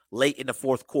team late in the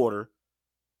fourth quarter,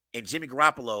 and Jimmy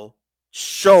Garoppolo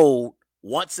showed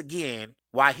once again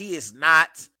why he is not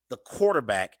the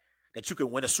quarterback that you can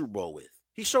win a Super Bowl with.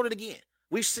 He showed it again.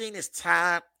 We've seen this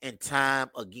time and time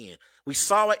again. We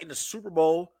saw it in the Super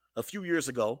Bowl a few years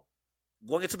ago.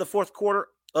 Going into the fourth quarter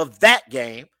of that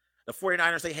game, the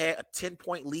 49ers, they had a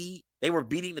 10-point lead. They were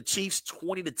beating the Chiefs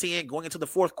 20-10 going into the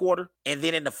fourth quarter. And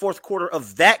then in the fourth quarter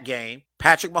of that game,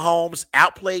 Patrick Mahomes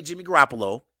outplayed Jimmy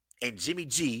Garoppolo, and Jimmy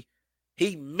G,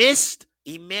 he missed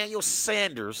Emmanuel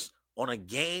Sanders on a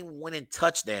game-winning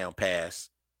touchdown pass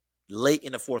late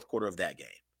in the fourth quarter of that game.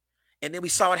 And then we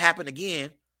saw it happen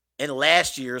again in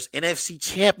last year's NFC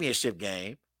Championship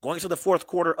game. Going into the fourth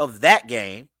quarter of that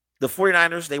game, the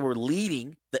 49ers, they were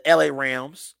leading the LA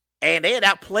Rams, and they had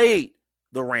outplayed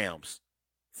the Rams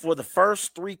for the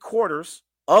first three quarters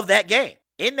of that game.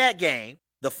 In that game,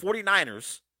 the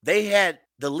 49ers, they had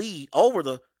the lead over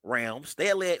the Rams. They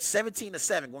had led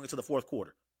 17-7 going into the fourth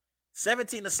quarter.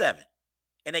 17-7.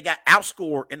 And they got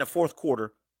outscored in the fourth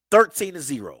quarter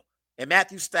 13-0. And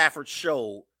Matthew Stafford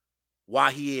showed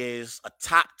why he is a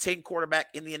top 10 quarterback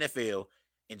in the NFL,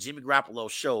 and Jimmy Garoppolo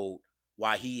showed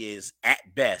why he is, at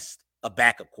best, a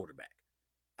backup quarterback.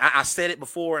 I said it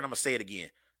before, and I'm going to say it again.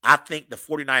 I think the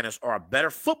 49ers are a better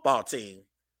football team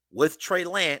with Trey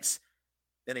Lance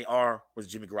than they are with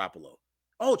Jimmy Garoppolo.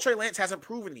 Oh, Trey Lance hasn't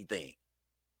proven anything.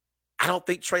 I don't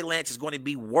think Trey Lance is going to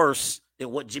be worse than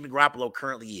what Jimmy Garoppolo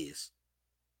currently is.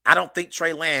 I don't think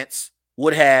Trey Lance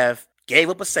would have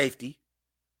gave up a safety.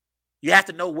 You have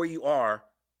to know where you are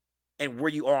and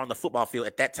where you are on the football field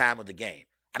at that time of the game.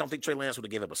 I don't think Trey Lance would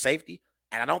have given up a safety,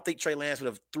 and I don't think Trey Lance would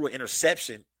have threw an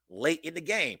interception late in the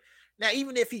game. Now,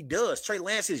 even if he does, Trey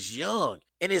Lance is young,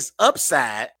 and his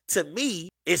upside, to me,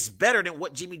 is better than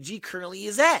what Jimmy G currently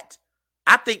is at.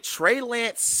 I think Trey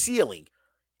Lance's ceiling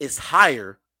is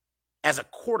higher as a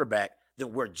quarterback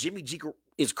than where Jimmy G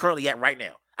is currently at right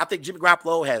now. I think Jimmy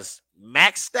Garoppolo has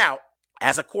maxed out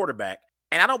as a quarterback,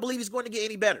 and I don't believe he's going to get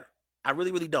any better. I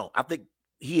really, really don't. I think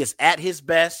he is at his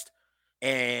best,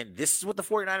 and this is what the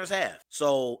 49ers have.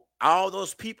 So all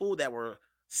those people that were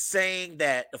saying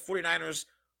that the 49ers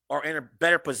are in a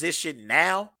better position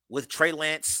now with Trey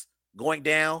Lance going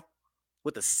down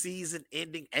with a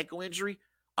season-ending ankle injury,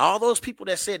 all those people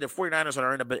that said the 49ers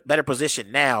are in a better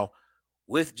position now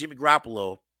with Jimmy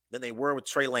Garoppolo than they were with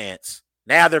Trey Lance,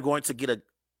 now they're going to get a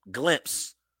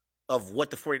glimpse of what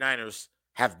the 49ers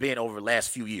have been over the last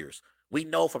few years. We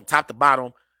know from top to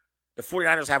bottom, the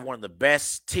 49ers have one of the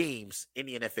best teams in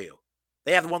the NFL.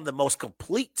 They have one of the most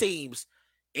complete teams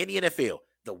in the NFL.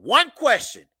 The one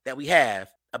question that we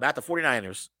have about the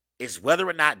 49ers is whether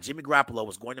or not Jimmy Garoppolo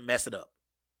was going to mess it up.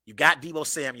 You got Deebo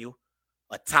Samuel,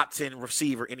 a top 10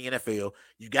 receiver in the NFL.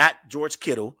 You got George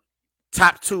Kittle,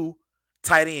 top 2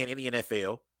 tight end in the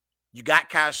NFL. You got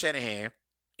Kyle Shanahan,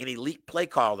 an elite play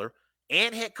caller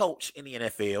and head coach in the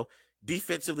NFL.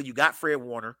 Defensively, you got Fred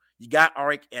Warner. You got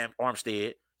Arik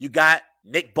Armstead. You got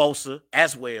Nick Bosa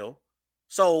as well.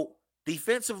 So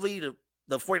defensively, the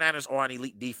 49ers are an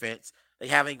elite defense. They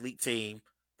have an elite team.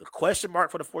 The question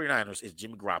mark for the 49ers is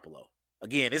Jimmy Garoppolo.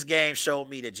 Again, this game showed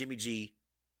me that Jimmy G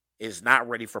is not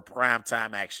ready for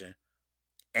primetime action.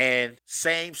 And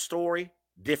same story,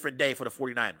 different day for the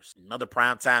 49ers. Another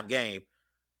primetime game,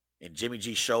 and Jimmy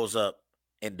G shows up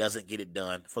and doesn't get it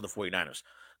done for the 49ers.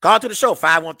 Call to the show,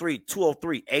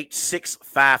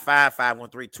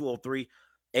 513-203-8655,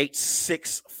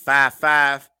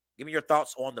 513-203-8655. Give me your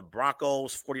thoughts on the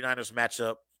Broncos-49ers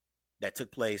matchup that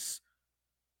took place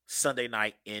Sunday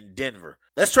night in Denver.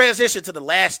 Let's transition to the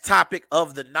last topic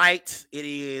of the night. It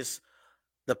is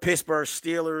the Pittsburgh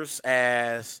Steelers.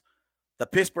 As the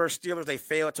Pittsburgh Steelers, they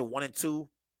failed to 1-2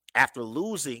 after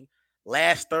losing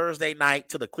last Thursday night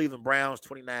to the Cleveland Browns,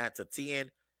 29-10.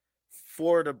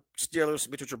 For the Steelers,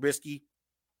 Mitchell Trubisky,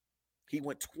 he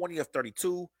went 20 of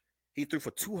 32. He threw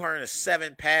for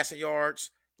 207 passing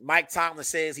yards. Mike Tomlin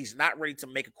says he's not ready to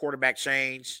make a quarterback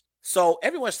change. So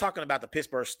everyone's talking about the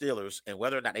Pittsburgh Steelers and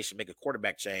whether or not they should make a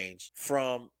quarterback change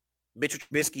from Mitchell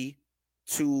Trubisky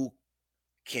to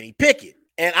Kenny Pickett.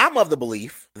 And I'm of the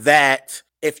belief that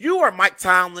if you are Mike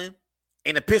Tomlin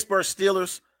and the Pittsburgh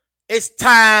Steelers, it's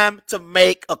time to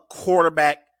make a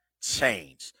quarterback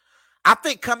change. I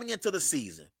think coming into the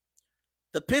season,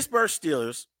 the Pittsburgh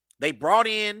Steelers, they brought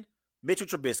in Mitchell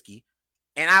Trubisky,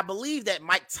 and I believe that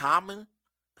Mike Tomlin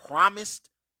promised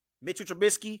Mitchell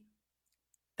Trubisky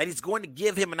that he's going to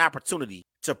give him an opportunity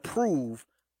to prove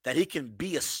that he can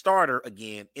be a starter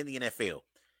again in the NFL.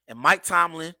 And Mike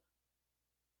Tomlin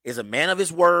is a man of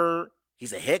his word.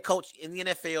 He's a head coach in the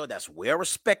NFL that's well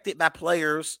respected by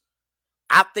players.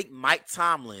 I think Mike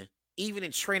Tomlin, even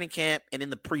in training camp and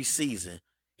in the preseason,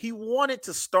 he wanted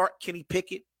to start Kenny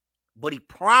Pickett, but he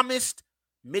promised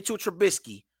Mitchell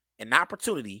Trubisky an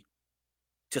opportunity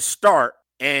to start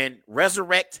and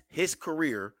resurrect his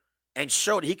career and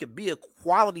show that he could be a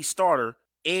quality starter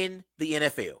in the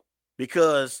NFL.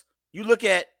 Because you look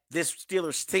at this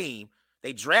Steelers team,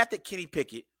 they drafted Kenny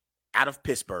Pickett out of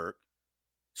Pittsburgh.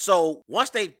 So once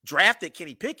they drafted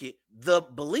Kenny Pickett, the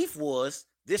belief was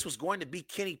this was going to be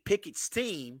Kenny Pickett's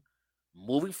team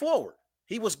moving forward.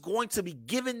 He was going to be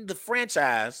given the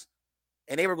franchise,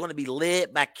 and they were going to be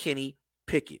led by Kenny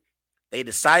Pickett. They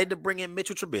decided to bring in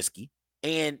Mitchell Trubisky.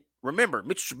 And remember,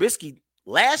 Mitchell Trubisky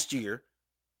last year,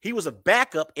 he was a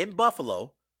backup in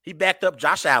Buffalo. He backed up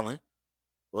Josh Allen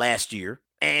last year,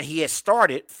 and he had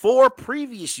started 4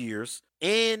 previous years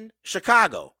in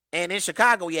Chicago. And in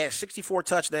Chicago, he had 64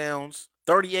 touchdowns,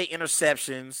 38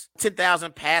 interceptions,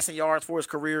 10,000 passing yards for his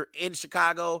career in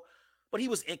Chicago. But he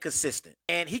was inconsistent,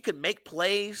 and he could make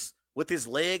plays with his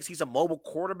legs. He's a mobile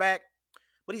quarterback,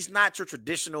 but he's not your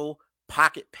traditional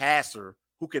pocket passer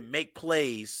who can make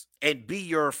plays and be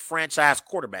your franchise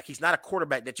quarterback. He's not a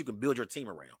quarterback that you can build your team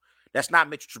around. That's not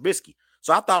Mitchell Trubisky.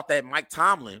 So I thought that Mike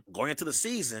Tomlin, going into the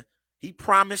season, he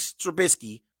promised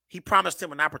Trubisky he promised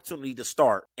him an opportunity to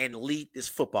start and lead this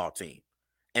football team.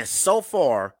 And so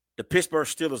far, the Pittsburgh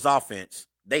Steelers offense,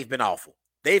 they've been awful.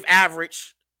 They've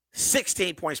averaged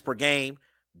 16 points per game.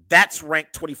 That's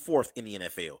ranked 24th in the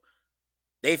NFL.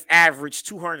 They've averaged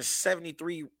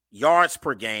 273 yards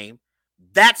per game.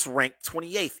 That's ranked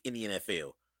 28th in the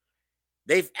NFL.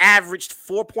 They've averaged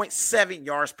 4.7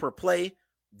 yards per play.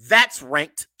 That's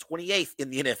ranked 28th in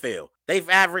the NFL. They've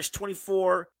averaged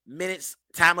 24 minutes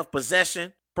time of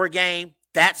possession per game.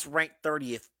 That's ranked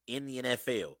 30th in the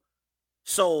NFL.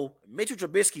 So Mitchell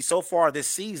Trubisky so far this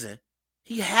season,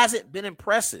 he hasn't been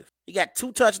impressive. He got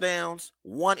 2 touchdowns,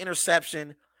 1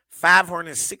 interception,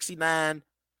 569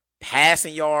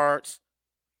 passing yards.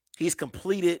 He's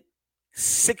completed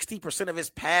 60% of his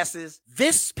passes.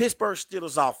 This Pittsburgh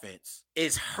Steelers offense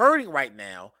is hurting right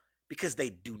now because they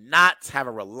do not have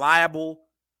a reliable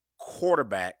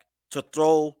quarterback to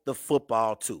throw the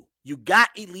football to. You got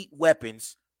elite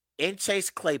weapons in Chase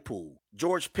Claypool,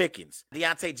 George Pickens,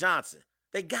 Deontay Johnson.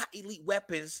 They got elite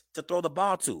weapons to throw the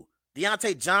ball to.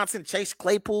 Deontay Johnson, Chase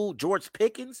Claypool, George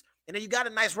Pickens, and then you got a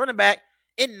nice running back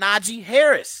in Najee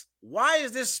Harris. Why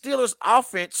is this Steelers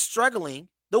offense struggling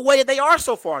the way that they are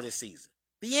so far this season?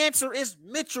 The answer is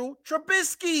Mitchell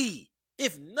Trubisky.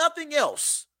 If nothing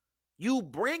else, you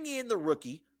bring in the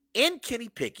rookie in Kenny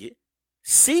Pickett,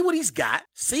 see what he's got,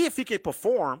 see if he can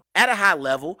perform at a high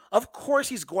level. Of course,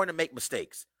 he's going to make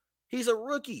mistakes. He's a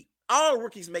rookie. All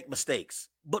rookies make mistakes.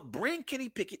 But bring Kenny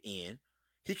Pickett in.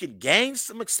 He can gain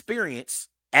some experience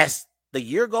as the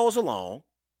year goes along.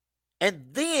 And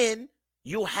then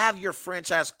you'll have your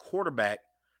franchise quarterback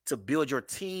to build your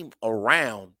team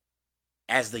around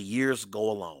as the years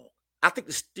go along. I think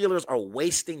the Steelers are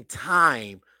wasting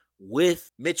time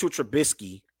with Mitchell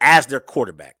Trubisky as their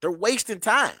quarterback. They're wasting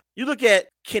time. You look at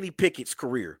Kenny Pickett's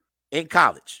career in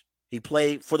college. He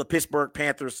played for the Pittsburgh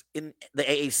Panthers in the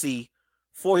AAC.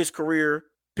 For his career,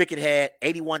 Pickett had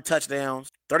 81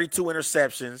 touchdowns, 32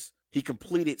 interceptions. He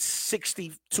completed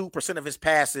 62% of his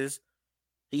passes.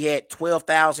 He had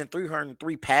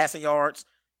 12,303 passing yards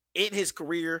in his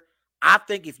career. I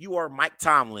think if you are Mike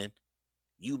Tomlin,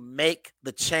 you make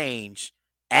the change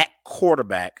at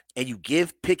quarterback and you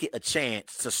give Pickett a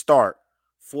chance to start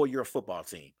for your football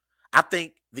team. I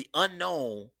think the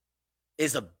unknown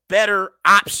is a better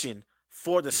option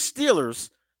for the Steelers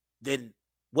than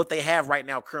what they have right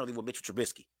now currently with Mitchell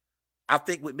Trubisky. I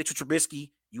think with Mitchell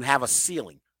Trubisky, you have a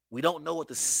ceiling. We don't know what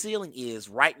the ceiling is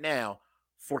right now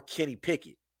for Kenny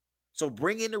Pickett. So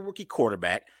bring in the rookie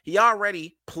quarterback. He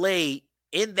already played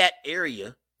in that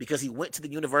area because he went to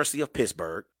the University of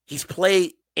Pittsburgh. He's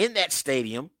played in that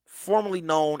stadium, formerly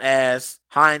known as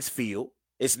Heinz Field.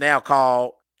 It's now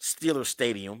called Steelers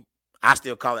Stadium. I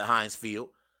still call it Heinz Field.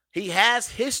 He has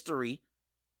history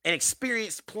and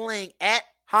experience playing at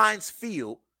Heinz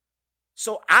Field.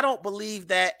 So I don't believe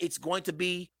that it's going to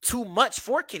be too much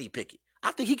for Kenny Pickett.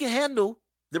 I think he can handle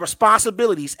the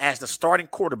responsibilities as the starting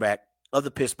quarterback of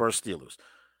the Pittsburgh Steelers.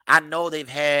 I know they've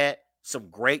had some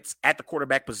greats at the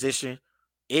quarterback position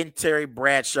in Terry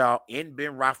Bradshaw, in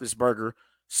Ben Roethlisberger.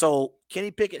 So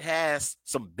Kenny Pickett has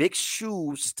some big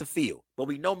shoes to fill. But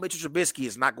we know Mitchell Trubisky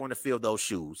is not going to fill those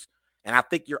shoes. And I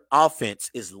think your offense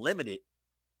is limited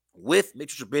with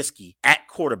Mitchell Trubisky at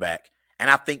quarterback. And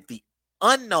I think the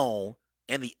unknown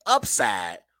and the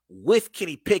upside with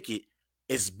Kenny Pickett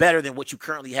is better than what you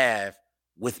currently have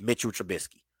with Mitchell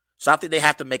Trubisky. So I think they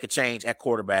have to make a change at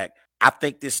quarterback. I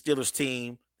think this Steelers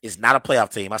team is not a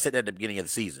playoff team. I said that at the beginning of the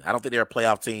season. I don't think they're a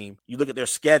playoff team. You look at their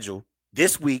schedule.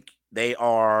 This week, they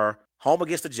are home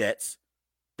against the Jets.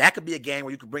 That could be a game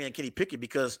where you can bring in Kenny Pickett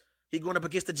because he's going up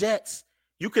against the Jets.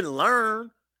 You can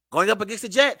learn going up against the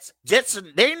Jets. Jets,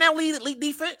 they're now lead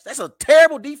defense. That's a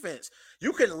terrible defense.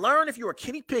 You can learn if you're a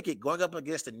Kenny Pickett going up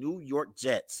against the New York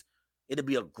Jets. It'll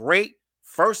be a great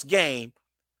first game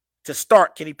to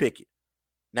start Kenny Pickett.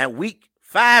 Now, week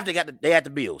 5, they had the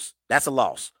Bills. That's a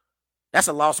loss. That's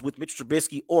a loss with Mitchell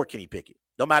Trubisky or Kenny Pickett.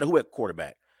 No matter who at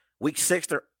quarterback. Week 6,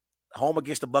 they're home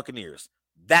against the Buccaneers.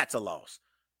 That's a loss.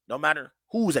 No matter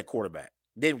who's at quarterback.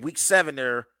 Then week 7,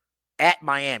 they're at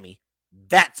Miami.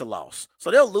 That's a loss.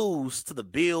 So they'll lose to the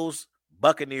Bills,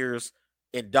 Buccaneers,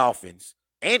 and Dolphins,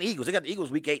 and Eagles. They got the Eagles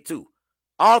week 8 too.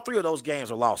 All 3 of those games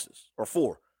are losses, or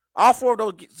 4. All 4 of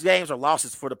those games are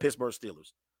losses for the Pittsburgh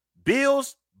Steelers.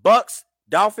 Bills, Bucks,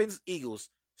 Dolphins, Eagles.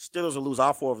 Steelers will lose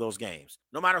all 4 of those games,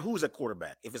 no matter who's at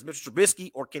quarterback, if it's Mitchell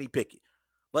Trubisky or Kenny Pickett.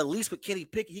 But at least with Kenny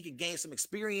Pickett, he can gain some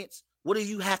experience. What do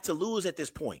you have to lose at this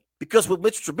point? Because with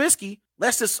Mitchell Trubisky,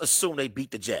 let's just assume they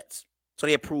beat the Jets. So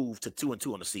they improved to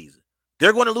 2-2 on the season.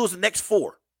 They're going to lose the next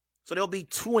 4. So they'll be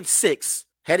 2-6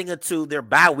 heading into their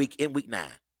bye week in week 9.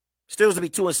 Steelers will be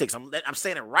 2-6. I'm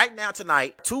saying it right now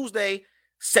tonight, Tuesday,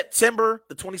 September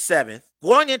the 27th.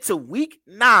 Going into week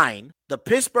 9, the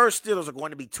Pittsburgh Steelers are going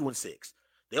to be 2-6.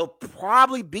 They'll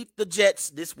probably beat the Jets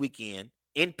this weekend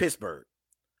in Pittsburgh,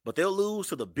 but they'll lose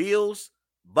to the Bills,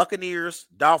 Buccaneers,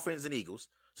 Dolphins, and Eagles.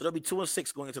 So they'll be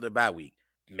 2-6 going into their bye week.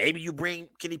 Maybe you bring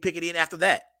Kenny Pickett in after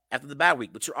that, after the bye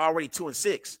week, but you're already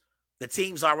 2-6. The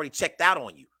team's already checked out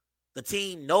on you. The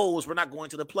team knows we're not going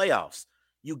to the playoffs.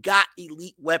 You got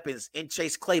elite weapons in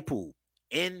Chase Claypool,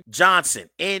 in Johnson,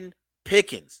 in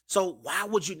Pickens. So why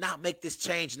would you not make this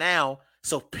change now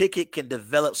so Pickett can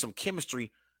develop some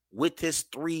chemistry with his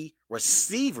 3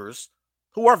 receivers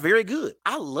who are very good?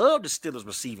 I love the Steelers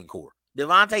receiving core.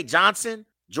 Devontae Johnson,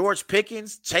 George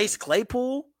Pickens, Chase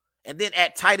Claypool, and then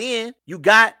at tight end, you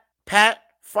got Pat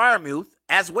Freiermuth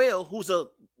as well, who's a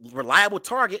reliable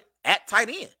target at tight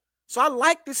end. So I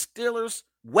like the Steelers'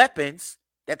 weapons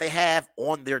that they have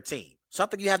on their team. So I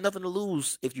think you have nothing to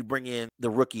lose if you bring in the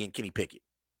rookie and Kenny Pickett.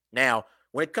 Now,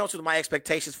 when it comes to my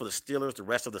expectations for the Steelers the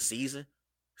rest of the season,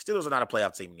 Steelers are not a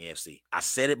playoff team in the AFC. I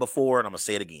said it before, and I'm going to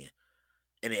say it again.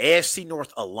 In the AFC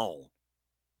North alone,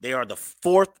 they are the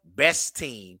 4th best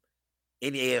team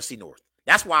in the AFC North.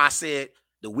 That's why I said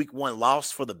the week 1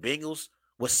 loss for the Bengals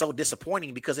was so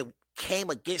disappointing, because it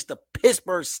came against the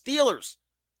Pittsburgh Steelers.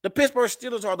 The Pittsburgh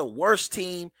Steelers are the worst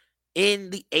team in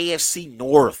the AFC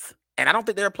North, and I don't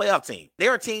think they're a playoff team.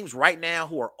 There are teams right now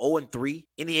who are 0-3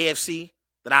 in the AFC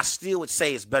that I still would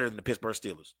say is better than the Pittsburgh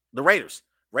Steelers. The Raiders.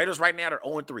 Raiders right now, they're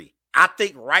 0-3. I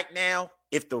think right now,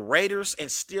 if the Raiders and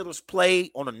Steelers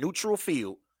play on a neutral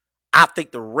field, I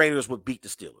think the Raiders would beat the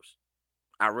Steelers.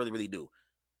 I really, really do.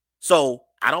 So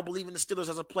I don't believe in the Steelers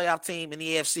as a playoff team in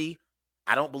the AFC.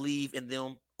 I don't believe in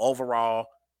them overall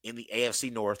in the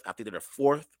AFC North. I think they're the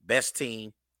 4th best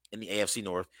team in the AFC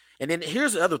North. And then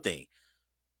here's the other thing.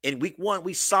 In week 1,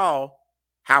 we saw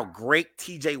how great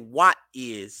TJ Watt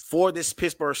is for this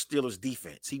Pittsburgh Steelers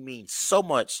defense. He means so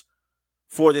much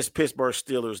for this Pittsburgh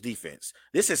Steelers defense.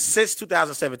 This is since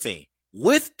 2017.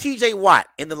 With TJ Watt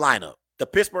in the lineup, the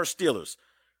Pittsburgh Steelers,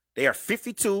 they are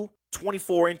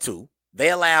 52-24-2.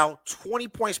 They allow 20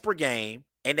 points per game,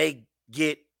 and they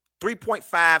get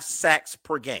 3.5 sacks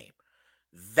per game.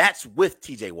 That's with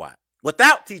TJ Watt.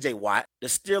 Without TJ Watt, the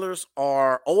Steelers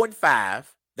are 0-5.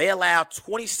 They allow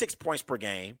 26 points per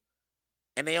game,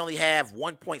 and they only have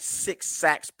 1.6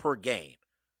 sacks per game.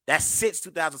 That's since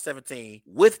 2017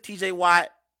 with TJ Watt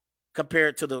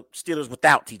compared to the Steelers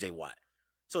without TJ Watt.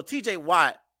 So TJ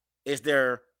Watt is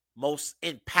their most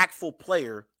impactful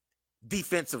player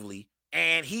defensively,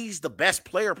 and he's the best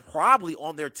player probably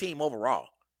on their team overall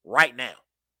right now.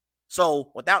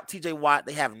 So without TJ Watt,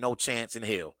 they have no chance in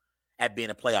hell at being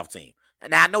a playoff team.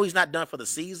 And now I know he's not done for the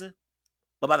season,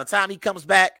 but by the time he comes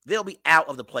back, they'll be out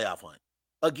of the playoff hunt.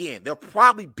 Again, they'll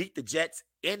probably beat the Jets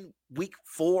in week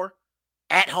 4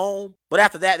 at home, but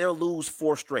after that, they'll lose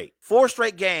 4 straight. 4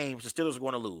 straight games the Steelers are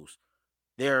going to lose.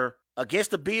 They're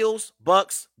against the Bills,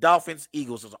 Bucks, Dolphins,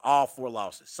 Eagles. Those are all 4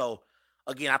 losses. So,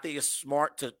 again, I think it's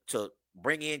smart to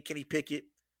bring in Kenny Pickett,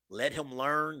 let him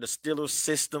learn the Steelers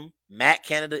system. Matt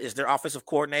Canada is their offensive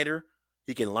coordinator.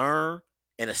 He can learn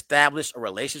and establish a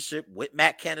relationship with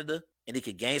Matt Canada, and he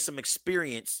can gain some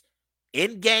experience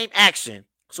in game action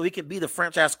so he can be the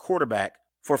franchise quarterback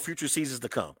for future seasons to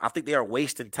come. I think they are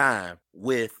wasting time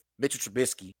with Mitchell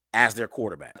Trubisky as their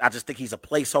quarterback. I just think he's a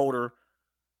placeholder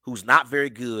who's not very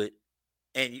good,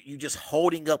 and you just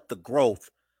holding up the growth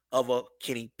of a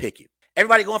Kenny Pickett.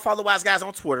 Everybody go and follow Wise Guys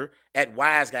on Twitter at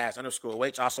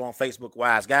WiseGuys_H. Also on Facebook,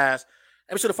 Wise Guys.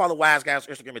 And be sure to follow Wise Guys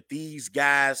on Instagram at These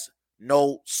Guys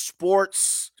Know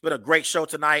Sports. It's been a great show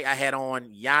tonight. I had on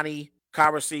Yanni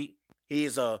Kabrasi. He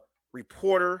is a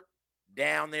reporter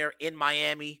down there in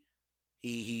Miami.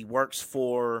 He works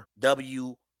for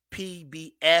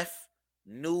WPBF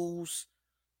News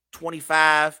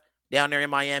 25 down there in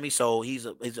Miami. So he's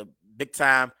a big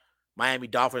time Miami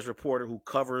Dolphins reporter who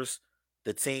covers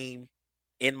the team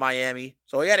in Miami.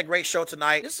 So he had a great show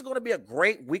tonight. This is going to be a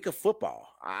great week of football.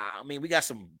 I mean, we got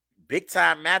some big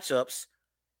time matchups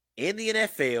in the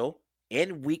NFL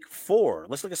in week 4.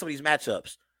 Let's look at some of these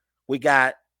matchups. We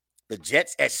got the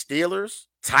Jets at Steelers,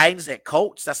 Titans at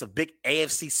Colts. That's a big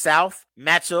AFC South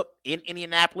matchup in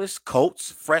Indianapolis.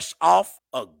 Colts fresh off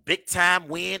a big time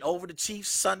win over the Chiefs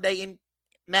Sunday in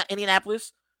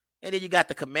Indianapolis. And then you got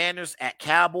the Commanders at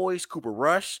Cowboys. Cooper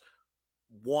Rush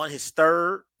won his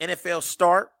 3rd NFL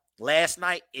start last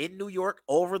night in New York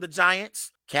over the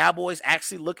Giants. Cowboys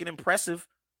actually looking impressive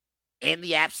in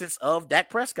the absence of Dak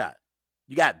Prescott.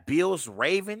 You got Bills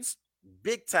Ravens,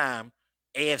 big time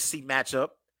AFC matchup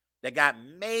that got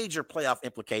major playoff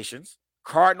implications.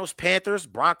 Cardinals, Panthers,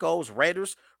 Broncos,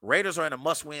 Raiders. Raiders are in a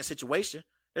must-win situation.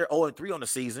 They're 0-3 on the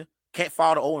season. Can't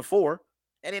fall to 0-4.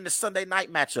 And then the Sunday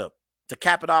night matchup to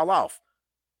cap it all off.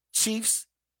 Chiefs,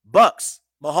 Bucks,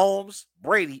 Mahomes,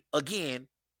 Brady again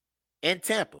in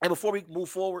Tampa. And before we move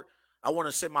forward, I want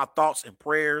to send my thoughts and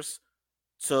prayers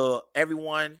to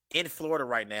everyone in Florida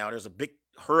right now. There's a big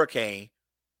hurricane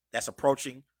that's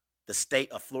approaching the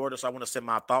state of Florida. So I want to send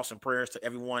my thoughts and prayers to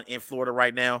everyone in Florida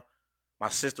right now. My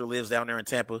sister lives down there in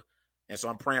Tampa. And so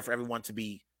I'm praying for everyone to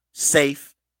be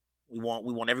safe. We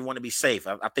want everyone to be safe.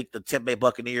 I think the Tampa Bay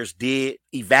Buccaneers did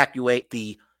evacuate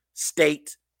the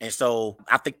state. And so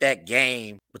I think that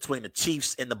game between the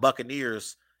Chiefs and the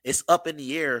Buccaneers is up in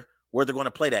the air where they're going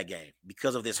to play that game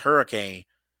because of this hurricane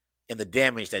and the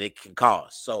damage that it can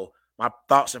cause. So my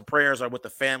thoughts and prayers are with the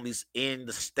families in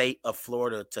the state of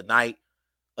Florida tonight.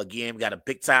 Again, we got a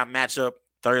big-time matchup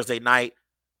Thursday night.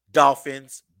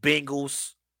 Dolphins,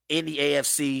 Bengals in the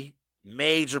AFC.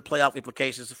 Major playoff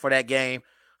implications for that game.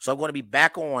 So I'm going to be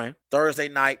back on Thursday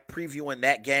night previewing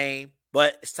that game.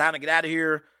 But it's time to get out of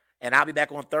here, and I'll be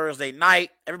back on Thursday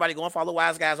night. Everybody go and follow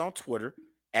Wise Guys on Twitter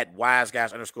at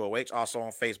WiseGuys_H. Also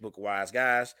on Facebook, Wise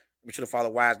Guys. Be sure to follow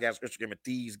Wise Guys Instagram at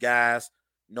These Guys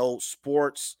Know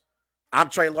Sports. I'm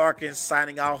Trey Larkins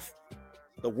signing off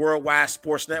the Worldwide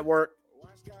Sports Network.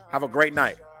 Have a great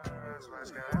night.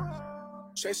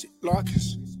 Tracy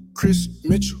Larkins, Chris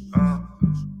Mitchell.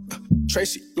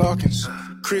 Tracy Larkins,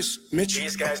 Chris Mitchell.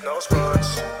 These guys know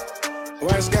sports.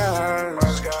 Wise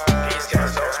guys. These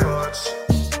guys know sports.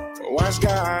 Wise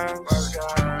guys. Wise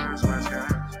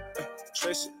guys.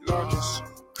 Tracy Larkins,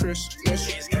 Chris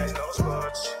Mitchell. These guys know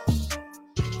sports.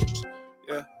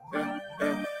 Yeah, yeah,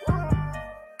 yeah.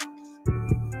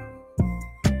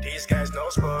 These guys know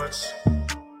sports.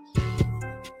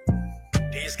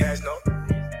 These guys know.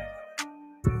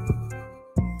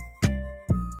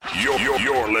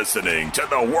 You're listening to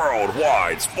the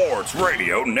Worldwide Sports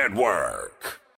Radio Network.